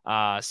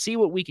see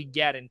what we could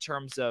get in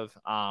terms of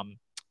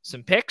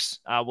some picks.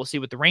 We'll see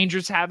what the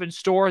Rangers have in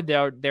store.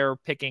 They're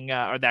picking,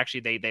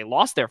 they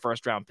lost their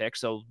first round pick,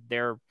 so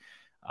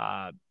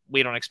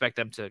we don't expect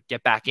them to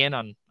get back in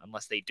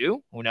unless they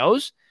do. Who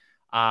knows?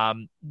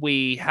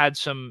 We had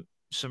some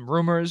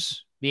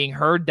rumors being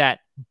heard that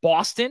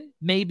Boston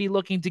may be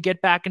looking to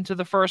get back into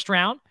the first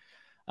round.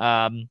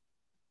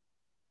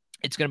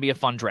 It's going to be a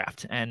fun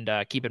draft. And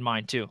keep in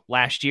mind, too,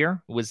 last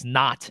year was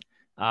not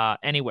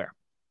anywhere.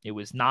 It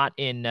was not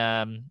in.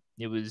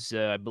 It was,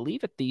 I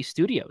believe, at the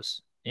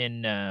studios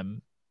in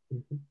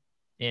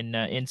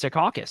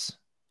Secaucus,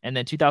 and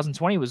then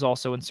 2020 was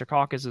also in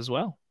Secaucus as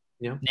well.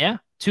 Yeah,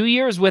 2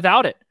 years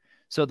without it.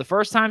 So the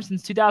first time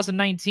since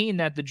 2019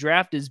 that the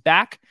draft is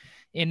back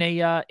in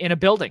a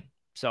building.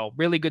 So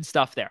really good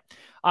stuff there.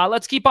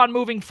 Let's keep on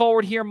moving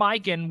forward here,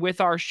 Mike. And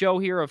with our show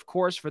here, of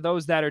course, for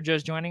those that are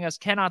just joining us,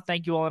 cannot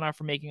thank you all enough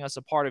for making us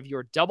a part of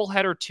your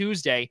Doubleheader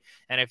Tuesday.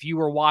 And if you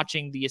were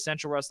watching the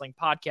Essential Wrestling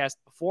podcast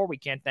before, we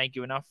can't thank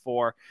you enough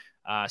for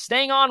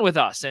staying on with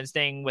us and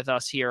staying with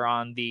us here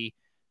on the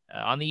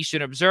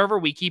Eastern Observer.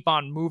 We keep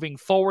on moving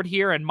forward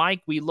here. And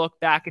Mike, we look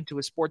back into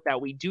a sport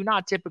that we do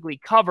not typically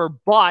cover,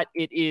 but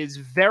it is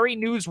very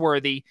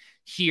newsworthy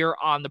here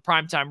on the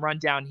Primetime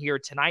Rundown here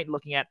tonight,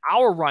 looking at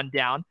our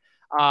rundown.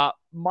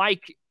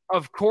 Mike,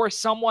 of course,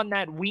 someone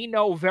that we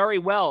know very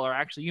well, or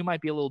actually you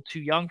might be a little too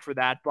young for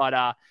that,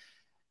 but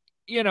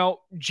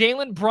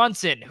Jalen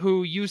Brunson,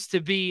 who used to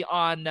be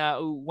on,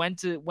 who went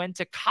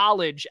to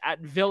college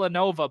at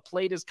Villanova,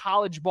 played his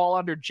college ball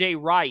under Jay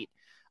Wright.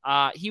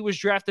 He was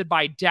drafted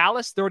by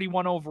Dallas,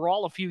 31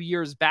 overall, a few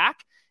years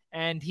back,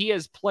 and he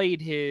has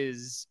played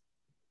his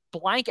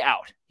blank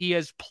out. He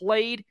has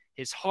played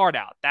his heart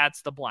out.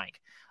 That's the blank.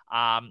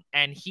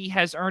 And he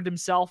has earned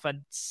himself a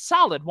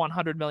solid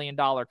 $100 million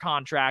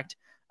contract,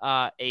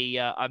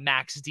 a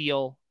max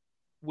deal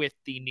with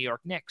the New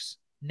York Knicks.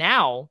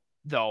 Now,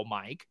 though,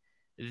 Mike,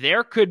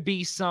 there could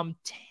be some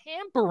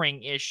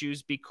tampering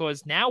issues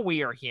because now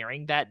we are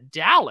hearing that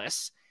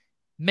Dallas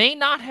may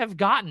not have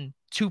gotten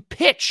to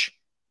pitch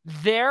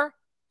their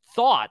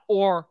thought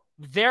or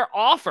their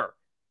offer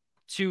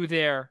to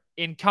their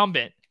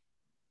incumbent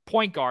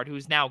point guard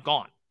who's now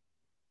gone.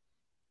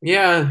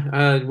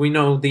 Yeah, we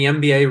know the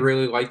NBA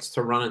really likes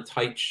to run a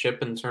tight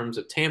ship in terms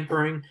of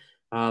tampering.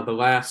 The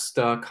last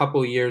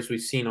couple of years,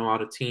 we've seen a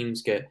lot of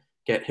teams get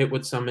hit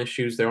with some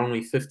issues. There are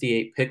only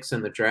 58 picks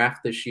in the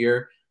draft this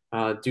year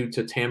due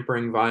to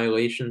tampering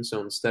violations,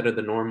 so instead of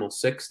the normal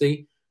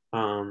 60.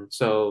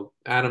 So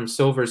Adam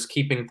Silver's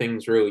keeping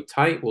things really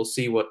tight. We'll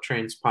see what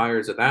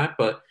transpires of that.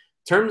 But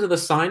in terms of the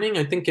signing,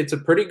 I think it's a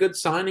pretty good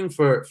signing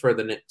for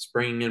the Knicks,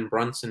 bringing in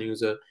Brunson,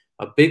 who's a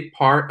big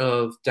part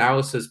of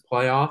Dallas's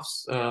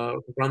playoffs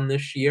run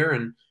this year,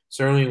 and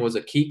certainly was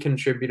a key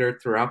contributor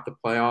throughout the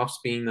playoffs,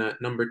 being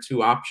that number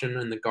 2 option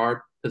in the guard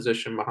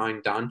position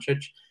behind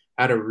Doncic.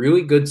 Had a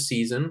really good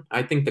season.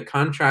 I think the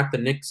contract the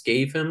Knicks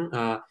gave him,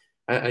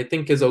 I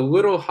think, is a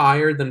little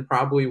higher than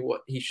probably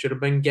what he should have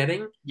been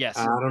getting. Yes.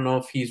 I don't know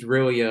if he's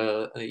really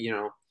a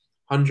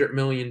 $100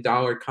 million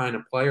kind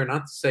of player.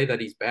 Not to say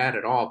that he's bad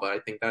at all, but I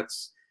think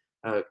that's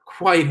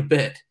quite a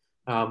bit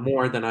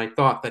more than I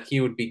thought that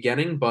he would be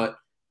getting. But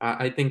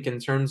I think in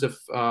terms of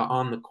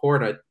on the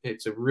court,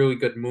 it's a really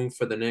good move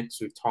for the Knicks.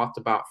 We've talked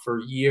about for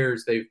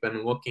years they've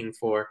been looking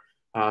for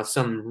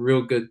some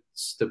real good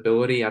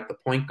stability at the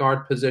point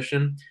guard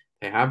position.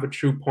 They have a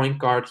true point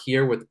guard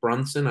here with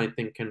Brunson, I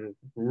think can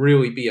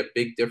really be a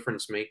big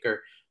difference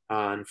maker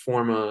and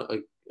form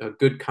a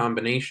good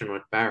combination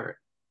with Barrett.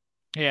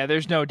 Yeah,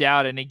 there's no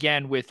doubt. And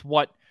again, with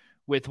what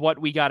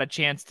we got a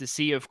chance to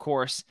see, of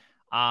course,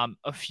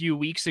 a few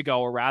weeks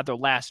ago, or rather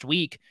last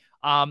week,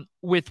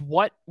 with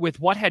what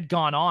had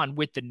gone on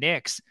with the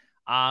Knicks,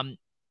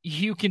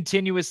 you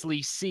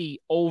continuously see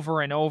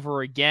over and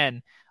over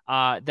again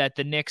that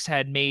the Knicks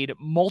had made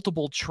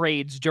multiple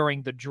trades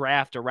during the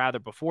draft, or rather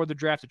before the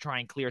draft, to try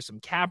and clear some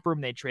cap room.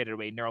 They traded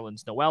away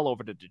Nerlens Noel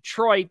over to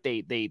Detroit.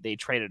 They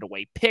traded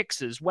away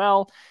picks as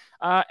well.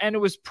 And it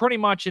was pretty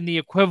much in the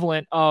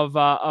equivalent of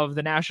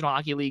the National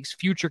Hockey League's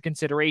future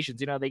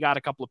considerations. They got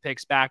a couple of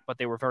picks back, but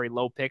they were very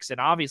low picks. And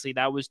obviously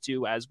that was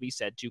to, as we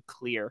said, to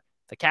clear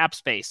the cap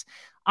space.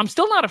 I'm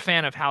still not a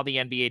fan of how the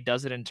NBA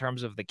does it in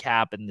terms of the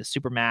cap and the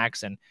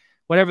Supermax and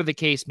whatever the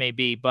case may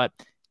be. But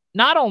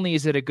not only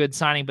is it a good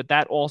signing, but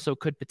that also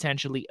could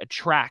potentially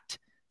attract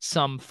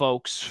some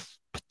folks,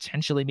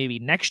 potentially maybe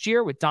next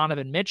year with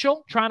Donovan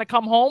Mitchell trying to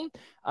come home.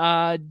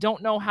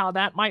 Don't know how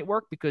that might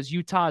work because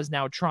Utah is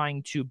now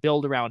trying to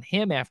build around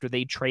him after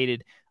they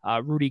traded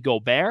Rudy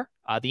Gobert,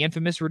 the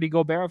infamous Rudy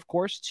Gobert, of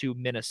course, to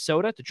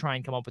Minnesota to try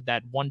and come up with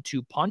that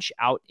 1-2 punch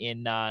out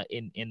in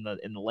the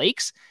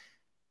lakes.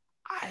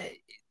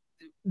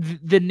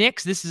 The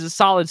Knicks, this is a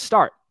solid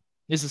start.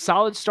 This is a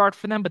solid start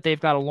for them, but they've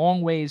got a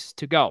long ways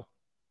to go.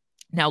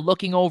 Now,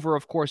 looking over,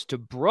 of course, to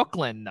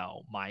Brooklyn,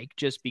 though, Mike,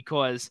 just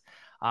because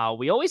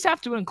we always have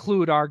to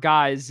include our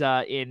guys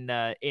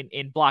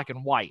in black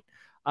and white.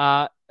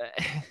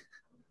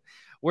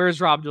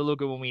 Where's Rob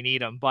DeLuca when we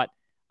need him? But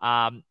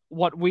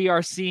what we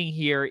are seeing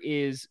here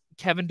is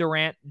Kevin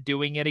Durant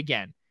doing it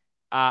again.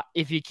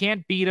 If you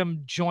can't beat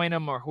him, join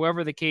him, or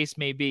whoever the case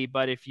may be.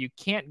 But if you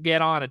can't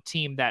get on a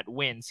team that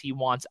wins, he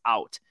wants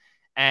out.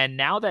 And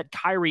now that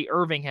Kyrie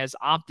Irving has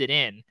opted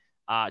in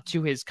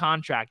to his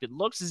contract, it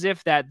looks as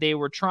if that they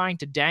were trying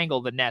to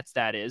dangle the Nets,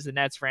 that is. The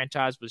Nets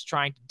franchise was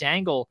trying to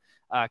dangle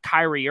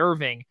Kyrie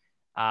Irving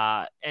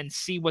and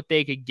see what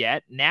they could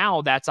get.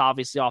 Now that's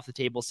obviously off the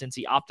table since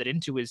he opted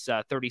into his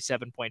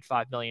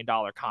 $37.5 million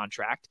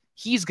contract.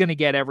 He's going to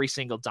get every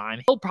single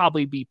dime. He'll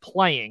probably be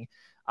playing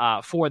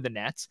for the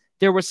Nets.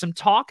 There was some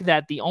talk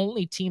that the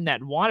only team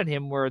that wanted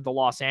him were the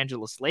Los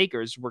Angeles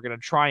Lakers. Were going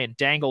to try and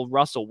dangle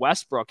Russell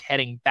Westbrook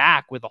heading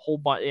back with a whole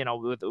bunch,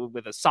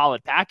 with a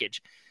solid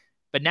package.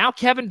 But now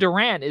Kevin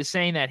Durant is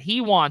saying that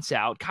he wants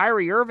out.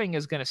 Kyrie Irving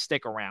is going to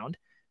stick around.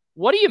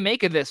 What do you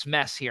make of this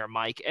mess here,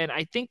 Mike? And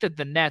I think that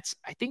the Nets,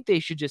 I think they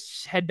should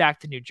just head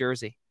back to New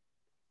Jersey.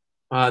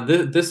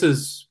 This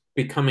is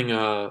becoming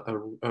a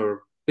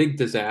big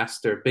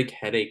disaster, big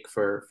headache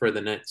for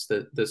the Nets.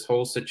 This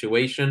whole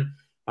situation,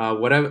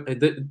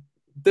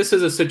 this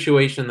is a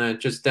situation that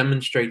just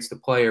demonstrates the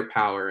player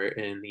power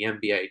in the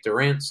NBA.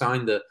 Durant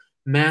signed a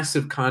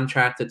massive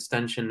contract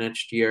extension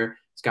next year.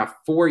 He's got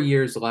 4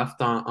 years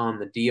left on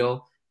the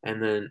deal.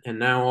 And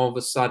now all of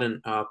a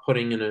sudden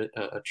putting in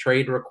a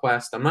trade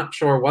request. I'm not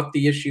sure what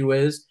the issue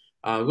is.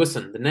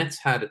 Listen, the Nets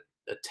had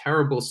a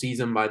terrible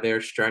season by their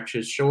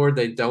stretches. Sure,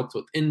 they dealt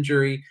with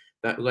injury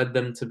that led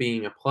them to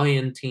being a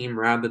play-in team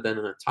rather than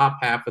in the top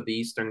half of the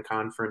Eastern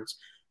Conference.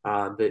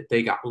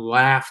 They got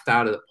laughed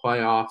out of the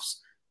playoffs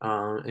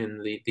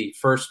in the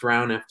first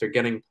round after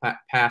getting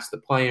past the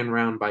play-in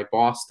round by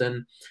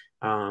Boston.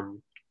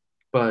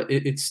 But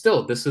it's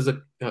still, this is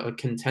a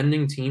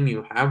contending team.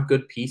 You have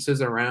good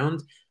pieces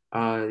around.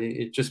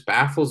 It just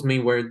baffles me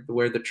where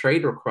the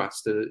trade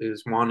request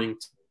is wanting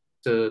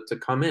to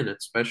come in,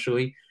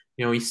 especially,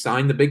 he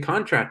signed the big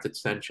contract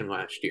extension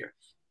last year.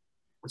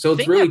 So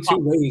it's really two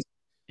ways.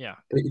 Yeah.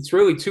 It's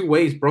really two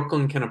ways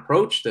Brooklyn can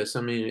approach this.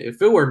 I mean,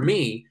 if it were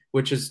me,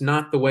 which is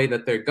not the way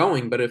that they're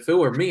going, but if it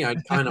were me,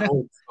 I'd kind of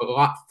hold a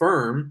lot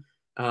firm,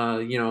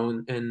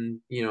 and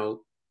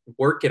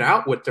work it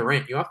out with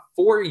Durant. You have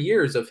 4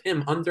 years of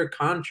him under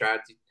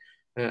contract.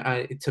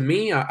 To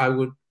me, I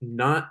would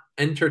not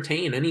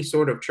entertain any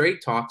sort of trade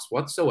talks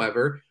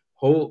whatsoever.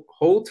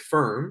 Hold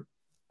firm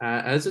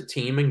as a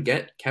team and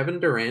get Kevin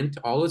Durant,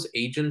 all his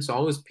agents,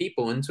 all his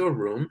people into a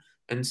room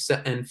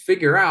and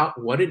figure out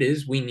what it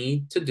is we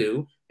need to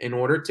do in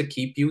order to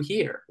keep you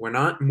here. We're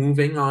not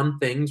moving on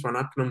things. We're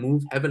not going to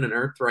move heaven and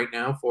earth right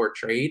now for a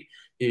trade.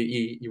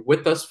 You're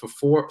with us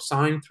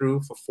signed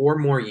through for 4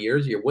 more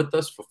years. You're with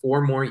us for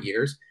 4 more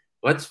years.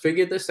 Let's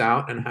figure this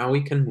out and how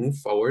we can move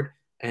forward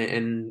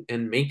and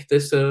make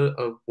this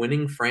a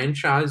winning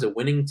franchise, a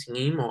winning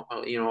team,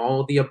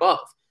 all of the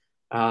above.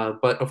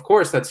 But of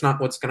course, that's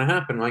not what's going to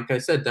happen. Like I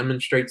said,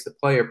 demonstrates the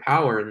player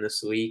power in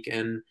this league,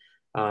 and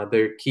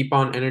they keep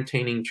on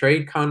entertaining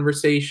trade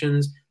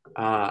conversations.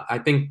 I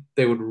think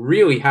they would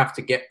really have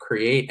to get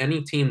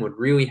any team would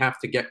really have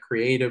to get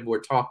creative.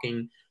 We're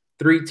talking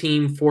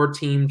 3-team,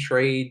 4-team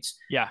trades.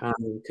 Yeah.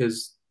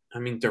 Because,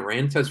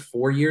 Durant has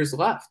 4 years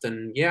left.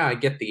 And yeah, I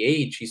get the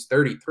age. He's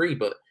 33,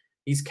 but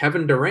he's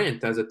Kevin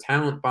Durant as a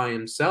talent by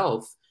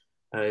himself.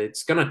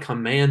 It's going to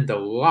command a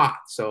lot.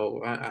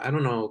 So I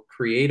don't know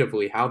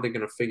creatively how they're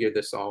going to figure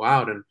this all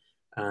out.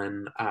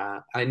 And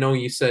I know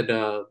you said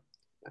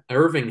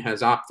Irving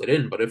has opted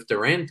in, but if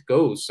Durant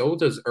goes, so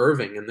does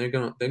Irving, and they're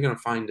gonna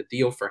find a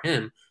deal for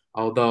him.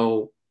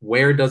 Although,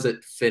 where does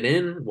it fit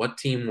in? What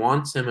team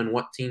wants him, and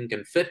what team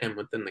can fit him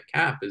within the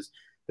cap is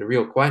the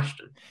real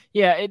question.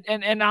 Yeah,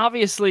 and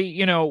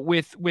obviously,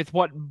 with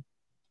what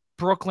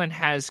Brooklyn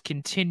has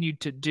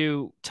continued to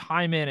do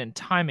time in and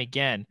time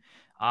again,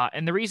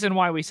 and the reason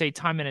why we say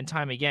time in and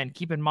time again,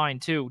 keep in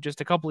mind too,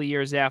 just a couple of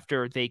years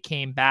after they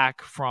came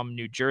back from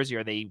New Jersey,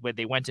 or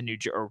they went to New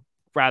Jersey, or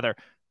rather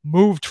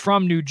moved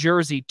from New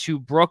Jersey to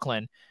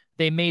Brooklyn,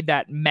 they made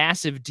that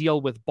massive deal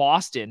with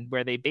Boston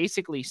where they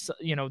basically,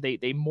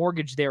 they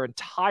mortgaged their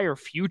entire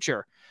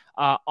future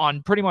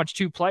on pretty much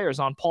 2 players,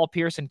 on Paul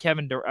Pierce and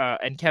Kevin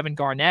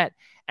Garnett.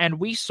 And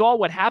we saw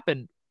what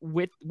happened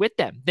with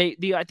them.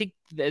 I think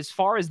as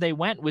far as they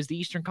went was the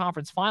Eastern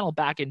Conference Final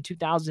back in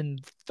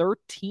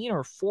 2013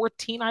 or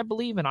 14, I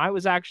believe, and I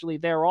was actually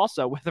there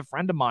also with a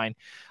friend of mine.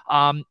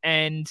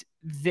 And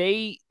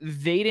they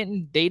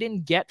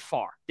didn't get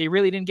far. They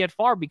really didn't get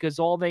far because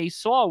all they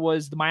saw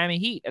was the Miami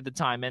Heat at the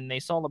time, and they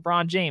saw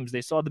LeBron James,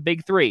 they saw the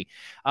big 3,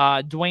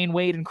 Dwayne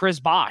Wade and Chris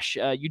Bosh,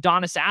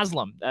 Udonis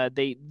Haslem,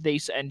 they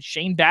and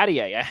Shane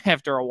Battier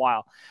after a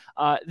while.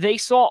 They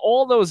saw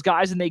all those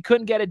guys and they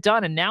couldn't get it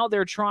done, and now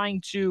they're trying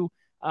to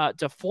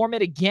form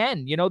it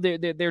again.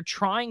 They're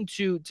trying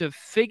to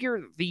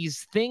figure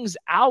these things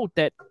out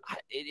that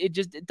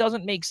it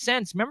doesn't make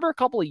sense. Remember a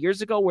couple of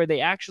years ago where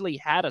they actually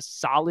had a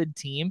solid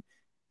team?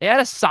 They had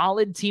a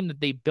solid team that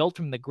they built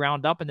from the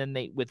ground up, and then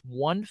with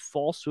one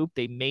fall swoop,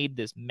 they made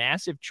this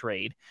massive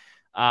trade.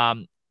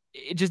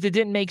 It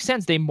didn't make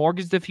sense. They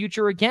mortgaged the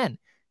future again.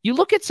 You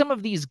look at some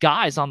of these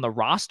guys on the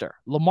roster.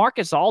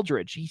 LaMarcus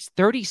Aldridge, he's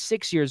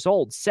 36 years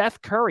old.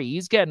 Seth Curry,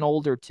 he's getting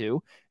older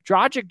too.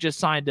 Dragic just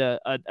signed a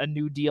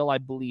new deal, I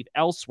believe,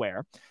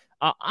 elsewhere.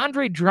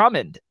 Andre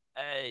Drummond,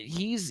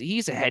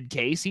 he's a head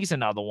case. He's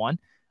another one.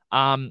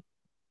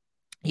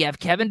 You have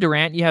Kevin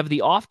Durant. You have the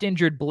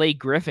oft-injured Blake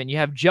Griffin. You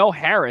have Joe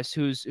Harris,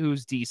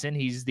 who's decent.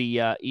 He's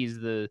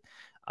the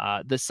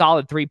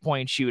solid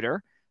 3-point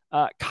shooter.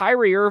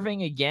 Kyrie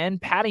Irving again,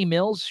 Patty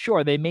Mills.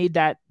 Sure, they made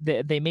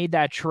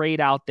that trade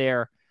out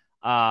there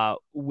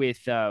with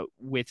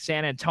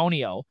San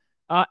Antonio.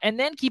 And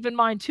then keep in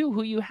mind too,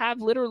 who you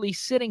have literally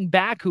sitting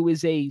back, who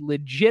is a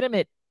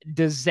legitimate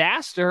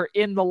disaster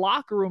in the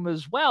locker room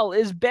as well,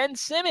 is Ben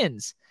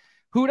Simmons,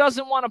 who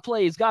doesn't want to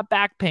play. He's got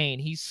back pain.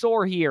 He's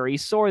sore here.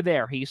 He's sore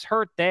there. He's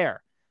hurt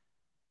there.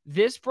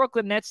 This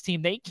Brooklyn Nets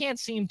team, they can't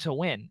seem to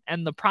win.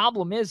 And the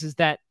problem is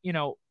that,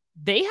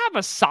 they have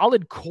a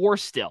solid core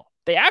still.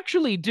 They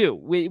actually do.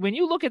 When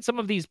you look at some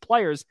of these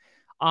players,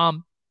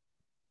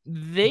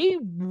 they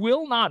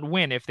will not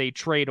win if they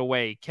trade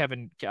away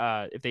Kevin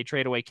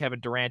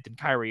Durant and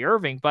Kyrie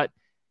Irving, but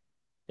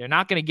they're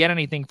not going to get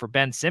anything for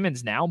Ben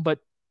Simmons now. But,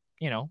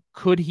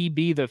 could he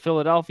be the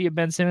Philadelphia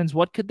Ben Simmons?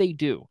 What could they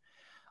do?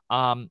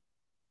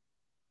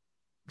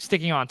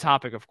 Sticking on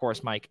topic, of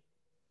course, Mike,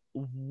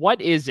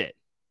 what is it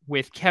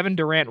with Kevin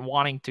Durant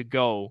wanting to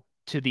go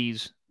to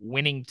these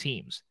winning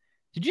teams?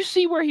 Did you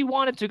see where he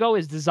wanted to go?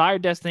 His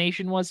desired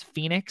destination was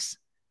Phoenix.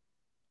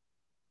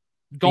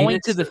 Going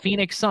to the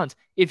Phoenix Suns.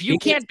 If you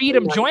can't beat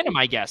him, join him,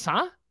 I guess,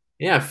 huh?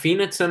 Yeah,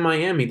 Phoenix and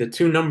Miami, the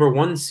two number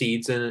one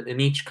seeds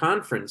in each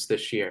conference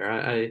this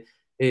year.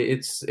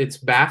 It's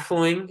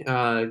baffling.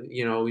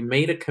 We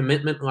made a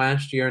commitment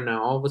last year, and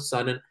now all of a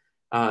sudden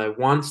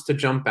wants to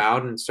jump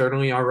out, and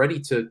certainly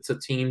already to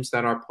teams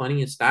that are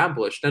plenty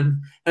established.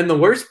 And the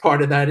worst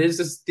part of that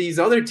is these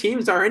other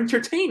teams are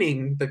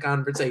entertaining the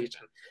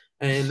conversation.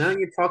 And now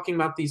you're talking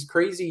about these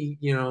crazy,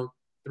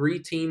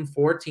 3-team,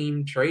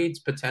 4-team trades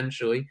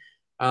potentially.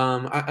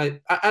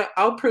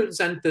 I'll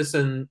present this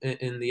in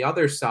the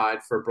other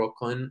side for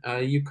Brooklyn.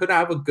 You could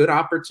have a good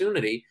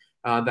opportunity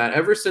that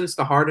ever since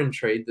the Harden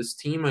trade, this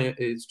team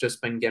has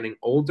just been getting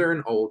older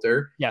and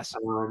older. Yes.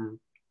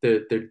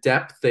 Their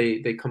depth,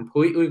 they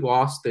completely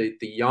lost the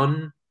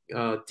young,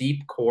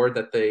 deep core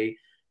that they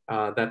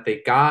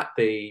got.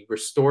 They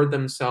restored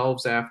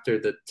themselves after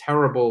the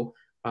terrible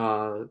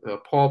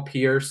Paul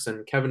Pierce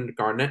and Kevin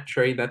Garnett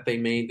trade that they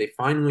made. They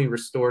finally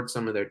restored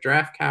some of their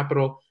draft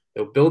capital.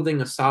 They were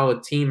building a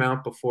solid team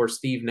out before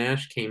Steve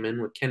Nash came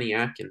in with Kenny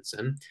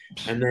Atkinson.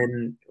 And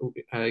then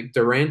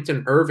Durant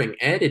and Irving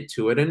added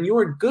to it, and you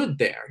were good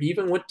there.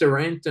 Even with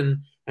Durant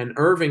and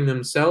Irving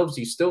themselves,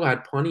 you still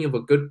had plenty of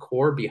a good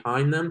core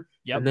behind them.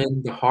 Yep. And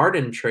then the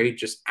Harden trade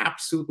just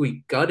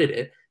absolutely gutted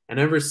it. And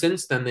ever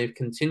since then, they've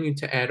continued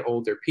to add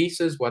older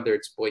pieces, whether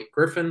it's Blake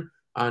Griffin,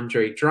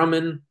 Andre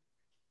Drummond,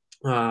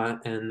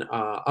 and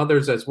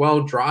others as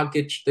well.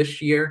 Dragic this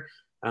year.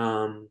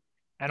 And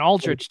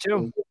Aldridge,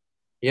 too.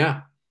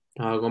 Yeah.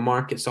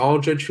 LaMarcus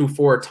Aldridge, who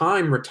for a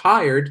time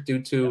retired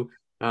due to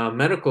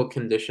medical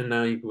condition.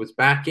 Now he was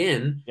back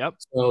in. Yep.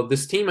 So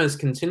this team has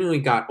continually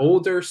got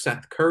older.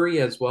 Seth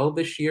Curry as well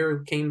this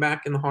year came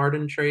back in the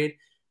Harden trade.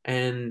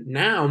 And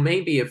now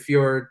maybe if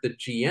you're the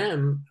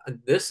GM,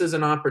 this is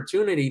an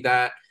opportunity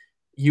that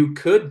you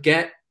could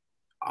get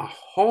a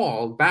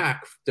haul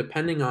back,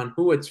 depending on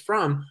who it's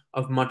from,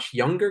 of much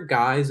younger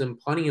guys and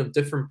plenty of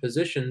different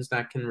positions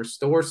that can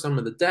restore some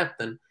of the depth.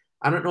 And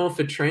I don't know if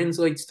it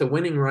translates to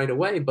winning right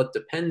away, but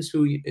depends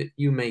who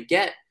you may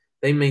get.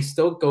 They may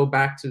still go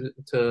back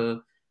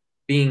to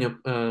being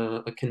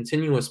a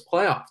continuous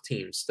playoff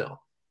team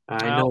still.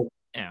 I know.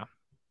 Yeah.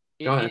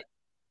 Go ahead.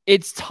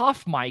 It's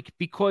tough, Mike,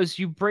 because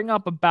you bring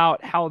up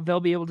about how they'll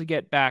be able to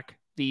get back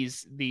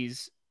these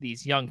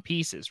young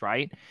pieces,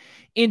 right?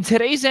 In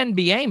today's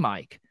NBA,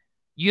 Mike,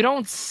 you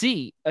don't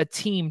see a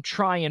team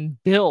try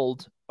and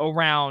build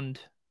around,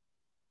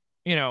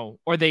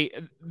 or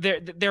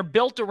they're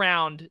built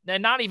around. They're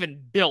not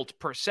even built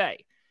per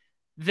se.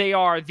 They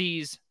are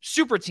these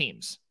super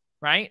teams,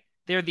 right?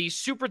 They're these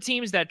super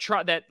teams that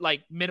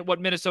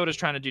what Minnesota's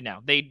trying to do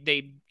now.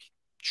 They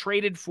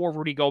traded for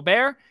Rudy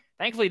Gobert.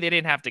 Thankfully, they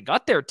didn't have to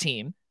gut their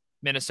team,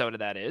 Minnesota,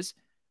 that is.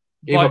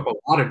 Gave up a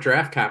lot of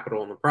draft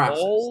capital in the process.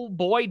 Oh,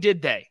 boy,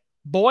 did they.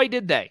 Boy,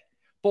 did they.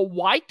 But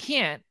why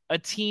can't a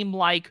team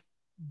like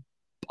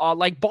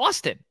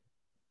Boston,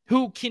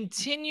 who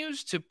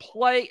continues to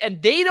play,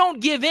 and they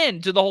don't give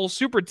in to the whole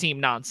super team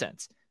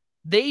nonsense.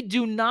 They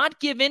do not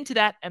give in to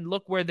that, and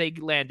look where they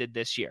landed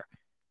this year.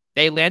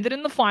 They landed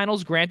in the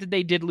finals. Granted,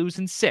 they did lose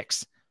in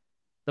 6.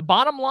 The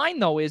bottom line,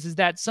 though, is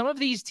that some of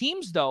these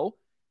teams, though,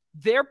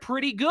 they're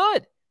pretty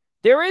good.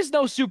 There is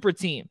no super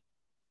team,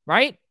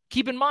 right?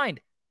 Keep in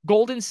mind,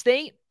 Golden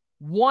State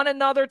won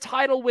another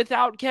title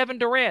without Kevin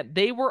Durant.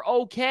 They were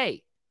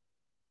okay,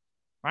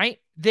 right?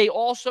 They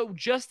also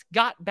just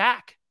got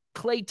back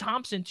Klay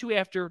Thompson, too,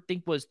 after, I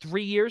think, was 2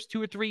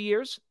 or 3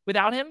 years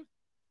without him.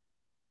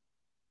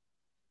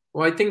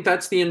 Well, I think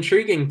that's the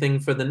intriguing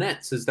thing for the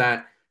Nets, is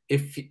that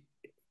if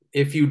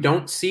you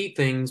don't see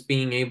things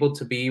being able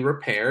to be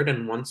repaired,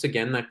 and once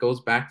again, that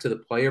goes back to the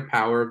player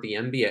power of the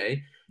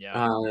NBA.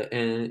 Yeah.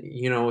 And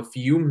if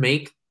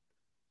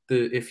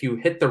you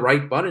hit the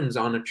right buttons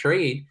on a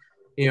trade,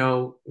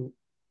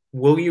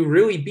 will you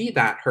really be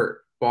that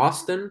hurt?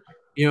 Boston,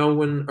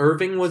 when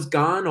Irving was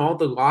gone, all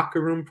the locker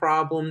room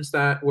problems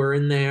that were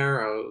in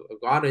there, a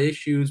lot of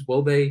issues.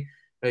 Will they,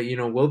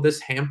 will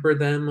this hamper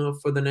them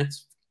for the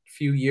next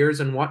few years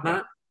and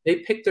whatnot? they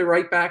picked it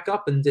right back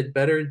up and did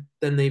better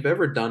than they've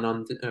ever done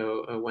on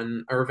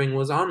when Irving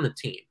was on the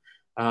team.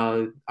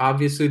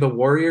 Obviously, the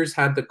Warriors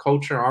had the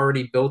culture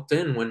already built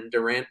in when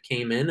Durant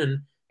came in, and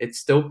it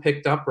still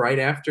picked up right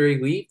after he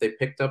left. They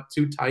picked up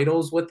 2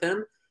 titles with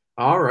him.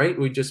 All right,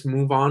 we just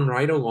move on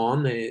right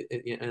along.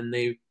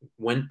 They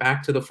went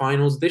back to the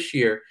finals this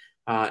year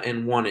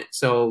and won it.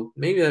 So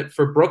maybe that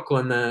for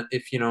Brooklyn, that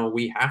if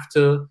we have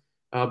to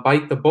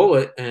bite the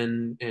bullet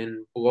and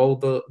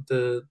blow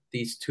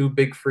these 2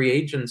 big free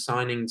agent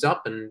signings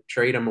up and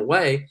trade them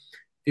away.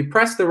 If you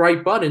press the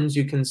right buttons,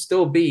 you can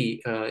still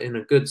be in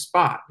a good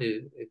spot.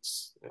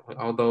 It's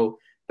although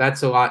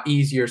that's a lot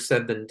easier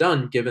said than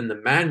done, given the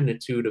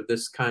magnitude of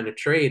this kind of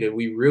trade. And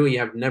we really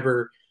have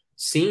never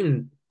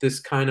seen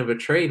this kind of a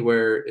trade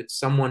where it's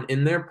someone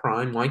in their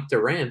prime, like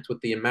Durant, with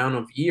the amount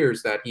of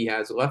years that he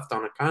has left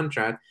on a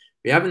contract.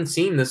 We haven't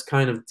seen this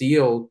kind of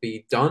deal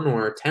be done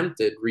or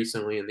attempted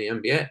recently in the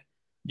NBA.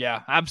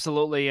 Yeah,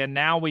 absolutely. And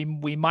now we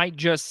might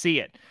just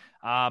see it.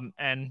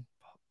 And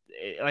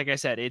like I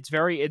said, it's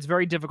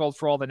very difficult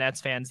for all the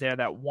Nets fans there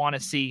that want to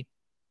see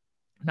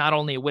not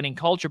only a winning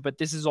culture, but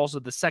this is also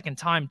the second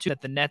time too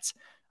that the Nets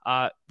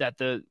that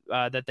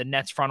the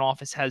Nets front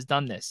office has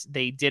done this.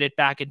 They did it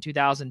back in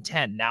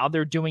 2010. Now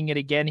they're doing it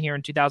again here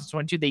in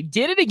 2022. They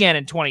did it again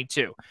in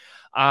 22.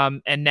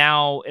 And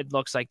now it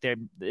looks like they're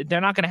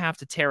not going to have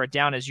to tear it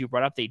down, as you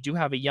brought up. They do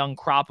have a young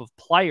crop of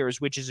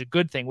players, which is a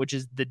good thing, which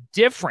is the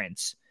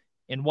difference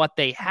in what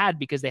they had,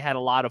 because they had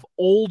a lot of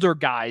older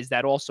guys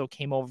that also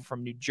came over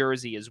from New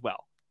Jersey as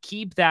well.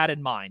 Keep that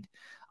in mind.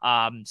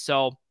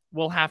 So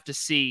we'll have to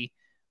see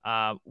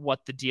what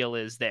the deal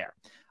is there.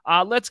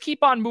 Let's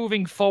keep on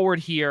moving forward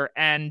here,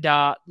 and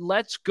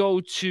let's go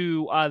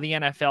to the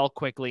NFL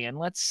quickly, and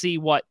let's see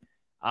what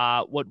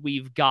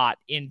we've got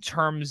in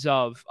terms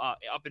of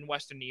up in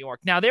Western New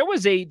York. Now, there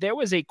was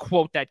a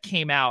quote that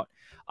came out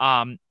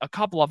a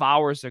couple of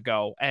hours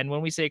ago, and when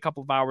we say a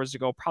couple of hours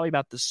ago, probably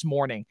about this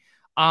morning.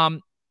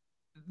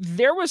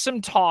 There was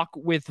some talk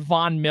with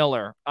Von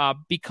Miller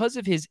because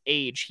of his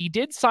age. He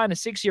did sign a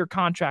 6-year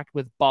contract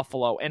with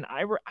Buffalo, and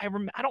I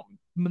don't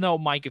know,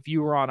 Mike, if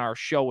you were on our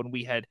show when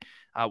we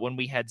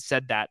had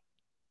said that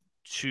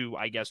to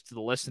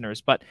the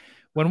listeners, but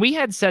when we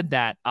had said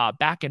that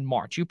back in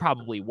March, you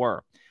probably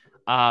were.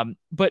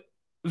 But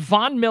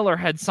Von Miller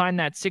had signed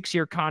that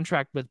 6-year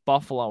contract with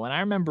Buffalo, and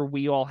I remember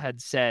we all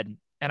had said,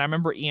 and I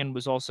remember Ian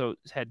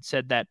had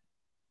said that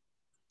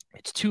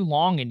it's too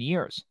long in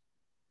years.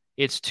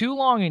 It's too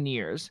long in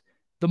years.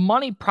 The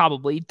money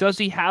probably, does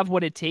he have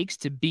what it takes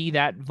to be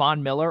that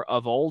Von Miller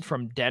of old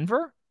from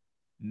Denver?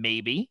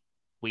 Maybe.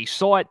 We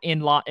saw it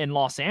in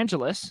Los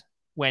Angeles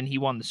when he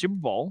won the Super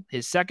Bowl,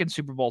 his second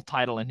Super Bowl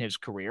title in his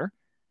career.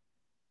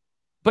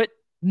 But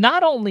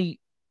not only,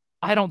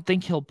 I don't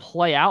think he'll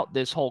play out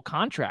this whole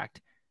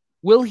contract,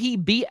 will he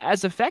be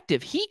as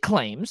effective? He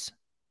claims,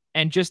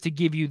 and just to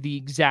give you the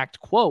exact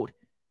quote,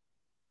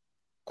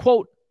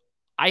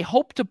 I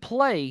hope to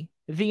play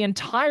the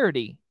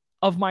entirety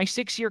of my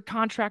 6-year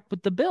contract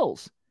with the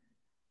Bills.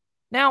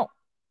 Now,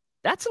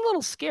 that's a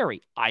little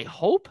scary. I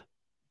hope.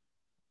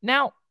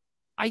 Now,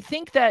 I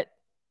think that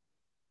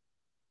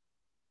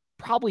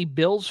probably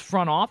Bills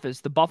front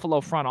office, the Buffalo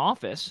front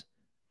office,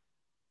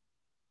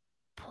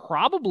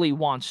 probably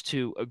wants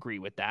to agree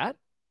with that.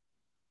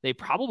 They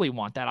probably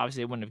want that.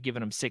 Obviously, they wouldn't have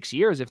given him 6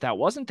 years if that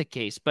wasn't the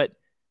case. But,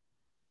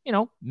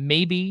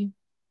 maybe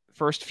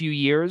first few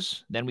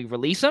years, then we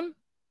release him.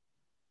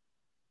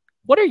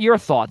 What are your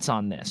thoughts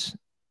on this?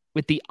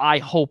 With the I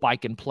hope I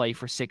can play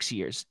for 6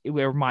 years,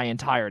 or my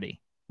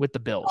entirety with the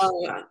Bills?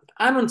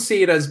 I don't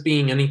see it as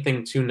being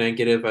anything too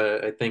negative.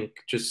 I think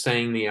just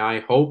saying the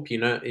I hope,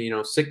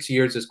 6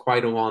 years is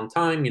quite a long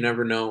time. You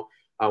never know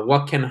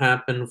what can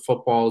happen.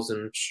 Football is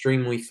an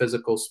extremely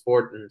physical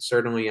sport, and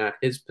certainly at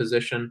his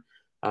position,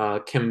 a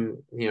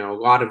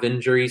lot of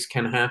injuries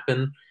can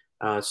happen.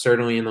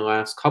 Certainly in the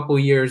last couple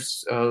of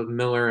years,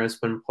 Miller has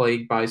been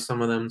plagued by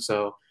some of them.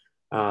 So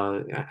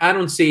I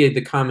don't see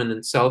the comment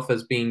itself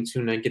as being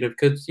too negative,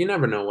 because you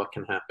never know what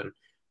can happen.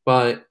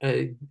 But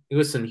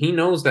listen, he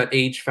knows that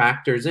age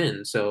factors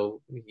in,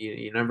 so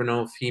you never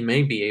know if he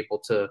may be able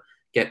to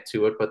get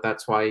to it. But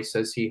that's why he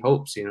says he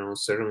hopes,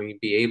 certainly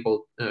be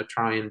able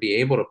try and be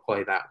able to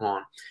play that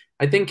long.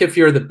 I think if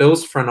you're the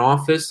Bills front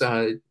office,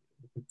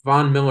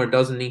 Von Miller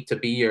doesn't need to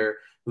be your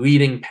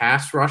leading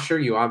pass rusher.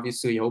 You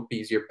obviously hope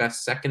he's your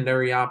best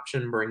secondary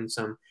option, bring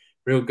some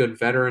real good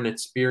veteran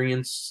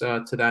experience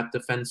to that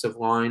defensive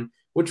line,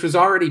 which was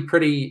already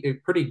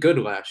pretty good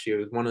last year.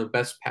 It was one of the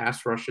best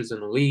pass rushes in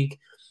the league.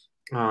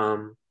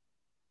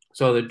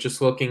 So they're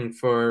just looking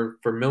for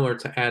Miller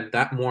to add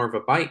that more of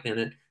a bite in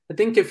it. I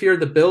think if you're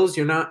the Bills,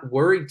 you're not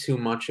worried too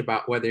much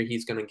about whether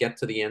he's going to get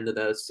to the end of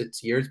the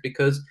 6 years,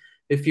 because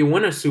if you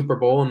win a Super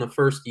Bowl in the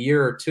first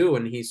year or two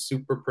and he's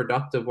super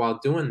productive while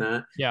doing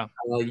that,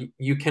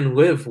 you can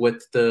live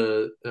with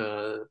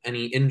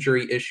any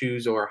injury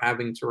issues or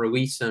having to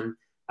release him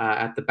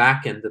at the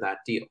back end of that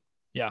deal.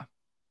 Yeah,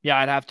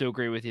 I'd have to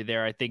agree with you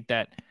there. I think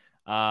that,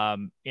 I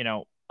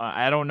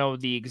don't know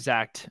the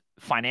exact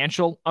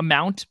financial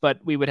amount, but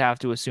we would have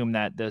to assume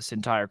that this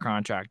entire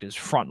contract is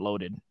front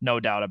loaded, no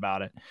doubt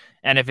about it.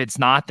 And if it's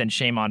not, then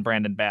shame on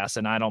Brandon Bass.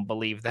 And I don't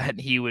believe that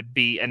he would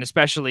be, and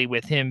especially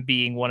with him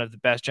being one of the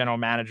best general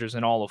managers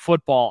in all of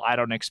football, I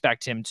don't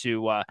expect him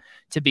to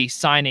be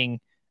signing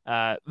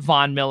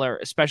Von Miller,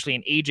 especially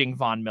an aging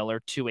Von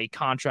Miller, to a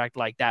contract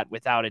like that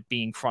without it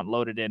being front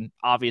loaded. And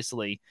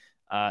obviously,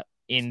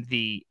 in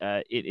the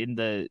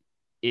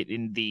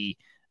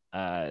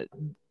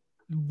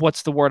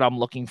what's the word I'm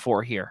looking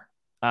for here?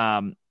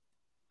 I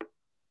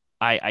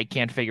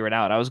can't figure it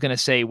out. I was going to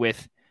say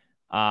with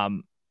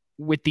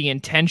the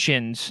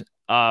intentions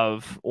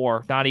of,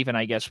 or not even,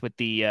 I guess, with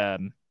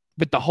the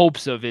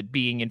hopes of it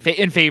being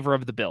in favor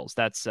of the Bills.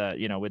 That's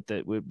with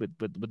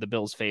the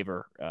Bills'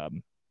 favor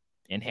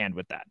in hand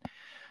with that.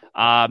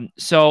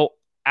 So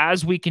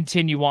as we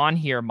continue on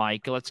here,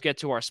 Mike, let's get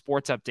to our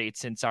sports update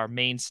since our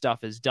main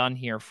stuff is done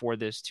here for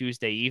this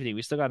Tuesday evening.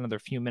 We still got another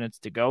few minutes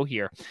to go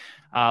here.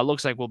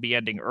 Looks like we'll be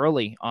ending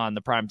early on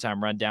the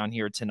primetime rundown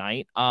here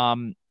tonight.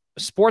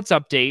 Sports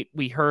update,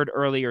 we heard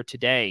earlier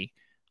today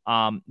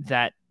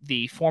that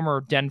the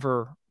former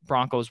Denver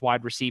Broncos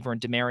wide receiver and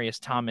Demaryius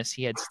Thomas,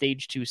 he had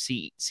stage 2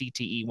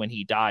 CTE when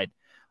he died.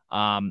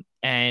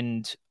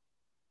 And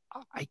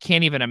I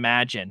can't even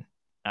imagine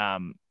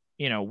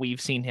we've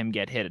seen him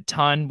get hit a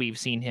ton. We've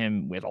seen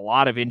him with a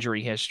lot of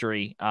injury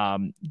history,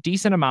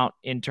 decent amount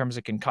in terms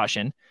of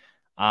concussion,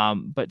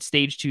 but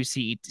stage 2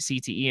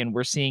 CTE, and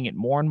we're seeing it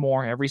more and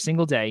more every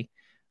single day.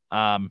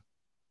 I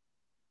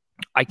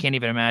can't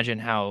even imagine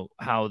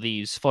how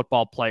these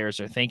football players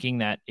are thinking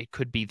that it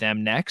could be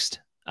them next.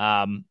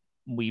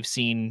 We've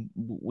seen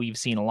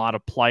a lot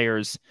of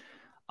players,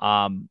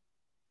 kill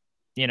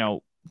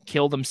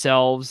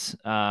themselves,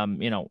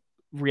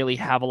 really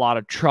have a lot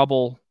of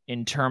trouble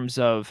in terms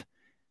of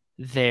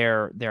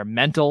their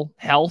mental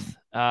health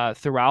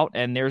throughout,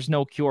 and there's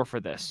no cure for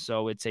this.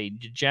 So it's a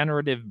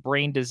degenerative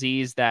brain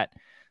disease that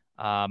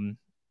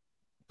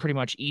pretty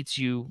much eats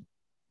you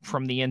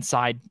from the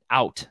inside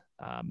out.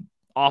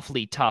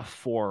 Awfully tough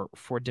for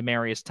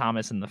Demaryius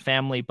Thomas and the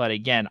family, but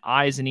again,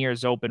 eyes and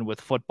ears open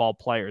with football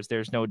players.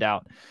 There's no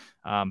doubt,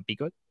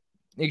 because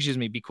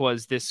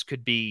this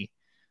could be,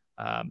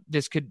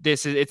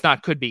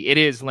 it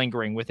is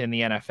lingering within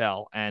the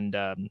NFL, and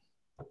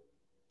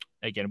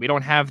again, we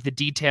don't have the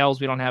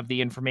details, we don't have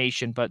the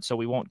information, but so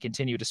we won't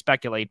continue to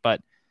speculate. But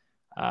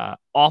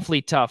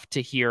awfully tough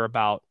to hear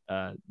about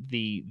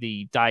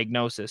the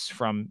diagnosis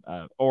from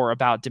or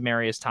about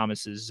Demaryius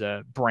Thomas's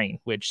brain,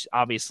 which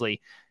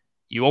obviously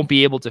you won't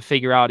be able to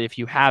figure out if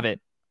you have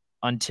it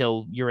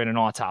until you're in an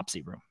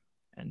autopsy room.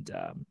 And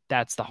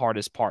that's the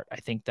hardest part, I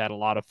think, that a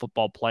lot of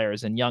football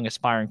players and young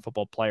aspiring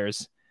football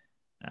players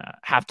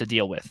have to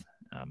deal with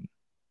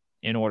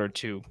in order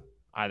to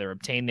either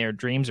obtain their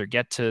dreams or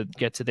get to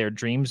their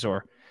dreams,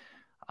 or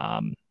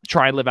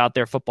try and live out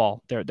their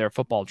football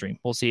dream.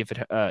 We'll see if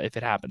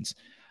it happens.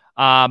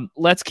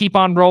 Let's keep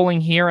on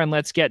rolling here, and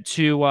let's get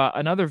to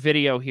another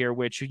video here,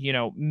 which,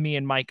 me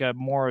and Micah,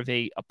 more of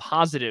a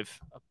positive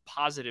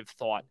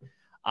thought.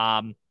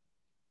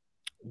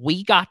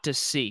 We got to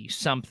see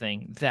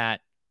something that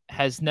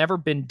has never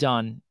been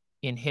done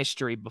in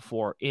history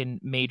before in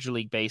Major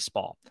League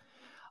Baseball.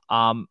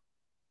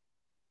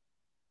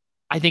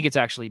 I think it's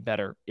actually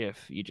better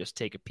if you just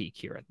take a peek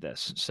here at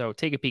this. So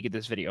take a peek at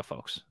this video,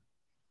 folks.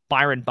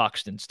 Byron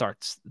Buxton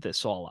starts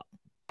this all up.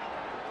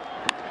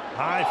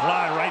 High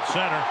fly right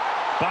center.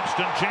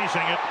 Buxton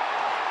chasing it.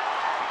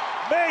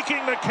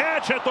 Making the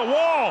catch at the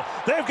wall.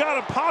 They've got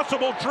a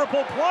possible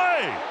triple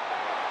play.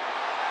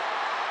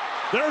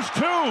 There's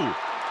two.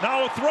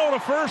 Now a throw to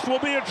first will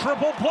be a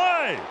triple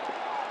play.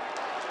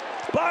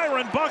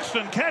 Byron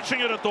Buxton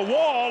catching it at the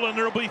wall, and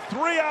there'll be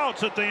 3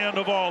 outs at the end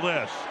of all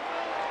this.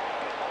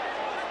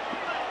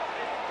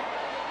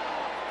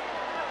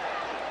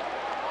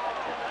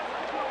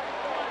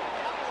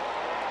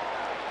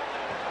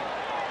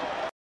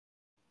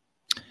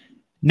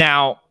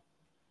 Now,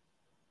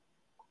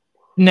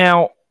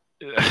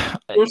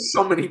 there's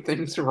so many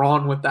things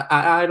wrong with that.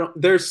 I don't.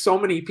 There's so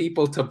many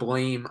people to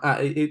blame.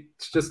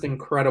 It's just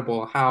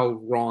incredible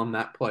how wrong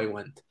that play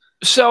went.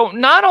 So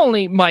not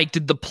only, Mike,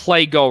 did the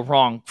play go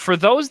wrong, for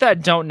those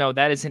that don't know,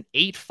 that is an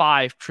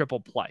 8-5 triple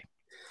play.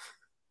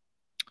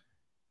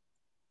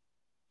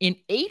 In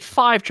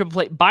 8-5 triple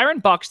play, Byron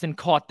Buxton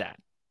caught that,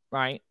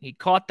 right? He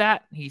caught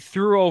that. He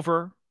threw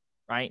over,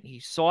 right? He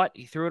saw it.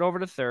 He threw it over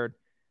to third.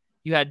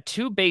 You had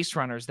 2 base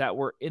runners that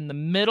were in the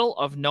middle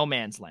of no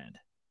man's land,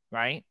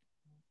 right?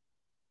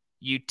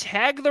 You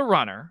tag the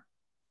runner,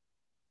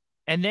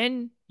 and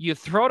then you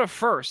throw to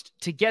first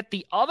to get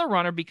the other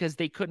runner because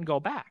they couldn't go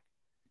back.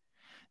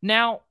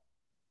 Now,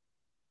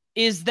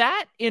 is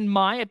that, in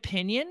my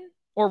opinion,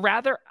 or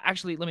rather,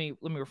 actually, let me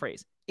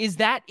rephrase. Is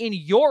that, in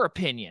your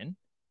opinion,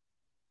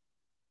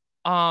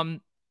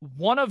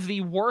 one of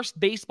the worst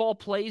baseball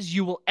plays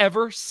you will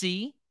ever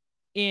see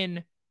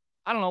in,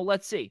 I don't know,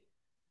 let's see,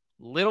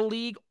 Little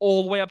League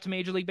all the way up to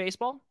Major League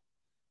Baseball?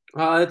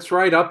 It's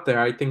right up there.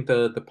 I think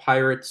the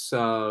Pirates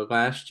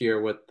last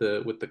year with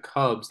the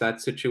Cubs,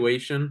 that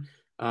situation,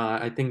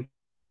 I think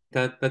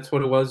That's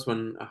what it was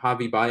when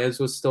Javi Baez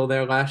was still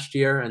there last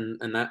year,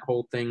 and that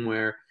whole thing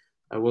where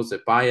was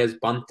it Baez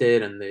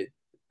bunted and the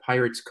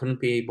Pirates couldn't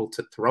be able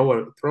to throw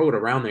it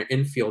around their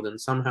infield, and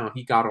somehow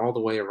he got all the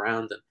way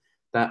around, and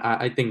that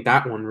I think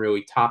that one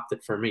really topped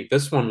it for me.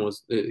 This one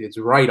it's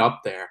right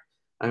up there.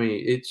 I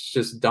mean, it's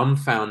just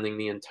dumbfounding,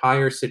 the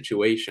entire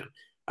situation.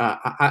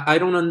 I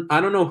don't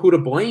know who to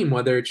blame,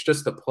 whether it's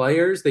just the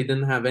players, they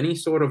didn't have any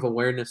sort of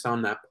awareness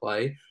on that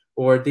play,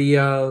 or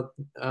the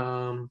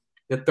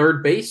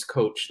third base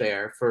coach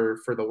there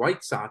for the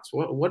White Sox.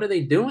 What are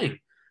they doing?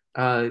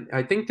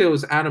 I think there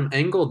was Adam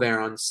Engel there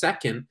on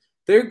second.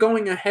 They're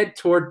going ahead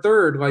toward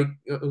third like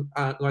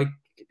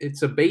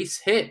it's a base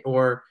hit,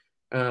 or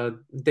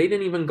they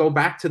didn't even go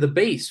back to the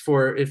base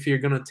for if you're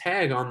going to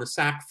tag on the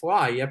sac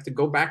fly. You have to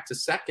go back to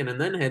second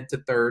and then head to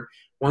third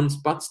once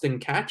Buxton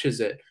catches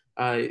it.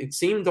 It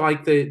seemed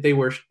like they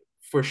were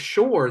for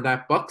sure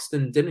that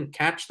Buxton didn't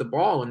catch the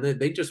ball, and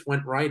they just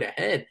went right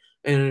ahead.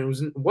 And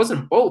it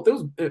wasn't both.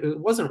 It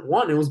wasn't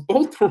one. It was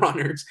both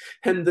runners,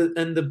 and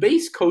the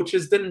base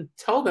coaches didn't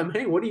tell them,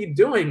 "Hey, what are you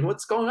doing?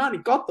 What's going on?" He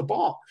got the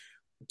ball.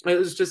 It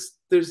was just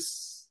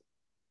there's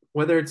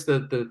whether it's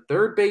the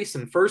third base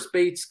and first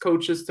base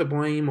coaches to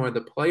blame or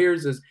the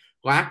players' is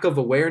lack of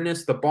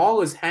awareness. The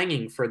ball is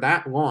hanging for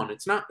that long.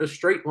 It's not a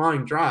straight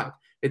line drive.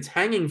 It's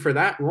hanging for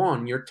that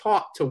long. You're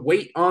taught to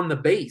wait on the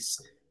base,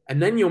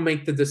 and then you'll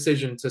make the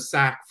decision to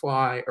sac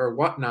fly or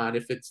whatnot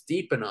if it's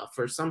deep enough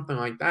or something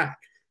like that.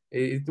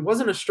 It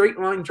wasn't a straight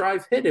line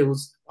drive hit. It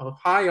was a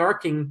high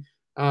arcing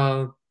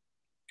fly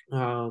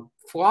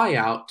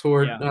out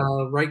toward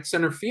right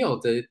center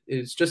field.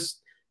 It's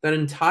just that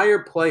entire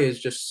play is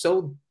just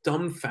so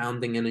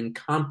dumbfounding and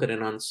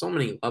incompetent on so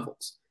many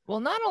levels. Well,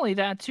 not only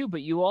that too,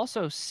 but you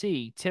also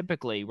see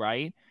typically,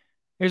 right?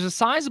 There's a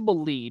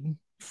sizable lead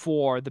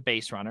for the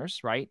base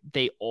runners, right?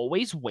 They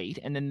always wait,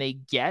 and then they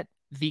get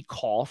the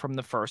call from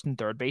the first and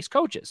third base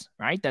coaches,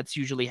 right? That's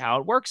usually how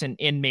it works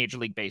in Major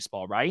League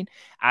Baseball, right?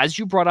 As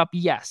you brought up,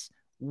 yes,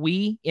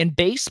 we in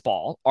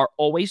baseball are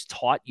always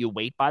taught you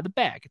wait by the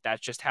bag.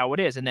 That's just how it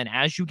is. And then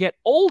as you get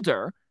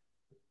older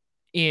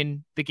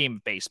in the game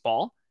of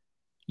baseball,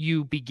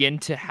 you begin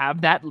to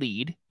have that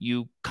lead.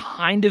 You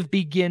kind of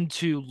begin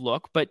to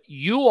look, but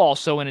you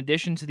also, in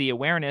addition to the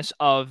awareness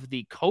of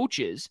the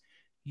coaches,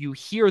 you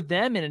hear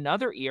them in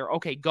another ear,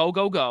 okay, go,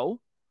 go, go.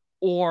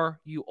 Or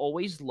you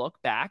always look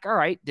back. All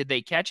right, did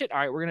they catch it? All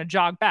right, we're going to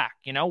jog back.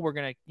 We're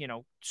going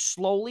to,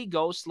 slowly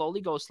go.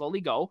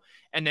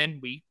 And then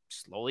we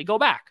slowly go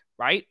back,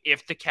 right?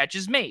 If the catch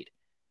is made.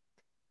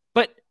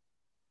 But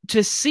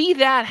to see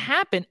that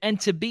happen and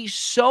to be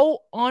so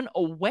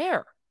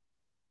unaware.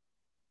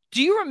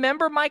 Do you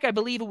remember, Mike? I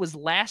believe it was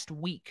last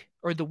week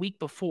or the week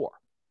before.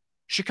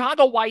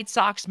 Chicago White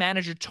Sox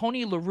manager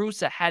Tony La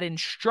Russa had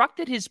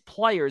instructed his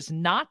players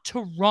not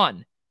to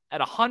run at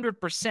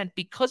 100%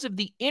 because of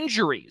the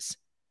injuries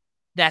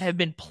that have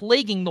been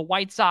plaguing the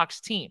White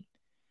Sox team.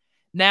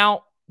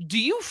 Now, do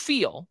you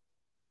feel,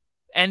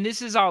 and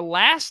this is our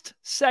last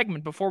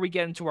segment before we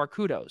get into our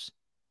kudos,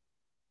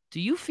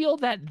 do you feel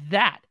that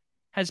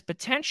has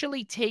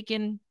potentially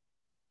taken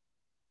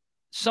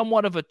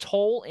somewhat of a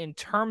toll in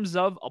terms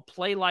of a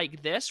play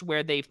like this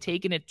where they've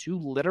taken it too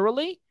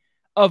literally?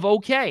 Of,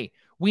 okay,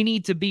 we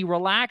need to be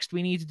relaxed,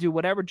 we need to do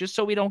whatever just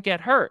so we don't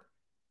get hurt.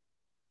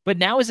 But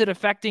now is it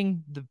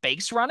affecting the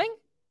base running?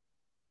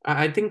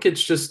 I think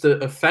it's just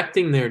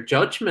affecting their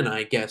judgment,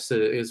 I guess,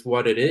 is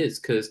what it is,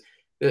 because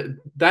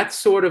that's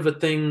sort of a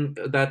thing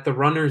that the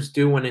runners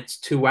do when it's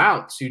 2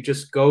 outs. You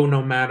just go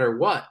no matter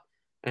what,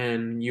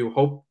 and you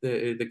hope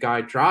the guy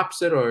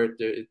drops it or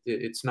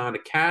it's not a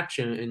catch,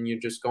 and you're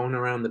just going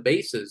around the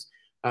bases.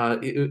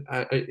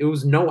 It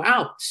was no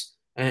outs.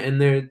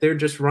 And they're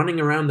just running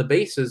around the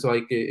bases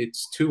like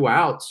it's 2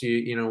 outs.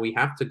 We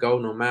have to go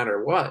no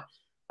matter what.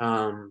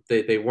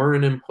 They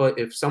weren't in play.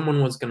 If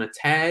someone was going to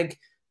tag,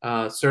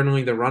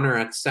 certainly the runner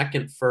at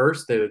second,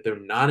 first, they're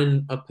not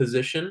in a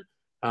position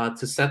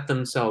to set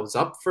themselves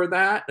up for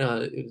that.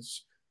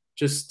 It's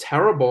just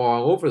terrible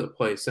all over the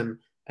place.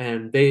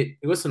 And they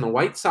listen. The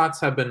White Sox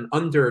have been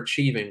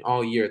underachieving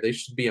all year. They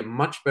should be a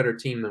much better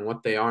team than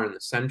what they are in the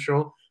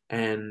Central.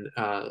 And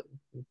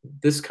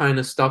this kind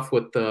of stuff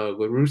with La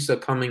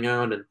Russa coming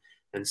out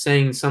and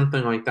saying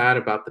something like that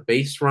about the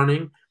base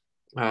running,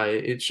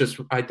 it's just,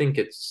 I think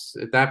it's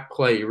that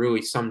play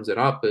really sums it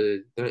up.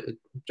 It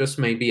just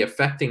may be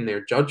affecting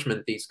their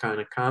judgment, these kind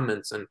of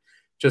comments, and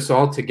just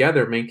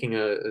altogether making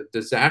a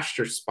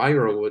disaster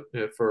spiral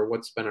for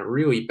what's been a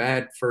really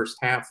bad first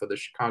half of the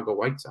Chicago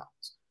White Sox.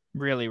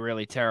 Really,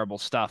 really terrible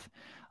stuff.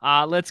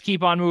 Let's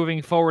keep on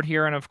moving forward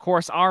here. And of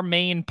course, our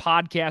main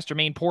podcast or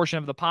main portion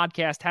of the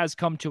podcast has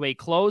come to a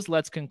close.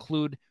 Let's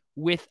conclude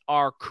with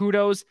our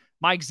kudos.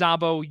 Mike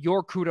Szabo,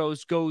 your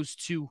kudos goes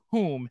to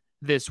whom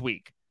this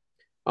week?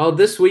 Oh,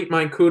 this week,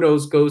 my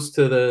kudos goes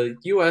to the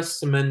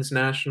U.S. men's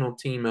national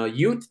team,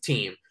 youth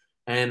team.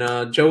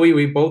 And Joey,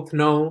 we both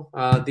know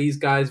these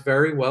guys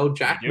very well.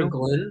 Jack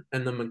McGlynn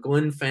and the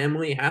McGlynn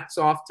family, hats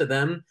off to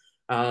them.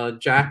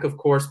 Jack, of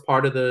course,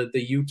 part of the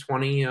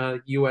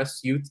U20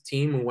 U.S. youth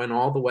team, who went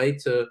all the way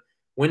to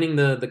winning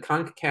the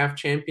CONCACAF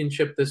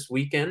championship this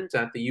weekend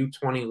at the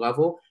U20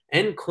 level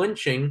and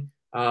clinching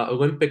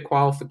Olympic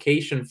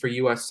qualification for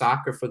U.S.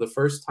 soccer for the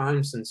first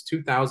time since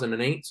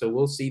 2008. So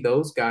we'll see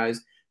those guys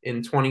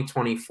in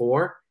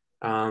 2024.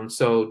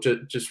 So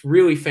just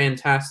really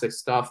fantastic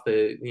stuff.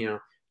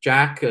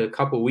 Jack a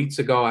couple of weeks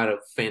ago had a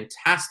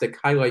fantastic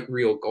highlight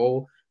reel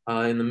goal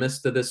in the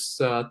midst of this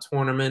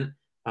tournament.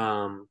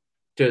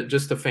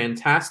 Just a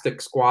fantastic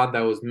squad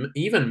that was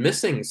even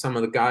missing some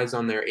of the guys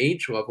on their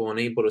age level and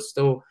able to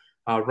still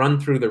run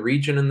through the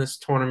region in this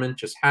tournament.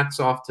 Just hats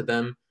off to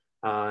them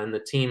and the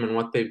team and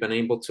what they've been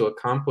able to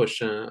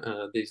accomplish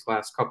these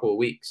last couple of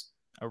weeks.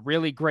 A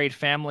really great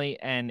family,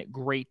 and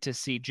great to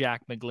see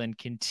Jack McGlynn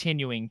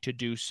continuing to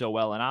do so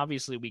well. And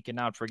obviously we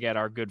cannot forget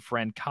our good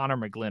friend Connor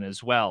McGlynn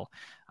as well.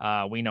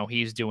 We know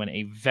he's doing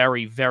a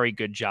very, very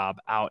good job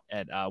out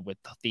at with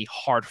the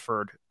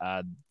Hartford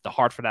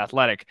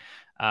Athletic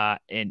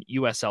in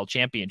USL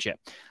Championship.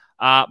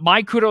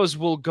 My kudos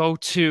will go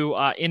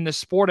to, in the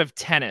sport of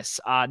tennis,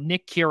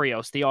 Nick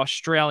Kyrgios, the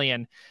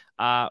Australian,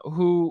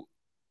 who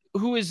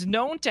is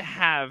known to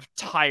have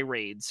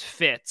tirades,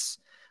 fits,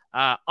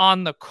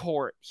 on the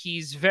court.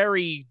 He's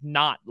very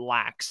not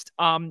laxed.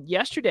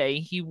 Yesterday,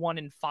 he won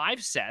in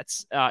 5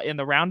 sets in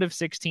the round of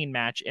 16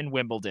 match in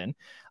Wimbledon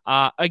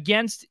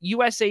against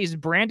USA's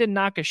Brandon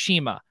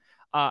Nakashima.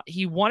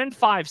 He won in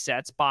 5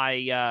 sets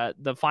by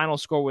the final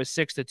score was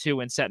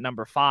 6-2 in set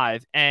number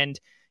 5. And,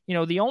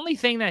 the only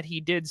thing that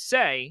he did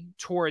say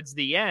towards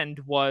the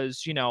end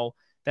was,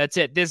 that's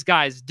it. This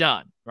guy's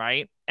done,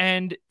 right?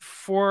 And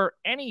for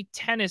any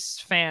tennis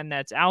fan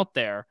that's out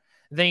there,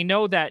 they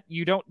know that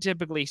you don't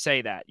typically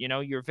say that.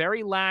 You're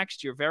very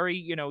laxed. You're very,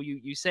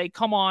 you say,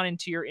 come on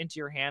into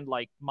your hand,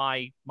 like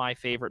my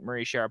favorite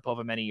Maria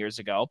Sharapova many years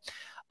ago.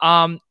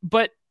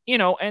 But,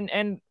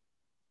 and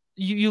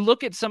you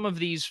look at some of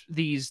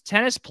these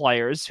tennis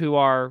players who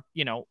are,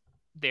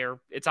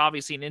 it's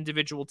obviously an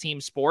individual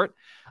team sport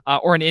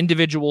or an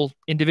individual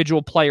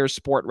player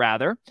sport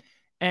rather.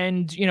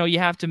 And, you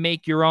have to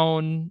make your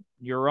own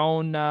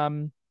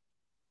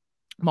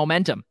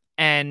momentum.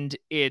 And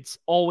it's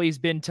always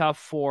been tough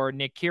for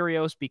Nick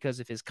Kyrgios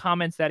because of his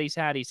comments that he's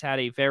had. He's had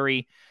a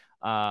very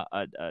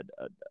a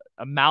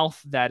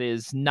mouth that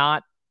does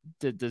not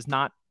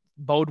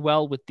bode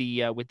well with the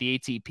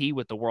ATP,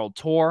 with the World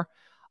Tour.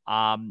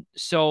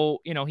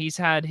 So he's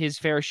had his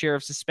fair share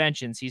of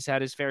suspensions. He's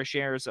had his fair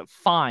shares of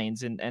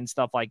fines and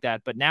stuff like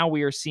that. But now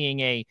we are seeing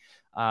a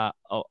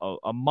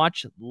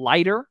much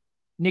lighter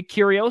Nick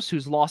Kyrgios,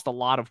 who's lost a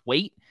lot of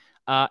weight.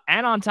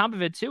 And on top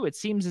of it, too, it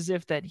seems as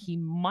if that he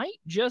might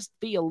just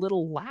be a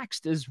little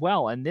laxed as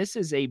well. And this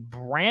is a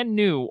brand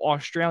new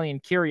Australian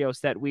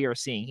Kyrgios that we are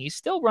seeing. He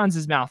still runs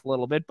his mouth a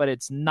little bit, but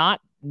it's not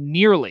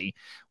nearly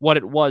what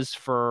it was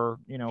for,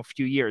 a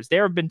few years.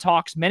 There have been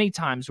talks many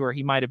times where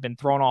he might have been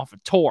thrown off a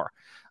tour,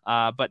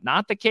 but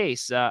not the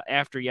case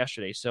after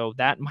yesterday. So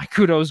that my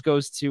kudos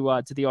goes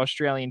to the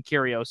Australian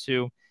Kyrgios,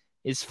 who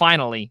is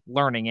finally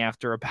learning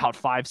after about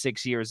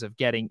 5-6 years of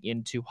getting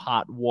into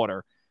hot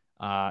water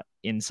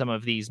in some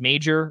of these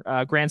major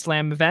Grand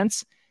Slam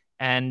events,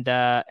 and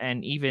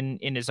even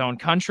in his own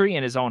country,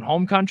 in his own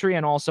home country,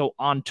 and also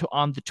on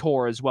the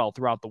tour as well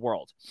throughout the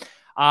world.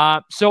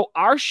 So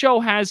our show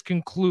has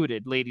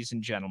concluded, ladies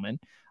and gentlemen.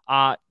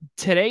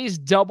 Today's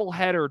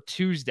Doubleheader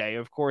Tuesday,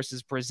 of course,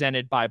 is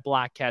presented by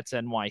Black Cats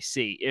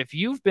NYC. If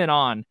you've been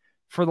on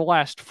for the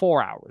last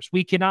 4 hours,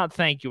 we cannot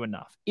thank you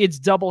enough. It's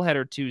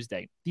Doubleheader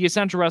Tuesday. The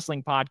Essential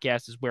Wrestling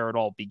Podcast is where it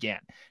all began.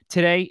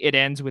 Today, it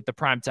ends with the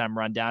Primetime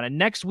Rundown, and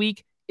next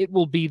week, it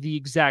will be the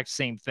exact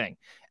same thing.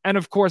 And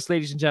of course,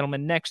 ladies and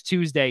gentlemen, next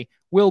Tuesday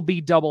will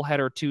be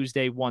Doubleheader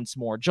Tuesday once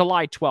more.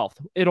 July 12th,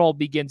 it all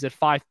begins at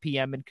 5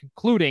 p.m. and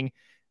concluding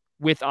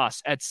with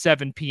us at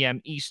 7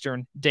 p.m.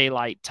 Eastern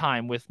Daylight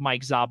Time with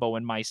Mike Szabo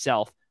and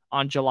myself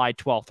on July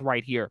 12th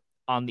right here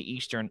on the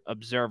Eastern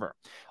Observer.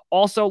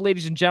 Also,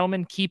 ladies and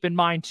gentlemen, keep in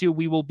mind, too,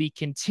 we will be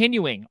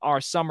continuing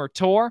our summer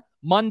tour.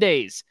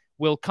 Mondays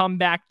will come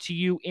back to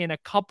you in a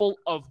couple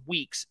of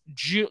weeks.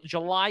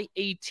 July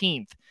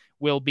 18th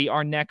will be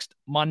our next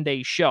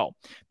Monday show.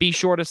 Be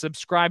sure to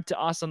subscribe to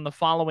us on the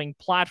following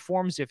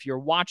platforms. If you're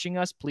watching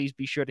us, please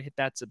be sure to hit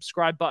that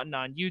subscribe button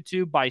on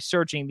YouTube by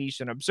searching the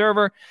Eastern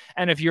Observer.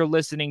 And if you're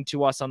listening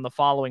to us on the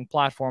following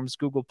platforms,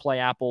 Google Play,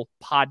 Apple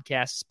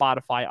Podcasts,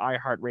 Spotify,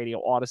 iHeartRadio,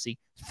 Odyssey,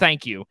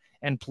 thank you.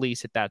 And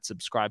please hit that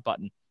subscribe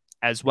button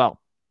as well.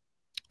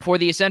 For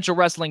the Essential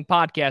Wrestling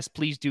Podcast,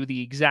 please do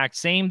the exact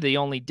same. The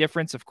only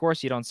difference, of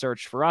course, you don't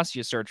search for us,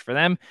 you search for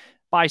them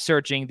by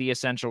searching the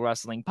Essential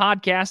Wrestling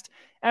Podcast.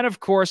 And of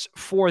course,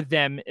 for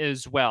them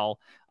as well,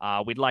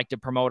 we'd like to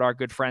promote our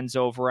good friends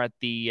over at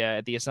the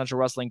Essential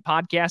Wrestling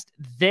Podcast,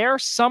 their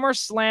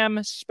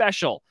SummerSlam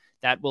special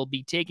that will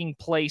be taking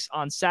place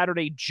on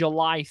Saturday,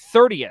 July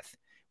 30th,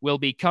 will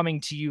be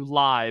coming to you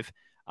live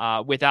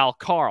with Al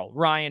Carl,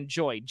 Ryan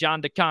Joy,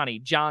 John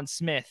DeConnie, John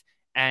Smith,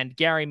 and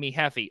Gary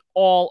Miheffi.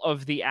 All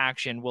of the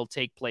action will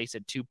take place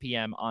at 2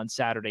 p.m. on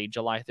Saturday,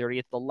 July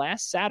 30th, the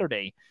last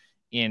Saturday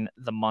in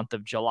the month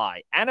of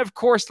July. And of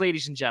course,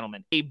 ladies and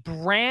gentlemen, a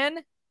brand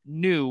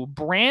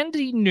brand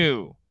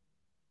new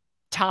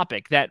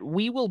topic that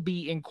we will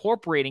be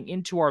incorporating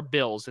into our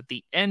bills at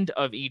the end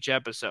of each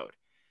episode.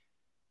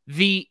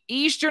 The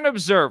Eastern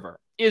Observer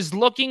is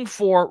looking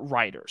for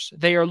writers.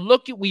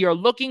 We are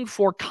looking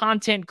for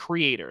content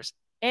creators.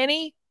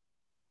 Any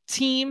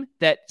team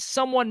that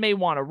someone may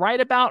want to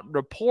write about,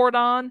 report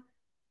on,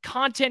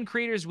 content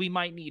creators we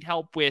might need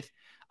help with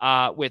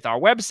our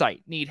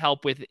website, need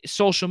help with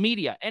social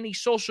media. Any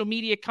social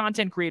media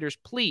content creators,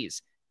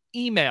 please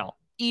email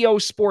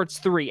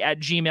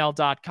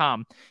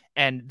eosports3@gmail.com,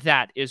 and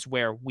that is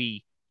where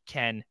we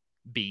can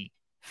be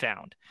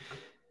found.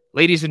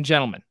 Ladies and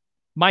gentlemen,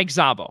 Mike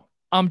Szabo,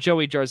 I'm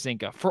Joey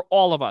Jarzynka. For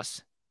all of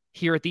us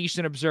here at the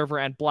Eastern Observer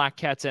and Black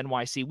Cats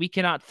NYC, we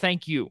cannot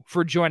thank you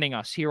for joining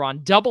us here on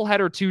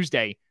Doubleheader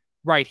Tuesday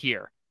right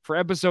here for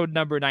episode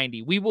number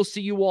 90. We will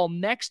see you all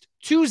next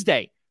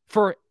Tuesday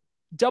for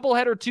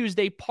Doubleheader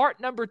Tuesday,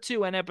 part number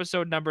 2 and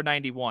episode number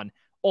 91,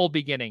 all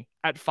beginning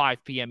at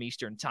 5 p.m.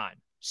 Eastern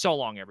Time. So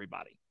long,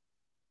 everybody.